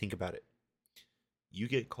 you got to think about it. You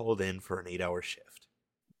get called in for an 8-hour shift.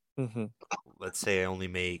 Hmm. Let's say I only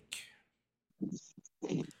make,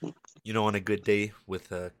 on a good day with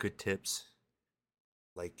good tips,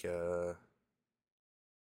 like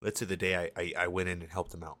let's say the day I went in and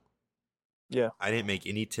helped them out. Yeah. I didn't make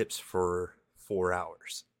any tips for 4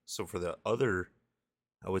 hours. So for the other,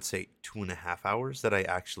 I would say 2.5 hours that I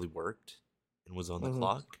actually worked and was on the Hmm.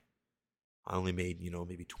 clock, I only made,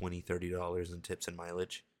 maybe $20, $30 in tips and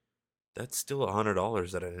mileage. That's still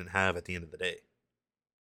 $100 that I didn't have at the end of the day.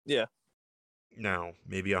 Yeah. Now,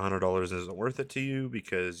 maybe $100 isn't worth it to you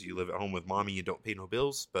because you live at home with mommy, you don't pay no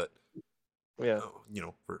bills, but Yeah.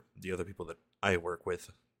 for the other people that I work with,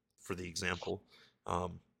 for the example,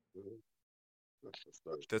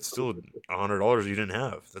 that's still $100 you didn't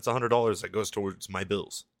have. That's $100 that goes towards my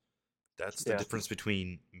bills. That's the Yeah. difference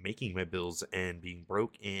between making my bills and being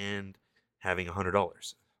broke and having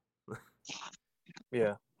 $100.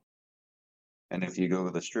 Yeah. And if you go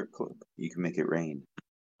to the strip club, you can make it rain.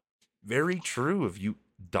 Very true. If you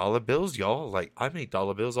dollar bills, y'all, like I make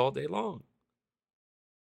dollar bills all day long.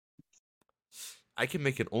 I can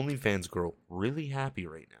make an OnlyFans girl really happy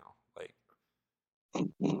right now. Like,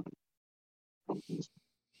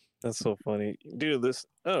 That's so funny, dude.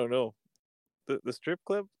 I don't know, the strip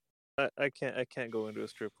club. I can't go into a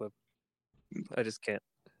strip club. I just can't.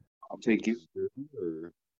 I'll take you.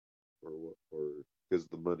 Or what? Or because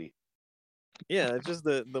the money. Yeah, it's just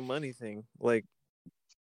the money thing. Like,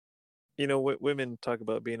 women talk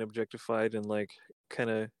about being objectified and like kind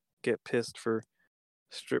of get pissed for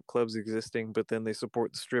strip clubs existing, but then they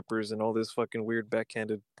support the strippers and all this fucking weird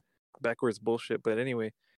backwards bullshit. But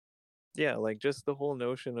anyway, yeah, like just the whole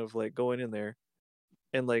notion of like going in there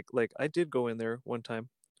and like I did go in there one time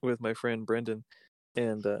with my friend Brendan,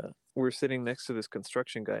 and we're sitting next to this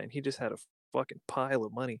construction guy, and he just had a fucking pile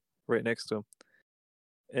of money right next to him,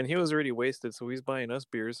 and he was already wasted, so he's buying us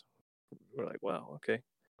beers. We're like, wow, okay.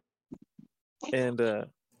 And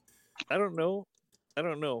I don't know,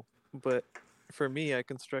 but for me, I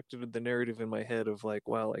constructed the narrative in my head of like,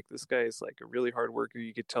 wow, like this guy is like a really hard worker.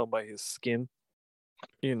 You could tell by his skin,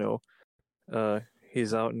 you know,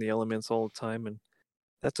 he's out in the elements all the time, and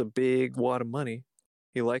that's a big wad of money.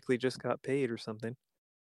 He likely just got paid or something,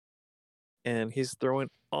 and he's throwing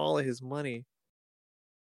all of his money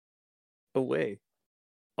away,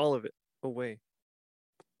 all of it away,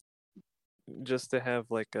 just to have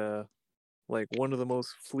like one of the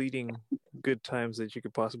most fleeting good times that you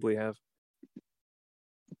could possibly have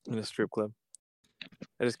in a strip club.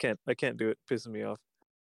 I can't do it. It pisses me off.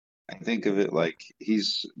 I think of it like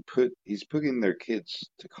he's putting their kids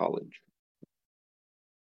to college.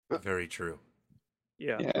 very true.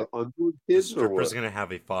 Yeah. Yeah, Unborn The kids or stripper's what? going to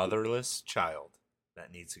have a fatherless child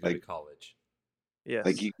that needs to go to Like- college. Yes.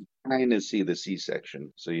 like you kind of see the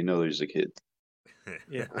C-section, so you know there's a kid.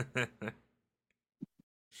 Yeah.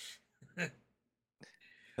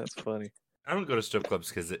 That's funny. I don't go to strip clubs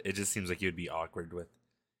because it just seems like you'd be awkward with,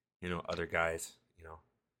 other guys.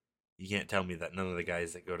 You can't tell me that none of the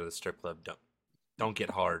guys that go to the strip club don't get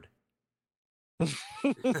hard. You're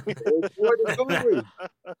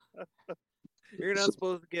not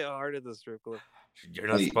supposed to get hard at the strip club. You're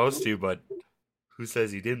not Hey. supposed to, but who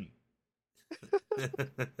says you didn't?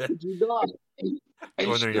 You not. I Go in used there to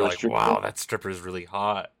and go you're to like, strip wow, club. that stripper's really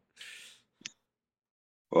hot.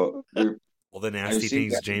 Well, All the nasty seen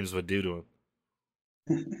things that. James would do to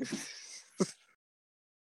him.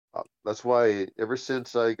 That's why ever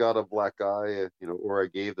since I got a black eye, or I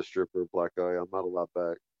gave the stripper a black eye, I'm not allowed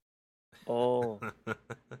back. Oh.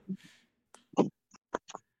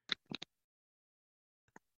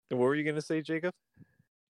 What were you gonna say, Jacob?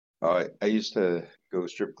 I used to go to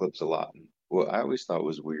strip clubs a lot. What I always thought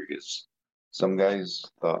was weird is some guys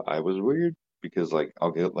thought I was weird because like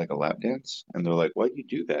I'll get like a lap dance and they're like, "Why'd you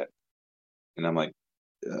do that?" And I'm like,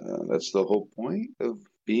 "That's the whole point of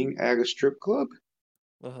being at a strip club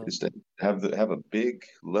Uh-huh. is to have a big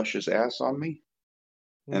luscious ass on me."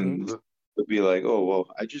 And Mhm. they'll be like, "Oh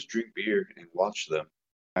well, I just drink beer and watch them.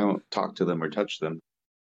 I don't talk to them or touch them."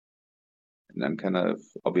 And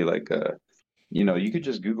I'll be like, you could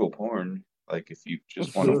just Google porn, like if you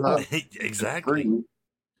just want to watch Exactly. free.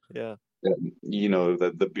 Yeah.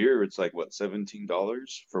 The beer, it's like what,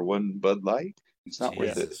 $17 for one Bud Light? It's not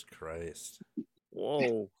worth it. Jesus Christ.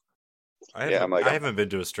 Whoa. I'm like, I haven't been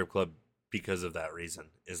to a strip club because of that reason.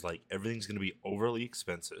 Is like everything's going to be overly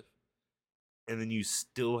expensive, and then you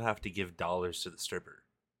still have to give dollars to the stripper.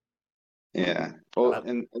 yeah. Well, I-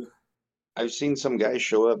 and I've seen some guys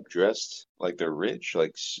show up dressed like they're rich,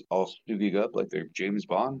 like all suited up like they're James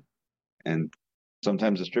Bond. And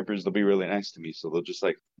sometimes the strippers they'll be really nice to me, so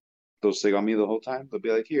they'll sing on me the whole time. They'll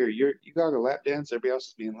be like, "Here, you got a lap dance." Everybody else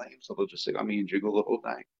is being lame, so they'll just sing on me and jiggle the whole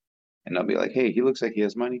night. And I'll be like, "Hey, he looks like he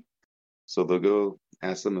has money." So they'll go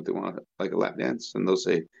ask them if they want like a lap dance, and they'll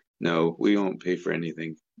say, "No, we won't pay for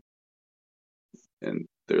anything." And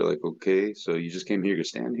they're like, "Okay, so you just came here to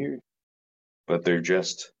stand here?" But they're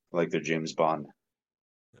dressed like they're James Bond.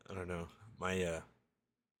 I don't know. My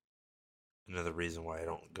another reason why I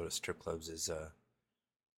don't go to strip clubs is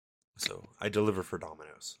so I deliver for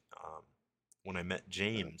Domino's. When I met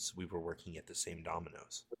James, we were working at the same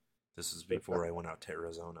Domino's. This was before I went out to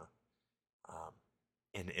Arizona.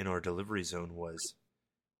 And in our delivery zone was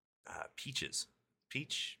Peaches,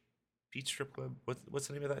 Peach Strip Club. What's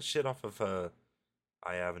the name of that shit off of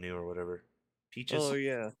I Avenue or whatever? Peaches. Oh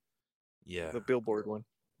yeah, Yeah, the billboard one.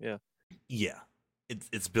 Yeah. yeah.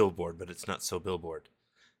 It's Billboard, but it's not so Billboard.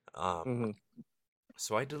 Hmm.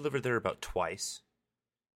 So I delivered there about twice,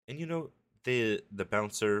 and the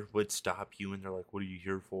bouncer would stop you, and they're like, "What are you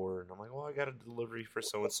here for?" And I'm like, "Well, I got a delivery for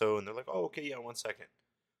so and so," and they're like, "Oh, okay, yeah, 1 second."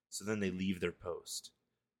 So then they leave their post.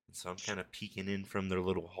 And so I'm kind of peeking in from their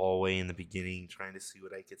little hallway in the beginning, trying to see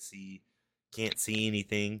what I could see. Can't see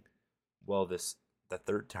anything. Well, the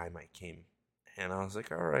third time I came, and I was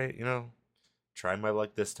like, all right, try my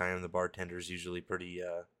luck this time. The bartender's usually pretty,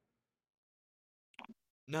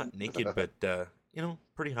 not naked, but,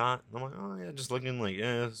 pretty hot. And I'm like, oh, yeah, just looking like,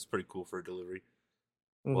 yeah, this is pretty cool for a delivery.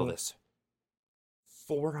 Well, this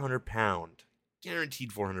 400-pound,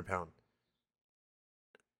 guaranteed 400-pound.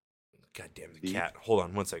 God damn the cat. Hold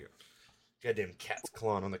on 1 second. Goddamn cat's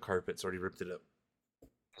clawing on the carpet. It's already ripped it up.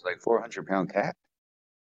 It's like 400-pound cat.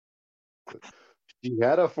 She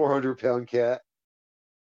had a 400-pound cat.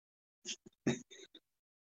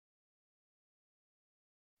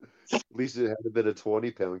 At least it had been a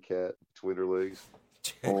 20-pound cat between her legs.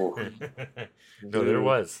 Oh. No, there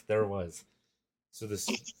was. So this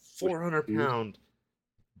 400-pound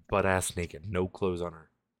butt ass naked, no clothes on her,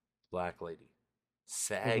 black lady,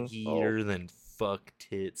 saggier than fuck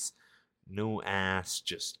tits, no ass,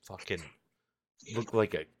 just fucking look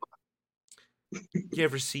like a. You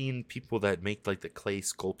ever seen people that make like the clay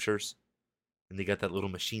sculptures, and they got that little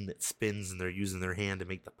machine that spins, and they're using their hand to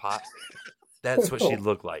make the pot? That's what she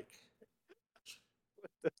looked like.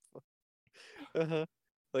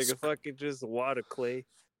 Like a fucking just wad of clay.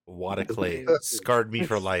 Wad of clay. Scarred me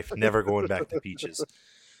for life. Never going back to Peaches.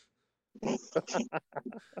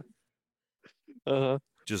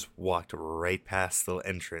 Just walked right past the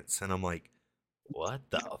entrance, and I'm like, what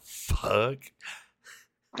the fuck?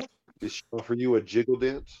 Is she offer you a jiggle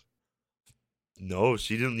dance? No,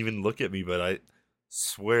 she didn't even look at me, but I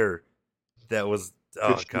swear that was,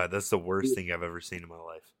 oh god, that's the worst thing I've ever seen in my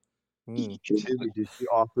life. Timmy, did she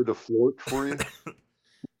offer to flirt for you?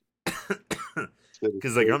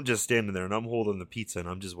 Because like I'm just standing there and I'm holding the pizza and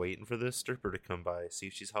I'm just waiting for this stripper to come by, see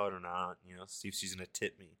if she's hot or not, see if she's gonna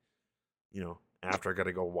tip me, after I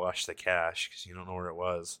gotta go wash the cash because you don't know where it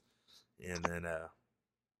was. And then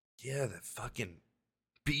yeah, the fucking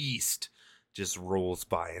beast just rolls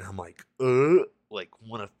by and I'm like want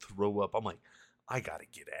to throw up. I'm like, I gotta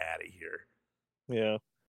get out of here. Yeah.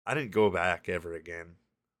 I didn't go back ever again.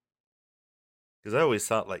 Because I always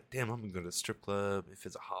thought, like, damn, I'm going to go to the strip club if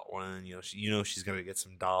it's a hot one. She's going to get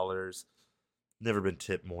some dollars. Never been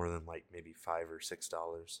tipped more than, like, maybe $5 or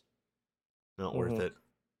 $6. Not worth it.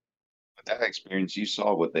 With that experience, you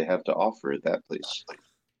saw what they have to offer at that place.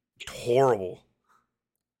 Horrible.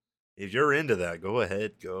 If you're into that, go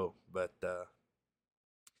ahead, go. But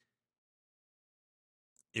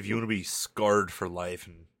if you want to be scarred for life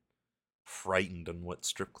and frightened on what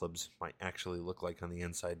strip clubs might actually look like on the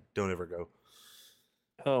inside, don't ever go.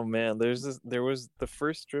 Oh man, there was the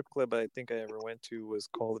first strip club I think I ever went to was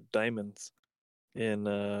called Diamonds in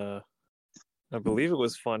I believe it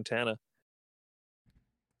was Fontana.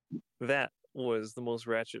 That was the most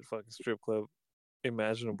ratchet fucking strip club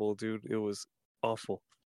imaginable, dude. It was awful.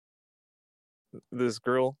 This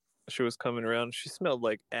girl, she was coming around, she smelled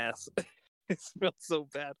like ass. It smelled so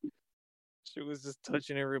bad. She was just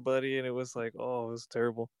touching everybody and it was like, oh, it was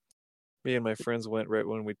terrible. Me and my friends went right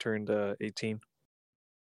when we turned 18.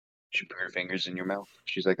 She put her fingers in your mouth.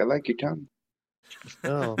 She's like, I like your tongue.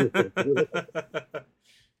 Oh.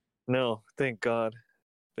 No, thank God.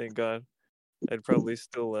 Thank God. I'd probably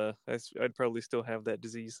still I'd probably still have that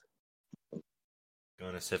disease.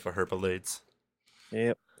 Gonna sip for Herbalides.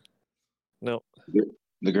 Yep. No.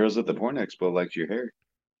 The girls at the porn expo liked your hair.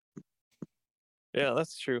 Yeah,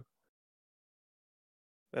 that's true.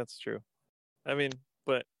 That's true. I mean,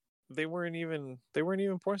 but they weren't even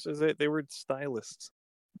porn stars. They were stylists.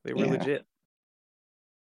 They were Yeah. legit.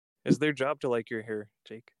 It's their job to like your hair,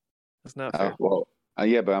 Jake. That's not fair. Well,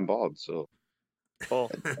 yeah, but I'm bald, so Oh,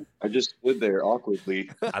 I just stood there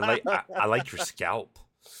awkwardly. I like your scalp.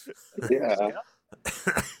 Yeah,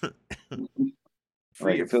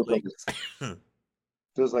 Free like of it feels like flakes.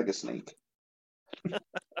 feels like a snake.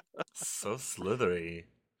 So slithery.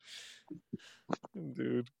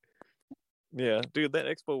 Dude. Yeah, dude, that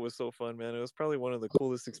expo was so fun, man. It was probably one of the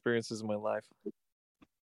coolest experiences of my life.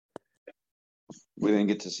 We didn't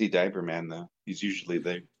get to see Diaper Man though. He's usually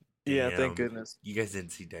there. Yeah, Damn. thank goodness. You guys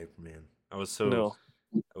didn't see Diaper Man. I was No.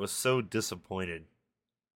 so disappointed.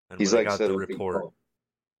 And He's when I like got said, the "Look, report, oh,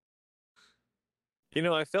 You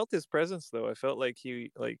know, I felt his presence though. I felt like he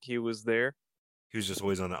was there. he was just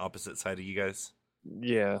always on the opposite side of you guys.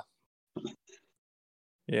 Yeah.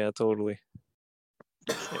 Yeah, totally.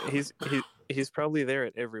 He's probably there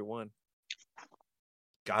at every one.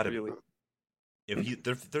 Got him. Really.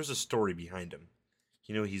 If there's a story behind him,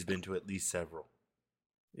 you know he's been to at least several.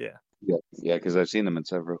 Yeah. yeah," because I've seen him in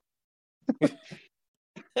several.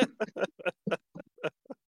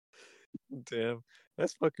 Damn.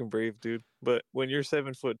 That's fucking brave, dude. But when you're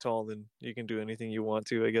 7 foot tall, then you can do anything you want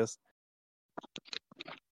to, I guess.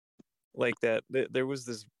 Like that. There was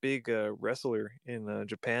this big wrestler in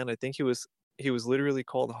Japan. I think he was literally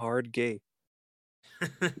called Hard Gay.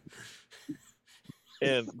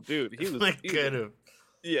 And dude, he was Like, kind of.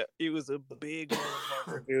 yeah, he was a big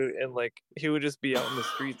motherfucker, dude. And like he would just be out in the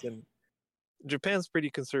streets, and Japan's a pretty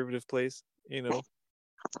conservative place, you know.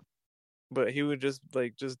 But he would just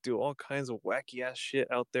do all kinds of wacky ass shit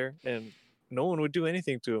out there, and no one would do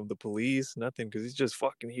anything to him. The police, nothing, because he's just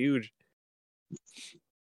fucking huge.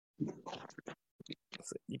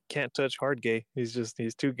 So you can't touch Hard Gay. He's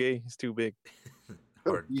too gay. He's too big.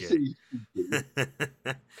 Hard You gay. see,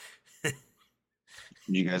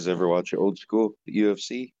 You guys ever watch old school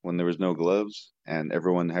UFC when there was no gloves and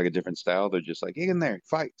everyone had a different style? They're just like, get in there,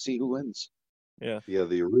 fight, see who wins. yeah,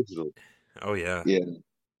 the original. Oh yeah. Yeah.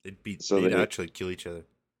 They'd actually kill each other.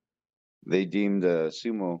 They deemed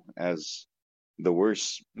sumo as the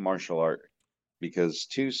worst martial art because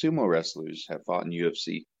 2 sumo wrestlers have fought in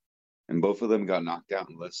UFC, and both of them got knocked out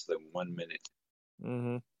in less than 1 minute.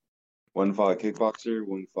 Mm-hmm. One fought a kickboxer,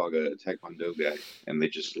 one fought a taekwondo guy, and they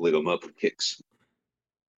just lit them up with kicks.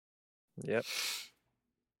 Yep.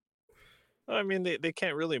 I mean, they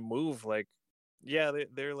can't really move. Like, yeah,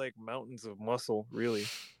 they're like mountains of muscle, really,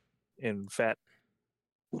 and fat.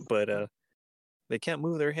 But they can't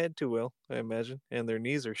move their head too well, I imagine, and their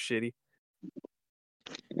knees are shitty.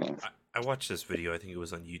 Yeah. I watched this video. I think it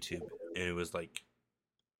was on YouTube, and it was like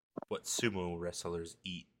what sumo wrestlers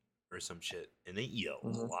eat or some shit, and they eat a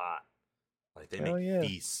Mhm. lot. Like they Hell make yeah.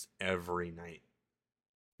 feasts every night.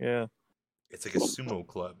 Yeah. It's like a sumo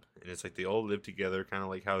club, and it's like they all live together, kind of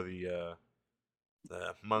like how the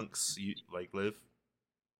monks live,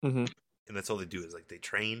 Mm-hmm. and that's all they do is like they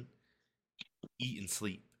train, eat, and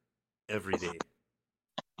sleep every day,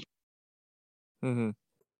 Mm-hmm. and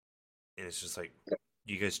it's just like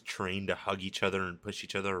you guys train to hug each other and push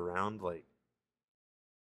each other around, like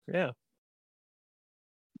Yeah.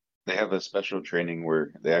 They have a special training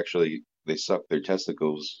where they suck their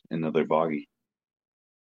testicles into their body.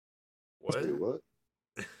 what? Wait, what?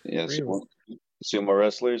 Yeah, Really? sumo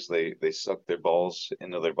wrestlers, they suck their balls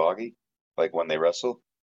into their body, like when they wrestle.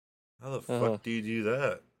 How the Uh-huh. fuck do you do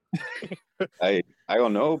that? I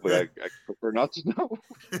don't know, but I prefer not to know.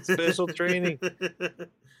 Special training.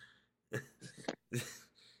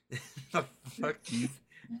 The fuck you?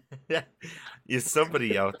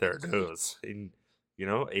 Somebody out there knows. And you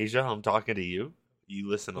know, Asia, I'm talking to you. You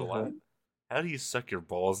listen a lot. Uh-huh. How do you suck your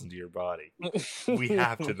balls into your body? We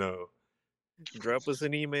have to know. Drop us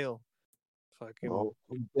an email. Fucking. Oh,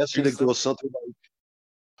 I'm guessing it goes something like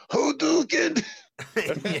Hadouken.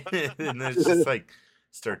 And then it's just like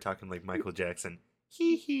start talking like Michael Jackson.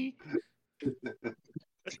 Hee hee.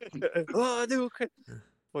 Oh, dude.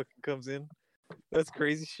 Fucking comes in. That's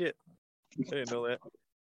crazy shit. I didn't know that.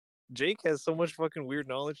 Jake has so much fucking weird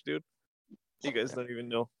knowledge, dude. You guys don't even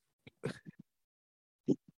know.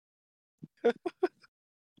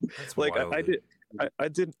 That's Like wild, I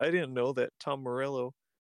dude. didn't know that Tom Morello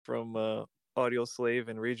from Audio Slave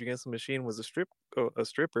and Rage Against the Machine was a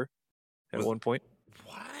stripper at Was- one point.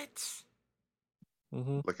 What?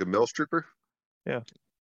 Mm-hmm. Like a male stripper? Yeah.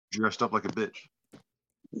 Dressed up like a bitch.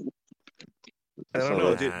 I don't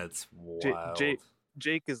know, dude. That's wild.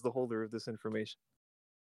 Jake is the holder of this information.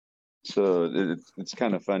 So it's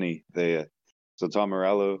kind of funny. So Tom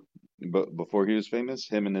Morello, but before he was famous,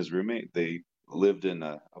 him and his roommate, they lived in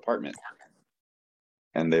an apartment.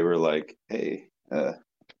 and they were like, "Hey,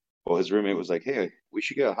 well, his roommate was like, "Hey, we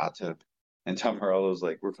should get a hot tub," and Tom Morello was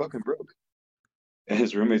like, "We're fucking broke," and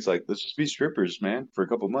his roommate's like, "Let's just be strippers, man, for a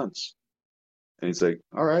couple months," and he's like,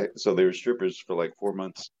 "All right," so they were strippers for like 4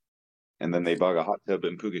 months, and then they bought a hot tub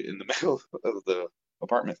in Phuket in the middle of the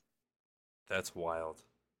apartment. That's wild.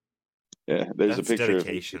 Yeah, there's a That's picture of him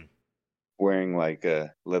dedication. wearing like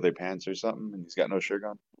leather pants or something, and he's got no shirt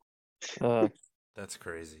on. That's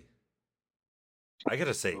crazy. I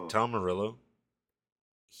gotta say, Oh. Tom Morello,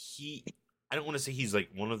 I don't want to say he's like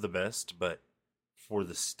one of the best, but for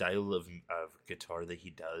the style of guitar that he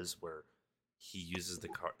does, where he uses the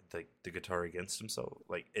guitar against himself,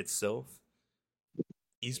 like itself,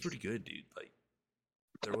 he's pretty good, dude. Like,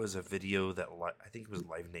 there was a video that I think it was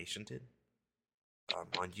Live Nation did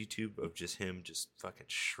on YouTube of just him just fucking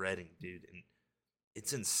shredding, dude, and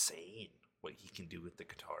it's insane what he can do with the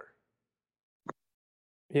guitar.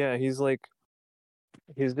 Yeah, he's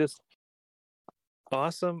just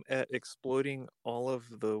awesome at exploiting all of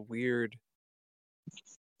the weird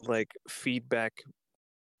like feedback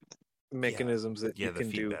mechanisms that Yeah, you the can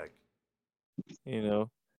do, feedback. you know.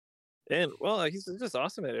 And well, he's just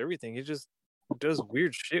awesome at everything. He just does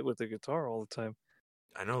weird shit with the guitar all the time.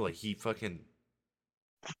 I know, like he fucking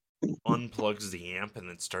unplugs the amp and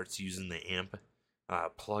then starts using the amp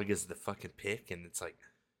plug as the fucking pick, and it's like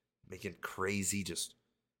making crazy just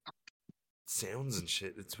sounds and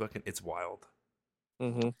shit. It's wild.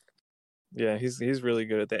 Mm-hmm. Yeah, he's really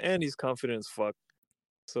good at that, and he's confident as fuck.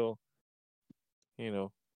 So, you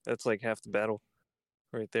know, that's like half the battle,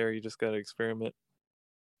 right there. You just gotta experiment.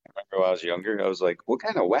 I remember when I was younger, I was like, "What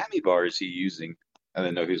kind of whammy bar is he using?" I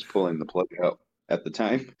didn't know he was pulling the plug out at the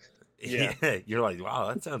time. Yeah. Yeah, you're like, wow,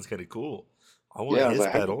 that sounds kind of cool. I want Yeah, I was his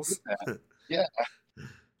like, "How do you do pedals. that?" Yeah,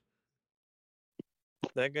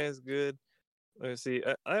 That guy's good. Let's see.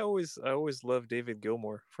 I always loved David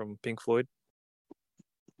Gilmour from Pink Floyd.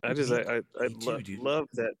 I just Me, I me too, dude. love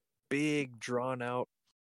that big drawn out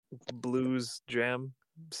blues jam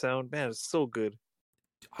sound. Man, it's so good.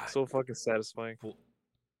 I So fucking satisfying. will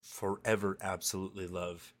forever absolutely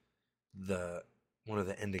love the one of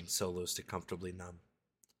the ending solos to Comfortably Numb.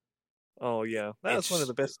 Oh yeah, that's one of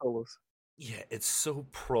the best solos. Yeah, it's so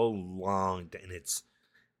prolonged, and it's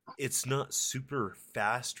not super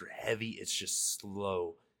fast or heavy. It's just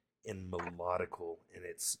slow and melodical, and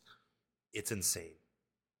it's insane.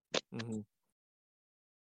 Mm-hmm.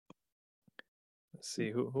 Let's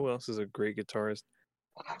see who else is a great guitarist.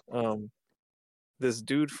 This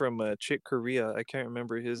dude from Chick Corea. I can't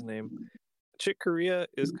remember his name. Chick Corea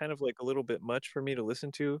is kind of like a little bit much for me to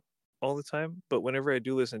listen to all the time, but whenever I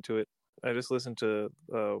do listen to it, I just listen to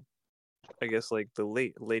I guess like the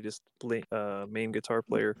latest main guitar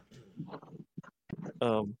player.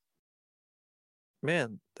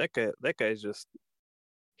 Man, that guy's just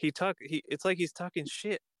it's like he's talking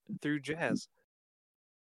shit through jazz.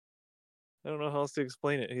 I don't know how else to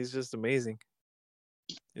explain it. He's just amazing.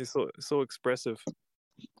 He's so expressive.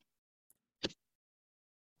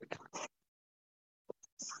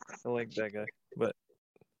 I like that guy. But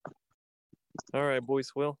all right,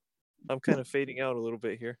 boys. Well, I'm kind of fading out a little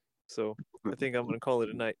bit here, so I think I'm gonna call it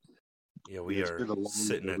a night. Yeah, we It's are been a long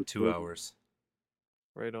sitting at 2 episode. hours.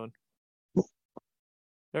 Right on. All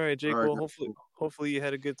right, Jake. All right, Well, guys. hopefully you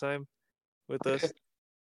had a good time with us.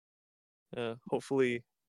 Hopefully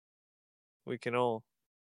we can all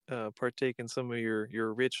partake in some of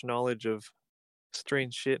your rich knowledge of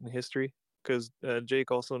strange shit in history, because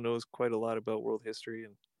Jake also knows quite a lot about world history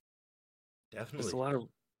and just Definitely.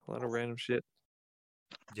 a lot of random shit.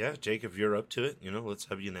 Yeah, Jake, if you're up to it, let's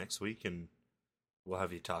have you next week, and we'll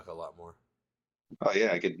have you talk a lot more. oh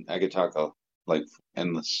yeah, I could talk like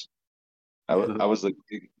endless. I was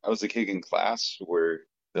the kid in class where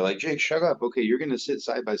they're like, "Jake, shut up. Okay, you're gonna sit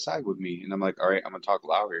side by side with me," and I'm like, "All right, I'm gonna talk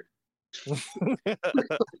louder."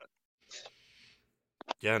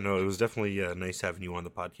 Yeah, no, it was definitely nice having you on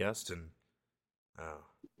the podcast, and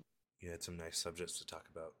you had some nice subjects to talk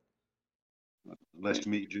about. Nice to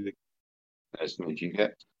meet you, Jake. Nice to meet you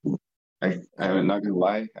guys. I'm not gonna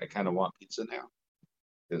lie, I kind of want pizza now.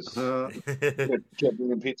 Because kept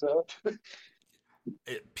bringing pizza up.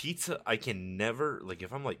 Pizza, I can never, like,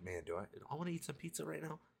 if I'm like, man, do I want to eat some pizza right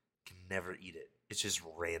now? I can never eat it. It's just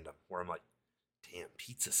random, where I'm like, damn,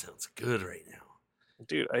 pizza sounds good right now.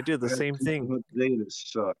 Dude, I did the same thing. Pizza Hut today and it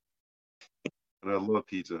sucked. And I love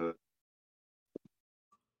Pizza Hut.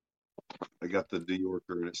 I got the New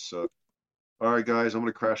Yorker and it sucked. All right, guys, I'm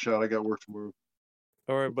gonna crash out. I got work tomorrow.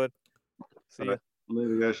 All right, bud. See ya.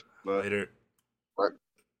 Later, guys. Bye. Later.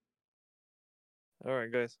 All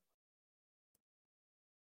right, guys.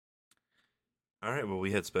 All right, well,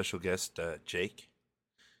 we had special guest Jake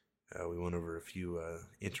We went over a few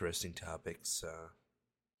interesting topics.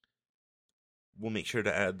 We'll make sure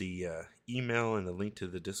to add the email and the link to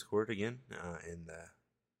the Discord again in the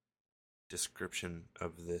description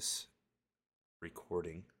of this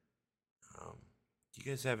recording. Do you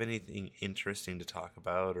guys have anything interesting to talk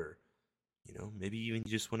about, or maybe even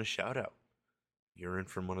you just want to shout out? You're in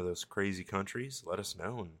from one of those crazy countries, let us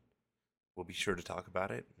know, and we'll be sure to talk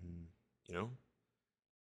about it. And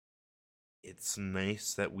it's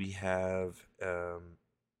nice that we have a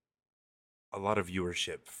lot of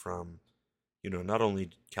viewership from not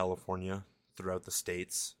only California, throughout the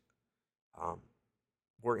states.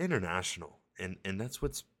 We're international, and that's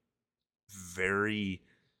what's very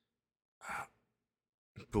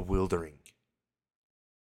bewildering.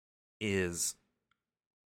 Is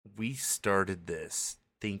we started this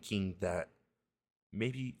thinking that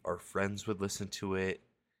maybe our friends would listen to it,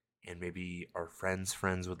 and maybe our friends'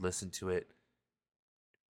 friends would listen to it.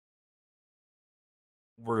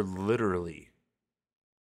 We're literally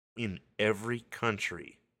in every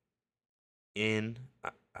country in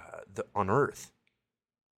on Earth,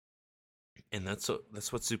 and that's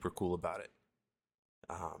what's super cool about it.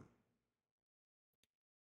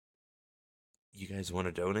 You guys want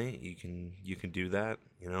to donate? You can do that.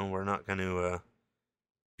 We're not going to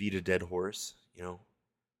beat a dead horse.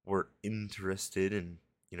 We're interested in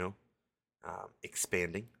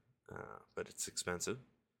expanding, but it's expensive.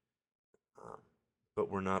 But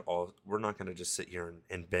we're not going to just sit here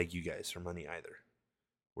and beg you guys for money either.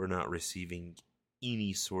 We're not receiving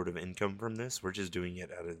any sort of income from this. We're just doing it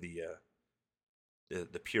out of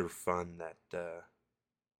the pure fun that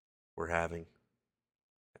we're having.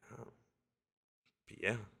 But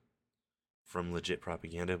yeah, from Legit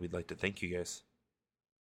Propaganda, we'd like to thank you guys.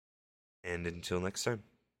 And until next time,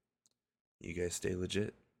 you guys stay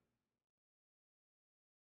legit.